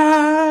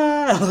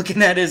 ah,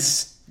 looking at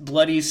his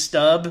bloody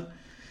stub.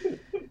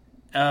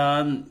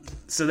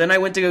 So then I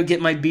went to go get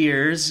my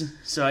beers,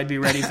 so I'd be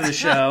ready for the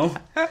show.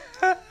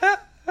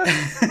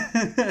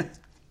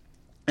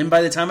 And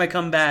by the time I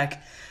come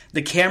back,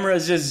 the camera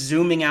is just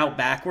zooming out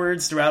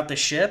backwards throughout the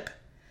ship.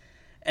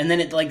 And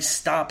then it, like,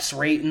 stops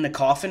right in the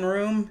coffin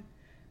room.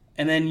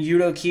 And then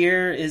Udo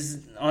Kier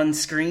is on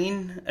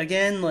screen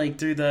again, like,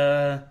 through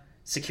the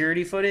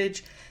security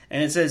footage.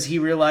 And it says he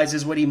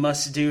realizes what he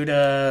must do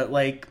to,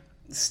 like,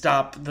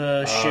 stop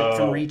the ship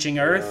from reaching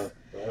Earth.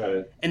 Yeah.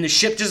 Right. And the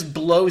ship just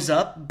blows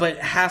up, but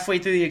halfway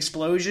through the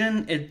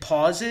explosion, it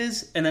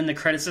pauses. And then the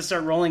credits just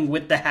start rolling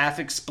with the half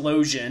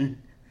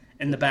explosion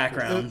in the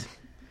background.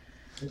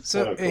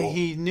 So cool.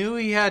 He knew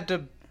he had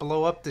to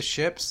blow up the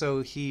ship,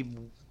 so he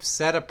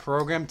set a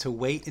program to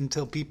wait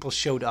until people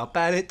showed up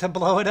at it to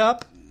blow it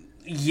up?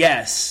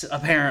 Yes,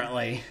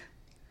 apparently.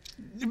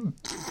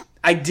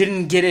 I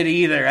didn't get it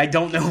either. I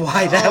don't know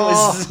why that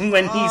was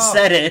when he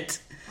said it.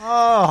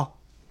 Oh.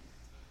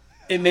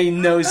 It made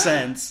no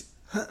sense.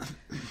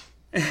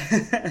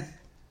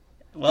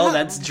 Well,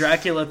 that's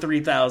Dracula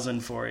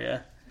 3000 for you.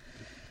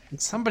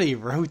 Somebody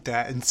wrote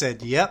that and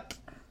said, yep,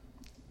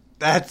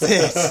 that's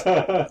it.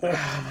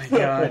 Oh my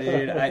god,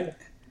 dude.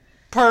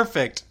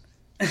 Perfect.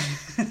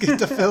 Get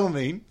to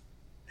filming.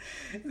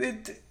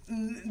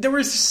 There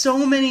were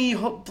so many,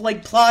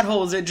 like, plot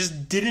holes that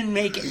just didn't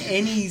make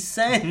any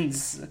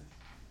sense.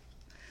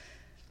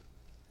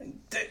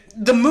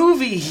 The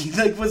movie,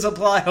 like, was a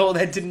plot hole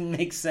that didn't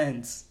make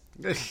sense.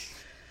 I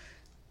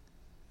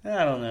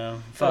don't know.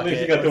 Fuck At least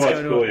it. you got to Let's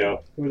watch go to-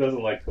 Coolio. Who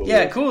doesn't like Coolio?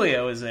 Yeah,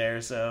 Coolio was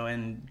there, so,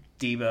 and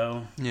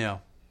Debo. Yeah.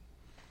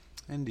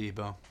 And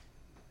Debo.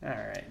 All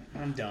right,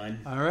 I'm done.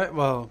 All right,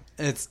 well,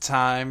 it's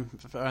time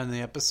on the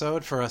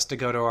episode for us to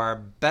go to our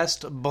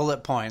best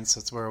bullet points.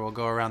 That's where we'll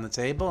go around the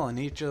table, and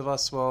each of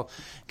us will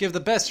give the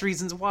best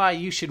reasons why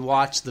you should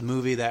watch the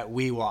movie that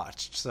we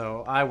watched.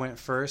 So I went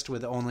first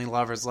with Only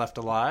Lovers Left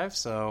Alive.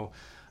 So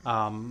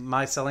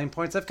my selling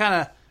points,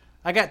 I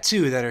got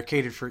two that are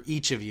catered for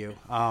each of you.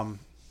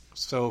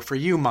 So for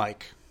you,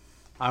 Mike,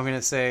 I'm going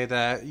to say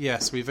that,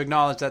 yes, we've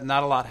acknowledged that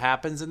not a lot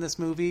happens in this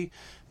movie,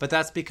 but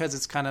that's because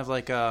it's kind of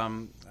like,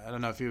 I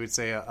don't know if you would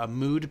say a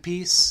mood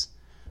piece,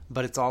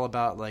 but it's all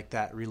about like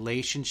that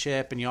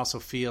relationship, and you also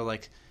feel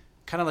like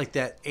kind of like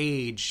that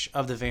age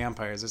of the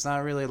vampires. There's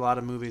not really a lot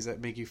of movies that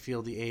make you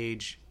feel the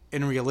age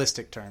in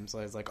realistic terms.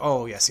 It's like,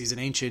 oh yes, he's an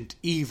ancient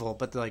evil,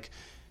 but like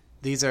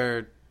these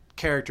are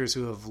characters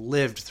who have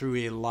lived through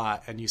a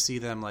lot, and you see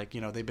them like,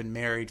 you know, they've been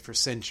married for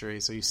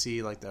centuries, so you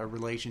see like a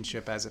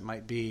relationship as it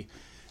might be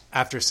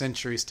after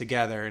centuries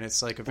together, and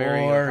it's like a very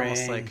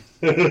almost like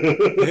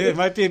it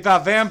might be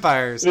about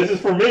vampires. This is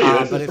for me,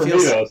 but it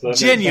feels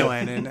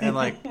genuine and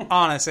like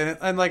honest,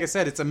 and like I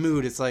said, it's a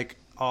mood. It's like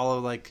all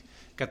of like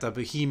got the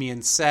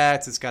bohemian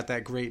sets. It's got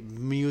that great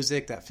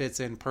music that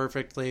fits in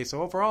perfectly.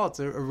 So overall, it's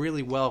a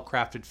really well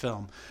crafted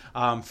film.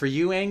 For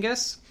you,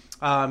 Angus.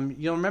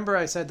 You'll remember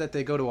I said that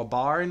they go to a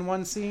bar in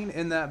one scene.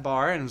 In that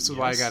bar, and this is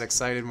why I got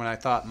excited when I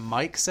thought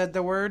Mike said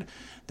the word.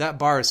 That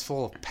bar is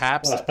full of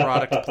Pabst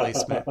product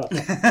placement.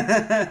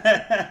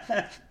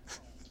 That's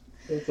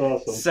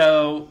awesome.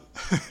 So,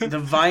 the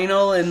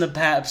vinyl and the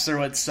Pabst are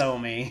what sell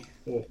me.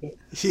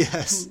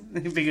 Yes.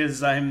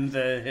 Because I'm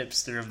the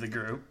hipster of the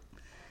group.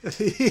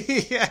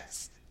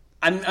 Yes.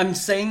 I'm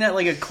saying that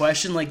like a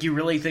question, like you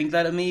really think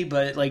that of me,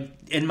 but like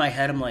in my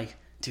head I'm like,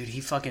 dude,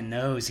 he fucking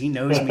knows. He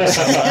knows me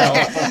so well.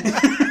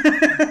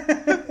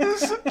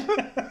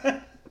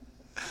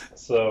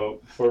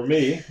 So for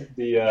me,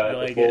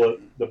 the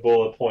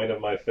bullet point of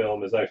my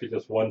film is actually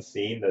just one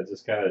scene that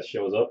just kind of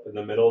shows up in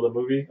the middle of the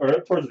movie, or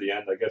towards the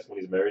end, I guess, when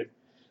he's married.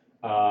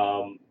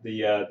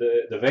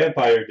 The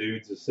vampire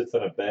dude just sits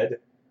on a bed,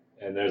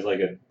 and there's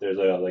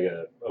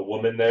a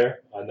woman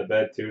there on the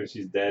bed too, and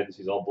she's dead, and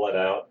she's all bled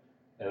out,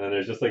 and then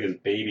there's just like his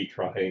baby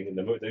crying in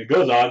the movie. It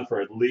goes on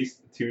for at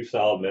least 2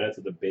 solid minutes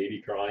of the baby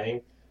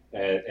crying,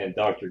 and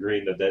Dr.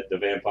 Green, the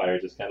vampire,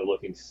 just kind of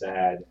looking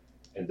sad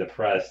and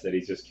depressed that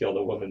he's just killed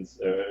a woman's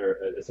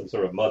or some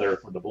sort of mother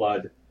for the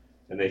blood,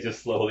 and they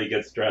just slowly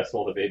get stressed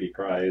while the baby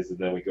cries, and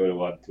then we go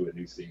on to a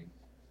new scene,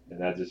 and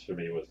that just for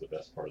me was the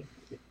best part of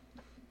the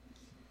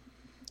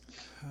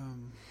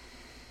movie.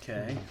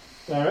 Okay.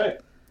 All right.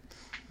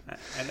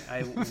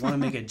 I want to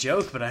make a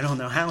joke, but I don't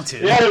know how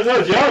to. Yeah, there's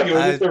no joke. It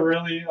was just a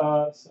really,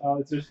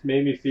 it just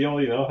made me feel,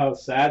 how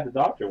sad the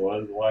doctor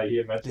was, why he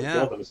eventually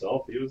killed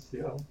himself. He was,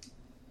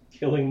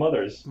 killing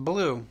mothers.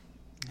 Blue.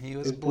 He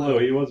was blue.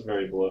 He was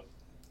very blue.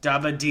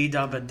 Dabba dee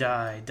dabba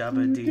die,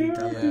 dabba dee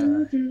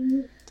dabba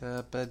die.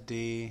 Dabba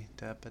dee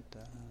dabba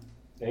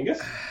die. Angus?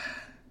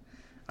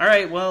 All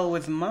right, well,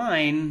 with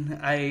mine,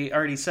 I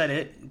already said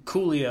it.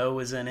 Coolio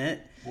was in it.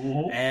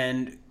 Mm-hmm.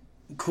 And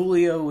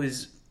Coolio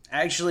was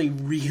actually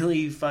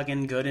really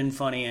fucking good and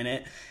funny in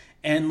it.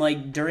 And,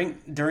 like,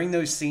 during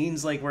those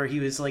scenes, like, where he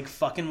was, like,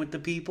 fucking with the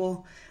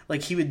people,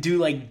 like, he would do,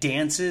 like,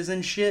 dances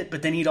and shit,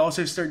 but then he'd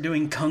also start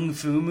doing kung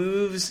fu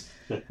moves.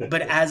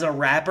 But as a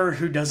rapper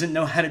who doesn't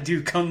know how to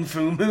do kung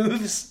fu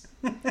moves.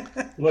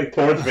 Like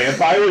towards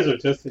vampires or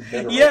just in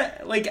general?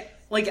 Yeah,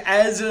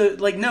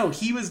 no,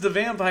 he was the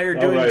vampire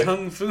doing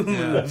kung fu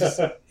moves.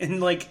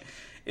 And like,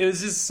 it was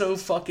just so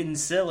fucking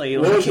silly.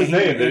 What was his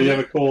name? Did he have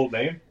a cool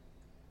name?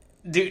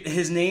 Dude,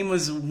 his name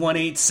was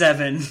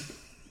 187.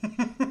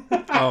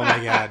 Oh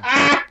my god.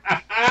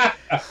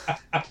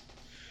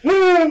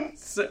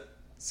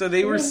 So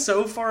they were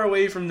so far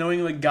away from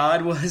knowing what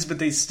God was, but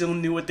they still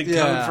knew what the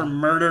code for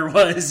murder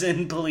was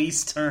in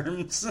police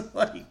terms.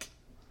 Like,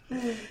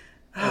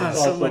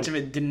 so much of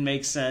it didn't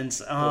make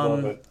sense.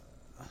 Debo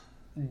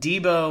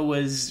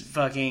was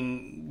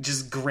fucking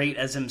just great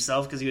as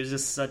himself because he was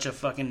just such a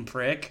fucking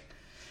prick.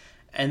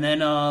 And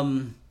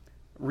then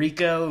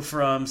Rico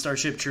from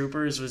Starship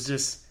Troopers was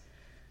just,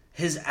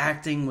 his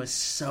acting was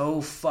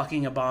so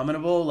fucking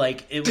abominable.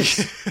 Like, it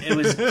was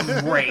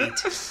great.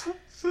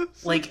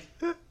 Like,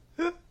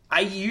 I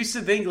used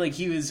to think, like,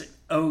 he was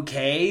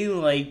okay,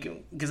 like,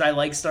 because I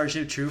like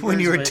Starship Troopers. When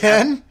you were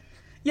 10?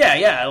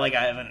 Yeah, like,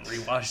 I haven't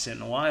rewatched it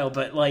in a while,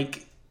 but,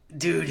 like,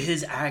 dude,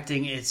 his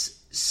acting is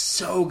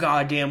so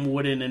goddamn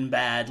wooden and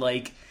bad.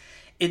 Like,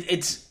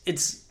 it's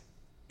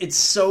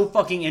so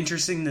fucking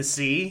interesting to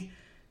see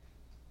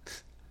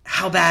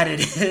how bad it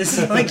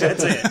is. Like,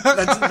 that's it.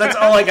 That's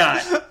all I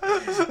got.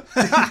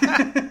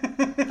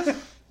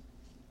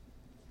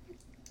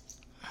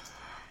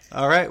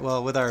 All right,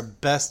 well, with our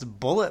best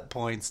bullet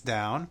points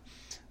down,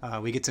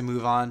 we get to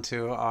move on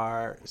to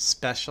our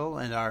special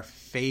and our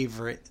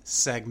favorite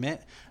segment.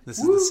 This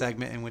is the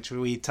segment in which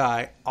we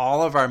tie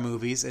all of our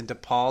movies into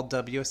Paul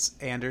W.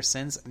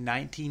 Anderson's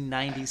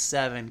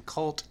 1997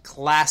 cult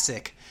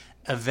classic,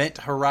 Event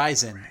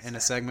Horizon in a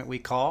segment we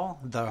call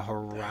the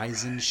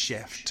Horizon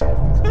Shift.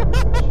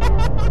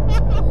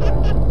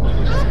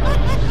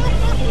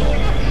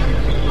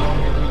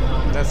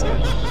 That's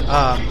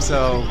good.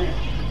 So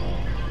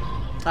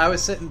I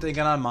was sitting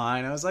thinking on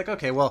mine. I was like,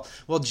 okay, well,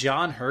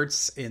 John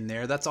Hurt's in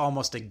there. That's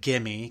almost a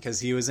gimme because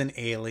he was an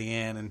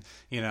alien, and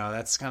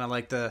that's kind of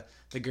like the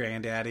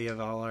granddaddy of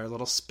all our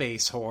little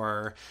space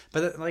horror.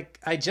 But like,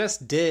 I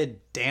just did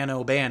Dan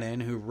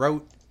O'Bannon, who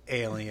wrote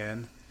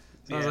Alien.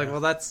 So I was like, well,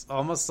 that's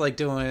almost like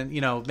doing,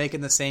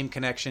 making the same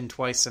connection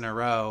twice in a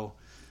row.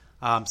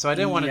 So I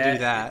didn't want to do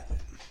that.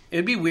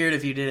 It'd be weird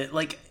if you did it.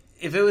 Like,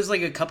 if it was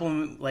like a couple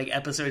like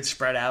episodes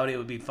spread out, it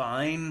would be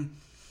fine.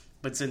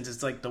 But since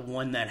it's like the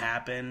one that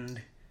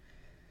happened,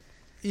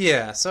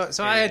 yeah. So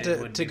I had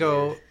to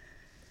go. Weird.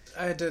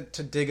 I had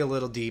to dig a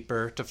little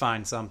deeper to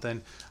find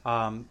something.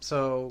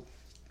 So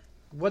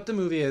what the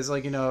movie is,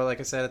 like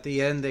I said, at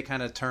the end they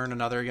kind of turn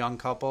another young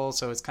couple.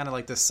 So it's kind of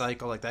like this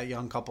cycle. Like that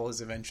young couple is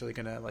eventually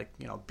gonna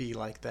be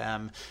like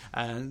them,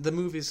 and the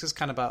movie is just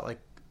kind of about like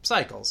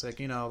cycles. Like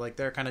like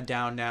they're kind of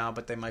down now,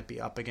 but they might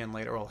be up again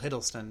later. Well,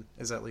 Hiddleston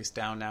is at least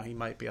down now. He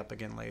might be up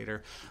again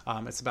later.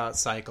 It's about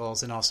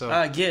cycles, and also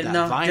get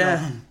knocked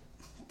down,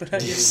 but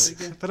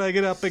I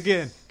get up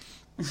again.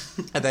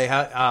 And they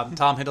have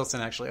Tom Hiddleston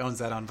actually owns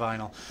that on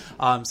vinyl.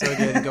 So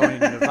again, going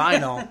into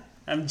vinyl,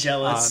 I'm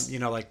jealous.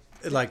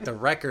 Like the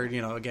record,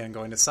 again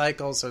going to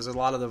cycles. So there's a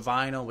lot of the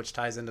vinyl, which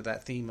ties into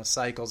that theme of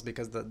cycles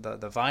because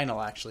the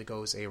vinyl actually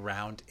goes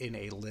around in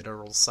a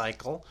literal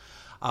cycle.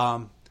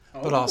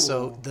 But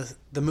also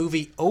the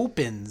movie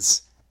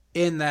opens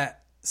in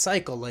that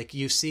cycle. Like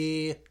you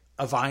see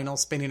a vinyl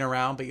spinning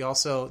around, but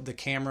the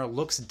camera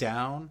looks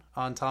down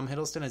on Tom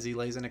Hiddleston as he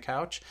lays in a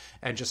couch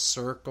and just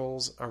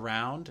circles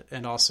around.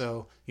 And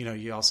also,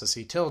 you also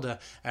see Tilda,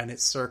 and it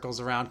circles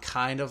around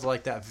kind of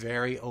like that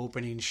very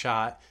opening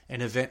shot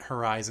in Event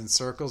Horizon,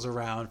 circles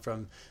around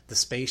from the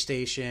space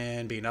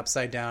station being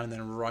upside down, and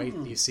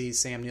then you see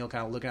Sam Neill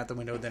kind of looking out the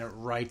window, then it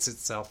rights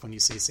itself when you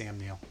see Sam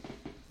Neill.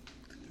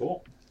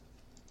 Cool.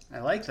 I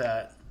like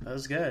that. That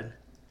was good.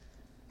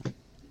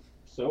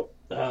 So,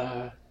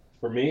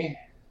 for me,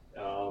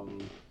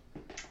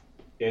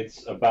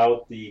 it's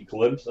about the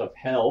glimpse of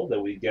hell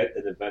that we get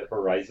in Event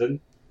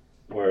Horizon,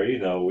 where,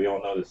 we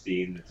all know the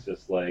scene. It's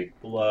just like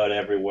blood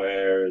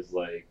everywhere. It's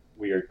like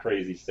weird,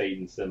 crazy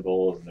Satan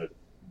symbols, and there's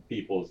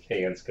people's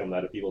hands coming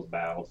out of people's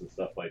mouths and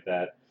stuff like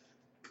that.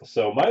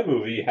 So my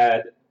movie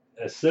had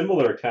a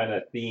similar kind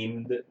of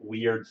themed,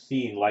 weird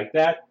scene like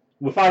that.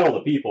 Without all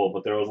the people,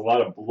 but there was a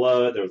lot of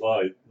blood, there was a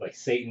lot of like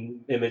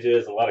Satan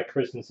images, a lot of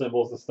Christian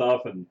symbols and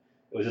stuff, and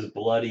it was just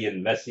bloody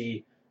and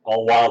messy,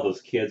 all while those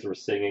kids were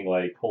singing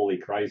like Holy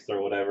Christ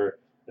or whatever.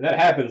 And that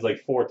happens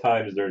like 4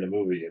 times during the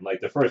movie. And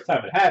like the first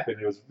time it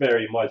happened, it was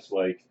very much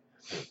like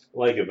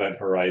Event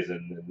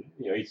Horizon,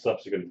 and each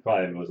subsequent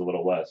time it was a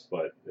little less,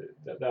 but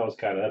that was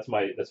that's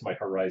my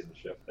Horizon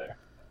shift there.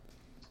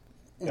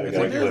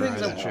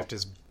 Horizon shift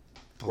is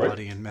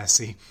bloody and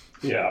messy.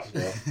 Yeah.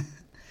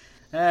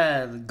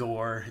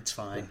 Gore, it's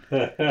fine.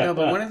 No,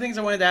 but one of the things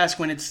I wanted to ask,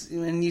 when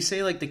you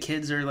say like the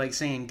kids are like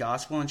saying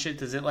gospel and shit,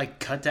 does it like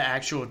cut to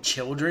actual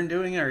children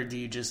doing it, or do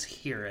you just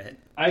hear it?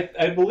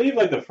 I believe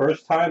like the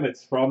first time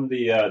it's from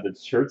the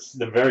church,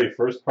 the very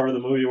first part of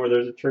the movie where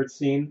there's a church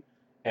scene,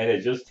 and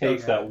it just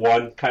takes that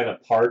one kind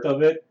of part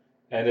of it,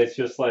 and it's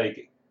just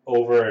like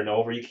over and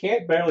over. You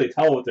can't barely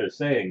tell what they're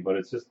saying, but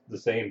it's just the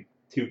same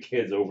 2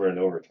 kids over and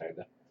over, kind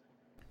of.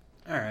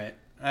 All right,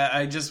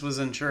 I just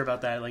wasn't sure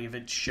about that. Like if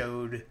it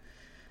showed.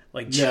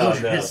 Like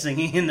children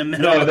singing in the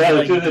middle of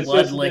like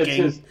blood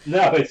licking.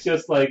 It's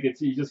just like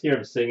you just hear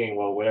them singing.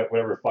 Well,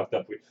 whatever fucked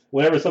up,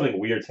 whenever something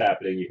weird's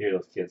happening, you hear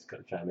those kids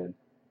kind of chime in.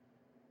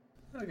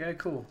 Okay,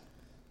 cool.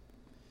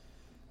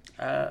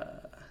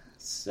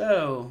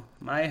 So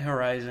my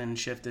Horizon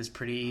shift is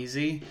pretty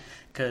easy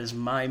because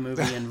my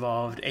movie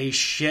involved a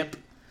ship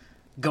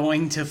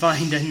going to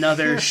find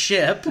another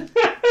ship,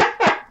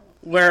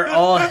 where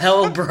all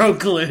hell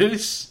broke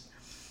loose,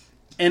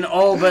 and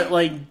all but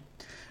like.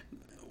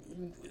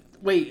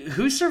 Wait,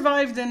 who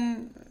survived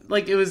in...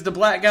 Like, it was the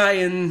black guy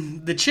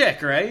and the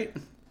chick, right?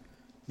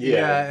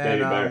 Yeah,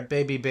 and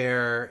Baby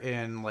Bear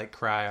in, like,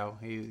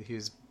 cryo. He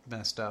was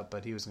messed up,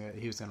 but he was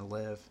gonna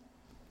live.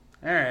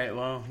 Alright,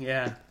 well,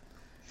 yeah.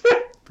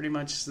 Pretty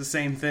much the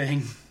same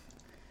thing.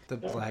 The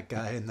black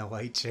guy and the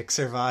white chick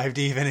survived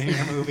even in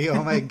your movie.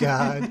 Oh, my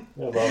God.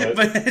 I love it.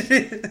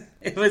 But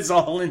it was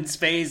all in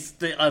space.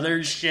 The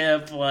other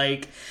ship,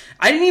 like...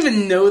 I didn't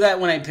even know that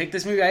when I picked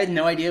this movie. I had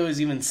no idea it was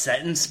even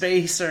set in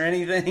space or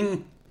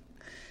anything.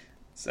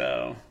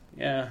 So,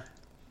 yeah.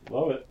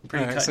 Love it.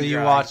 Pretty cut so and you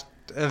dry. watched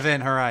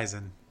Event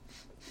Horizon.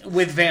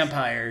 With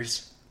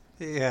vampires.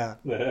 Yeah.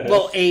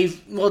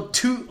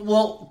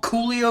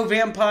 Coolio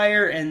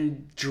vampire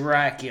and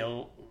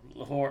Dracula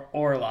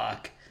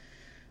Orlok,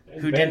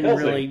 who didn't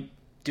really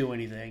do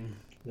anything.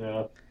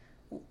 Yeah.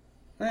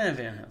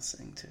 Van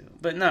Helsing too,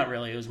 but not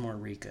really. It was more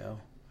Rico.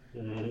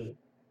 Mm-hmm.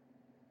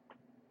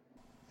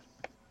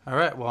 All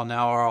right, well,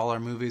 now all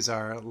our movies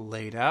are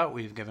laid out.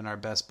 We've given our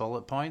best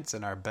bullet points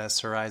and our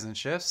best horizon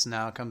shifts.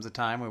 Now comes a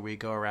time where we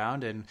go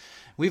around and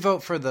we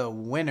vote for the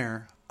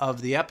winner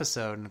of the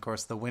episode. And, of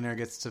course, the winner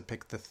gets to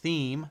pick the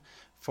theme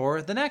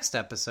for the next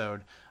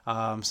episode.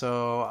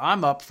 So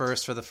I'm up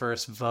first for the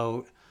first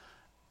vote.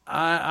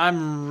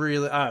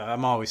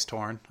 I'm always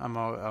torn. I'm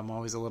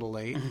always a little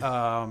late.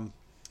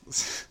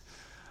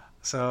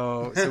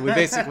 So we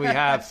basically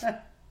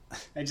have...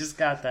 I just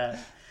got that.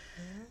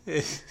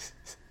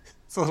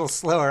 It's a little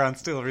slower on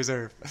Steel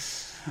Reserve.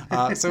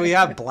 So we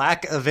have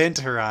Black Event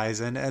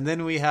Horizon, and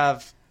then we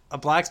have a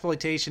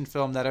blaxploitation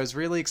film that I was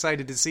really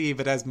excited to see,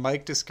 but as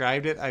Mike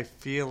described it, I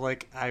feel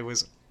like I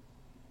was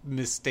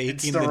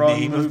mistaking the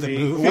name of the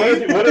movie.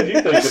 What did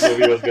you think the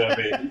movie was going to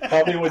be?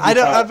 Tell me what you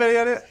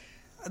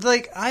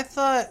thought. I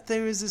thought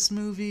there was this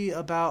movie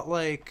about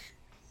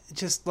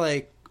just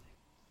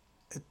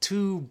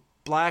two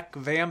black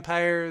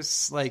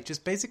vampires,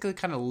 just basically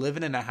kind of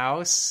living in a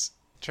house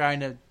trying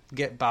to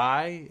get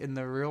by in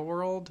the real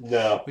world.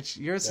 No. Which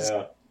yours is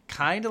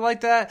kind of like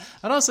that.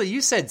 And also,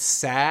 you said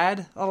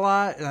sad a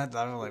lot, and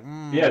I was like,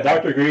 Yeah,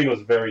 Dr. Green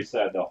was very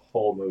sad the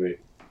whole movie.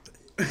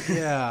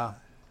 Yeah.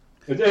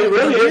 It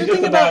really is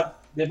just about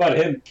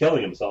him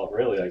killing himself,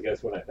 really, I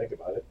guess, when I think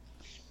about it.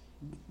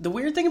 The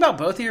weird thing about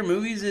both of your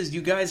movies is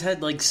you guys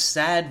had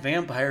sad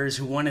vampires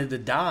who wanted to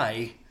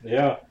die.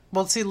 Yeah.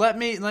 Well, see, let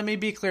me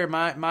be clear.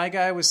 My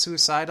guy was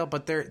suicidal,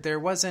 but there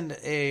wasn't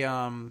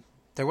an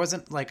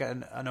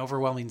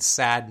overwhelming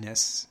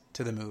sadness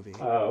to the movie.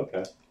 Oh,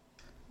 okay.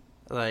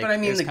 But I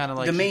mean,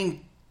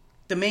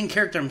 the main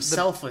character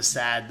himself was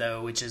sad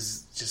though, which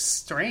is just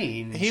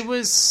strange. He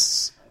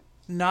was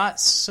not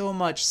so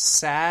much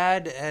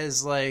sad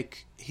as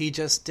he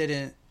just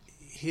didn't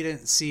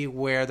see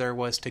where there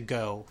was to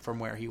go from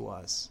where he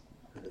was.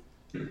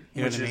 You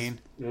know what I mean?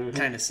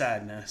 Kind of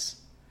sadness.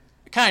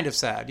 Kind of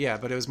sad, yeah,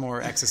 but it was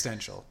more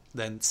existential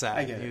than sad.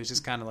 I get it. He was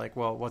just kind of like,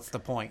 well, what's the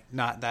point?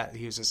 Not that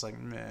he was just like,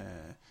 meh.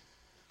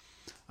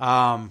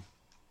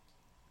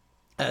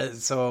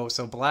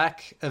 So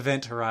Black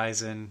Event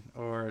Horizon,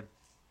 or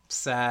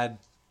sad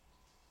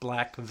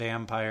black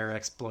vampire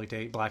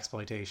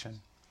blaxploitation.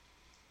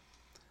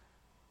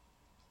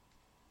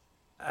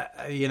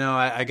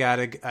 I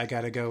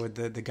gotta go with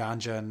the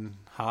Ganja and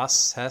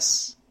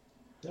Hess.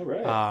 All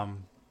right.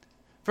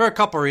 For a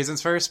couple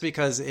reasons. First,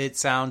 because it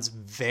sounds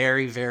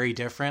very, very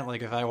different.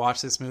 If I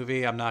watch this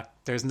movie,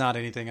 there's not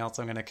anything else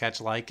I'm going to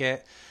catch like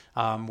it.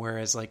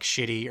 Whereas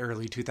shitty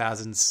early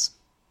 2000s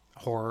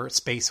horror,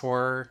 space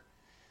horror,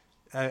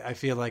 I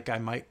feel like I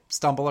might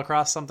stumble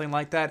across something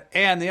like that.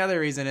 And the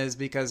other reason is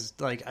because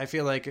I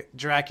feel like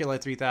Dracula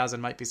 3000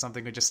 might be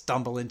something we just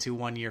stumble into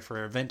one year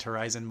for Event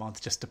Horizon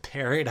month just to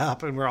pair it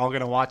up, and we're all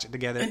going to watch it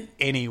together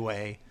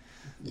anyway.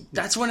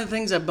 That's one of the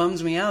things that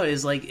bums me out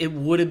is it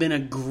would have been a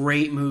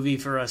great movie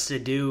for us to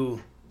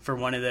do for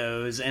one of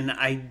those, and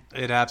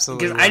it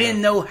absolutely because I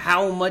didn't know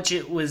how much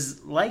it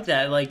was like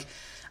that.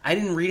 I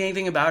didn't read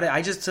anything about it.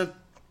 I just took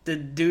the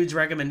dude's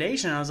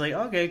recommendation. I was like,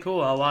 okay,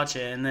 cool, I'll watch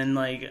it. And then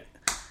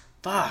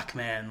fuck,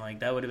 man,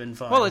 that would have been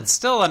fun. Well, it's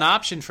still an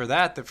option for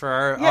that for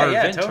our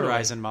Event totally.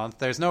 Horizon month.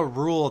 There's no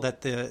rule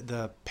that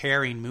the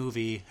pairing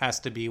movie has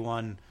to be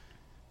one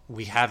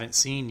we haven't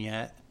seen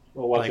yet.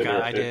 Well,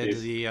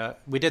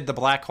 we did the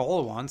Black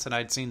Hole once, and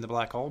I'd seen the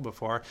Black Hole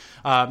before.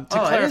 To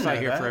clarify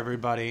here for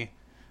everybody,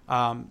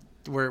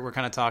 we're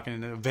kind of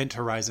talking Event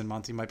Horizon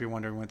month. You might be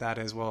wondering what that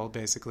is. Well,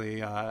 basically,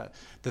 the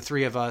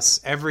three of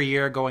us every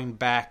year going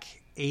back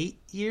 8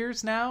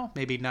 years now,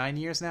 maybe 9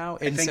 years now.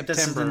 I think September.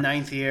 This is the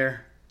 9th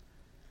year.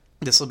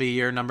 This will be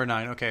year number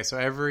 9. Okay, so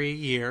every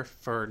year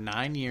for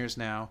 9 years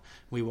now,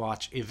 we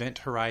watch Event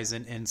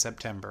Horizon in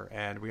September,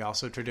 and we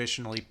also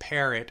traditionally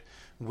pair it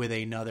with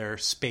another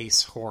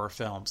space horror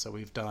film. So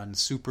we've done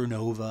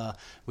Supernova,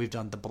 we've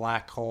done The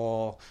Black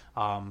Hole,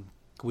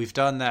 we've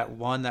done that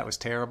one that was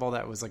terrible,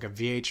 that was a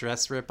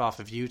VHS rip off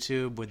of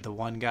YouTube with the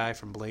one guy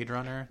from Blade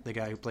Runner, the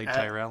guy who played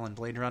Tyrell in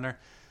Blade Runner.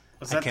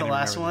 Was that the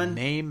last one?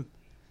 The name.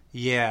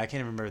 Yeah, I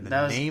can't remember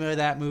the name of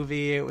that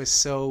movie. It was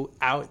so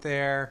out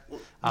there.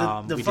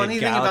 The funny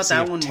thing about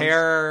that one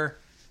Terror.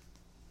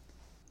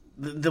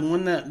 The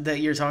one that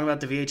you're talking about,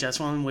 the VHS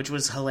one, which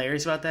was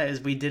hilarious about that,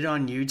 is we did it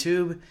on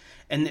YouTube,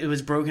 and it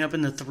was broken up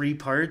into 3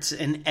 parts,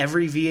 and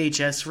every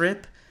VHS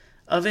rip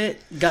of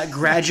it got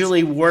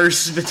gradually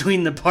worse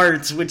between the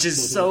parts, which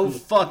is so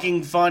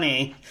fucking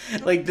funny.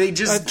 They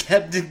just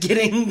kept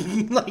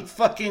getting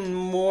fucking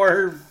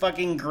more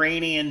fucking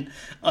grainy and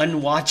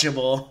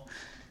unwatchable.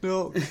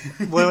 Well,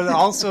 what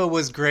also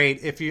was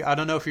great, I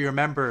don't know if you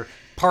remember,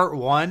 part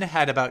 1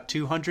 had about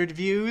 200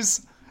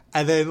 views,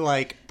 and then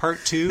part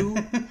 2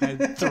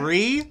 had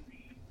 3,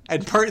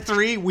 and part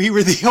 3 we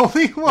were the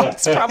only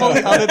ones,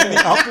 probably other than the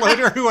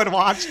uploader, who had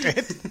watched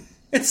it.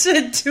 It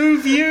said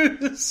 2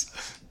 views.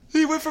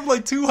 He went from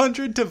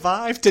 200 to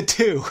 5 to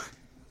 2.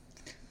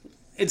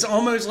 It's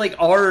almost like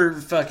our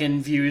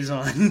fucking views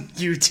on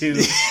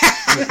YouTube.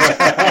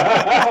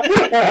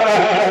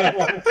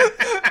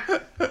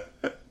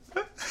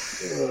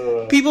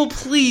 People,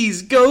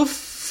 please go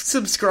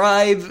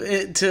subscribe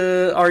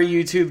to our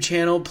YouTube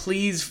channel.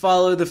 Please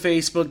follow the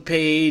Facebook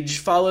page,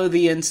 follow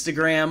the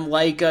Instagram,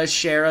 like us,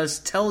 share us,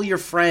 tell your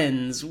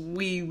friends.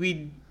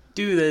 We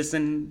do this,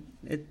 and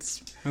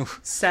it's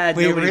sad.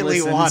 We nobody really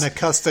listens. want a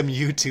custom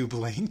YouTube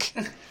link.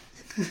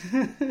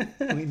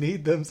 We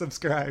need them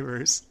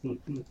subscribers.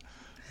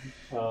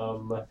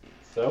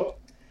 So,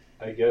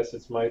 I guess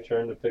it's my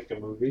turn to pick a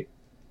movie.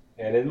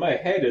 And in my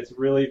head, it's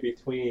really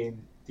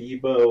between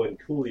Debo and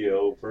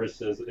Coolio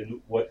versus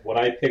what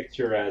I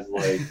picture as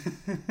like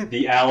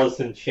the Alice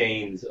in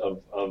Chains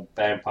of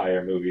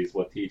vampire movies.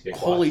 What TJ watched.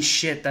 Holy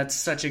shit, that's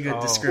such a good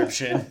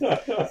description.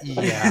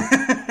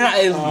 Yeah.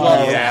 I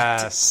love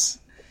that. Yes.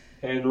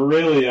 And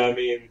really, I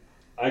mean,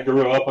 I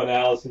grew up on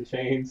Alice in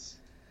Chains,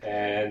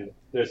 and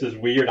there's this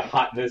weird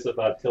hotness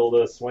about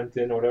Tilda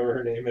Swinton, or whatever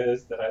her name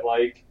is, that I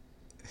like.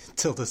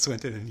 Tilda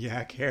Swinton and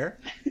yak hair.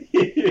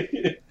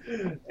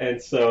 And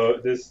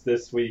so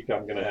this week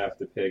I'm gonna have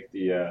to pick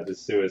the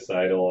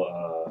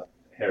suicidal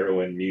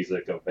heroine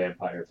music of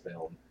vampire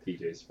film,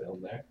 TJ's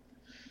film there.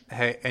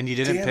 Hey, and you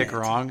didn't Damn pick it.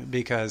 wrong,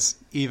 because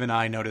even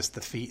I noticed the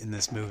feet in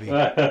this movie.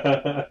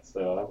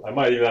 So I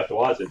might even have to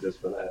watch it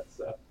just for that.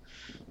 So,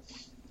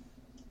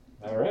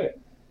 all right,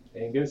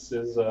 Angus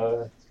is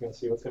gonna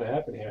see what's gonna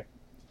happen here.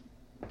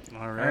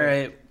 All All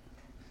right.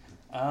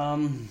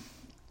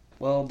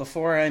 Well,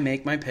 before I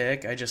make my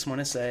pick, I just want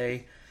to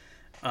say,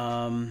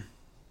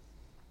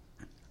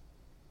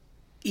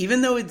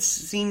 even though it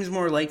seems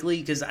more likely,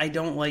 because I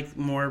don't like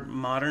more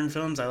modern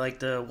films, I like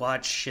to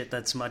watch shit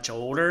that's much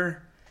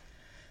older.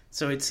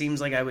 So it seems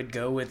like I would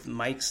go with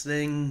Mike's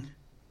thing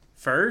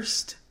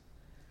first.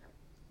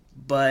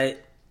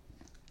 But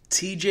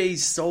TJ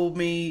sold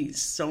me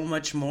so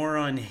much more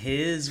on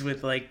his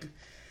with, like,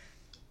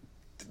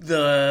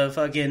 the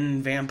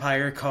fucking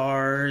vampire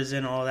cars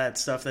and all that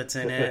stuff that's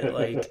in it.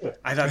 Like,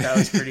 I thought that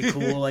was pretty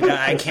cool. Like,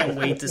 I can't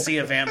wait to see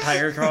a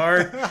vampire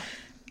car.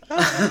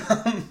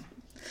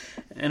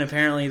 And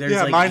apparently there's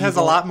like mine has a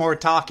evil- lot more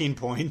talking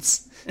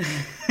points.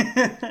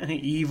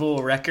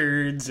 evil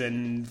records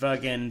and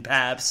fucking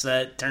paps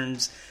that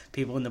turns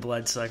people into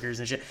bloodsuckers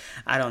and shit.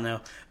 I don't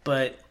know.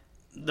 But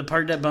the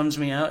part that bums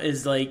me out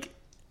is, like,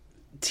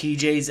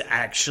 TJ's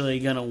actually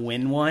gonna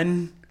win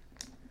one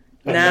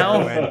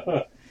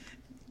now.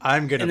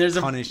 I'm going And to there's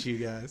a- punish you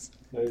guys.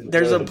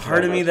 There's a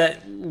part of me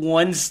that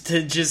wants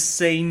to just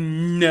say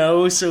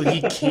no so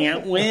he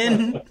can't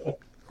win.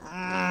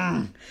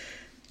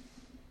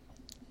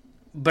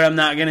 But I'm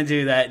not gonna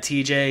do that.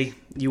 TJ,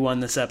 you won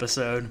this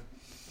episode.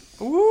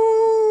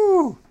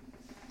 Woo!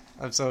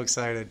 I'm so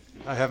excited.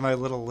 I have my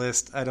little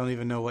list. I don't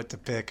even know what to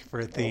pick for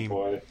a Oh theme.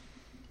 boy.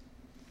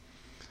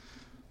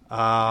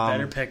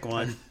 Better pick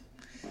one.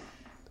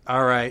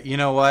 All right, you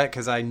know what?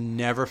 Because I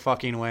never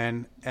fucking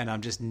win, and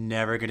I'm just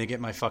never going to get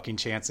my fucking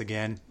chance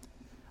again.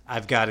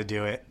 I've got to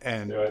do it.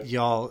 And Do it.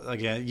 y'all,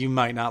 again, you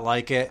might not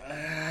like it,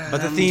 but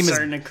the I'm theme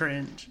starting to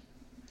cringe.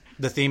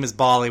 is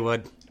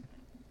Bollywood.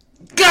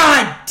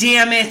 God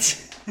damn it!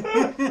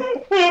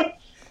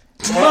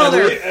 Well, at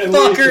least this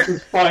Motherfucker!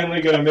 is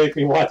finally going to make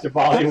me watch a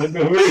Bollywood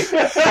movie.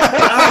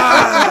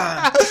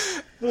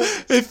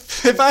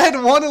 If I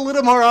had won a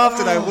little more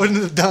often, I wouldn't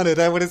have done it.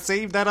 I would have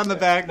saved that on the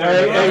back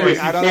burner. Angus,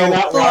 you I don't know.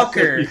 cannot watch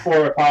Fucker. this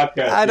before a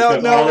podcast I don't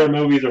because know. all their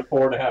movies are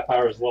 4.5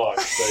 hours long.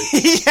 So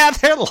Yeah,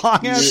 they're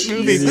long ass You- you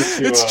movies.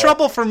 need to, It's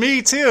trouble for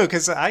me too,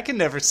 because I can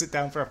never sit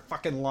down for a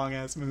fucking long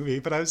ass movie.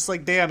 But I was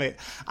like, damn it,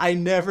 I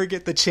never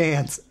get the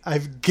chance.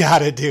 I've got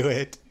to do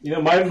it. you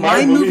know, my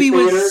My movie movie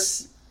theater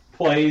was.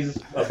 plays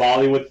a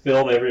Bollywood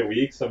film every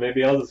week, so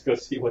maybe I'll just go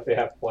see what they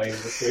have playing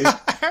this week.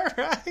 All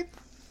right.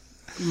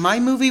 My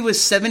movie was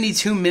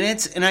 72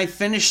 minutes, and I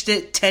finished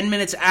it 10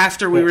 minutes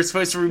after we were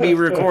supposed to be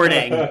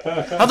recording.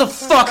 How the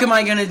fuck am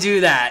I gonna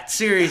do that?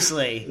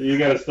 Seriously. You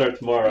got to start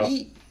tomorrow.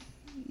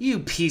 You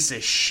piece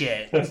of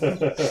shit.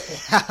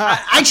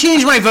 I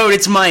changed my vote,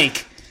 it's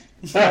Mike.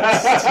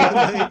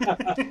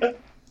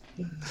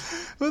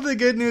 Well, the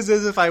good news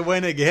is if I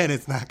win again,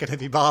 it's not going to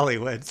be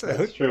Bollywood. So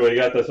That's true. We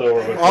got this over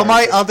with. all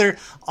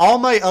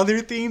my other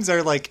themes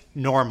are like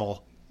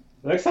normal.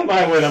 Next time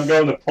I win, I'm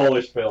going to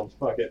Polish films.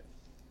 Fuck it.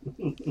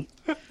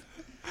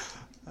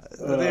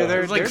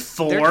 They're like they're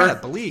four. kind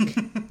of bleak.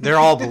 They're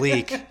all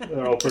bleak.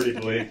 They're all pretty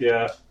bleak,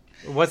 yeah.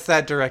 What's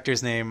that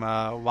director's name?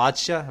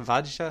 Vadsha?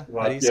 How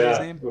do you say his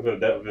name? With a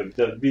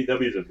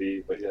W's a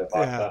V, but yeah, Yeah.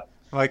 Vodka.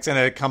 Mike's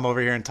going to come over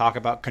here and talk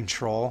about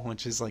Control,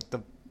 which is like the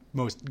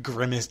most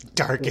grimmest,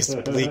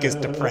 darkest,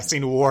 bleakest,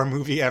 depressing war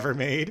movie ever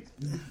made.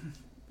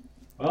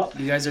 Well,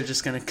 You guys are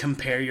just gonna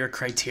compare your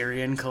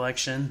Criterion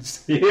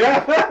collections.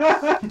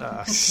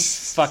 yeah.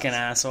 Fucking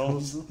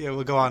assholes. Yeah,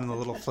 we'll go on the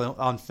little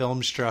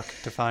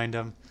Filmstruck to find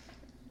them.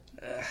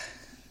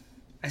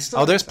 I still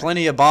Oh, there's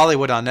plenty of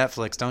Bollywood on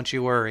Netflix. Don't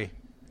you worry.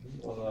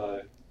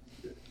 Well,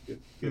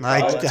 good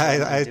I- bye. That's what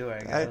I- I do, I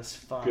guess.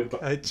 Fuck. Goodbye.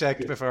 I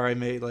checked before I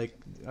made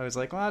I was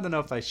like, well, I don't know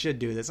if I should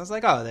do this. I was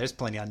like, oh, there's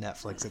plenty on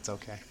Netflix. It's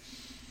okay.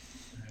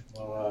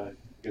 Well,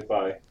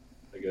 goodbye.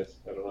 I guess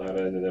I don't know. know how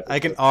to end an episode. I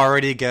can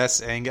already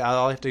guess. Angus.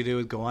 All I have to do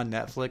is go on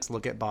Netflix,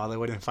 look at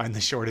Bollywood, and find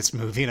the shortest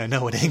movie, and I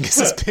know what Angus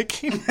is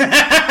picking. 3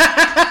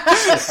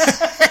 hours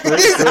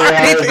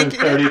and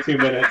 32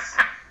 minutes.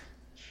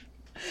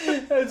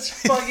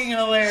 That's fucking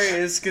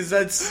hilarious, because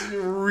that's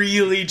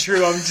really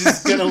true. I'm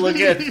just gonna look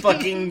at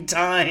fucking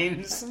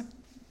times.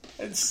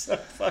 It's so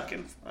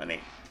fucking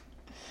funny.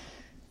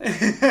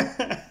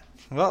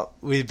 Well,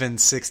 we've been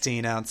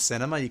 16 Ounce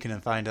Cinema. You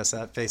can find us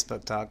at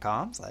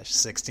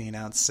facebook.com/16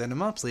 Ounce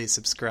Cinema. Please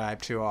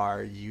subscribe to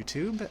our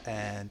YouTube,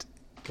 and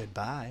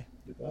goodbye.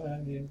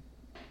 Goodbye.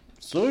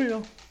 See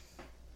ya.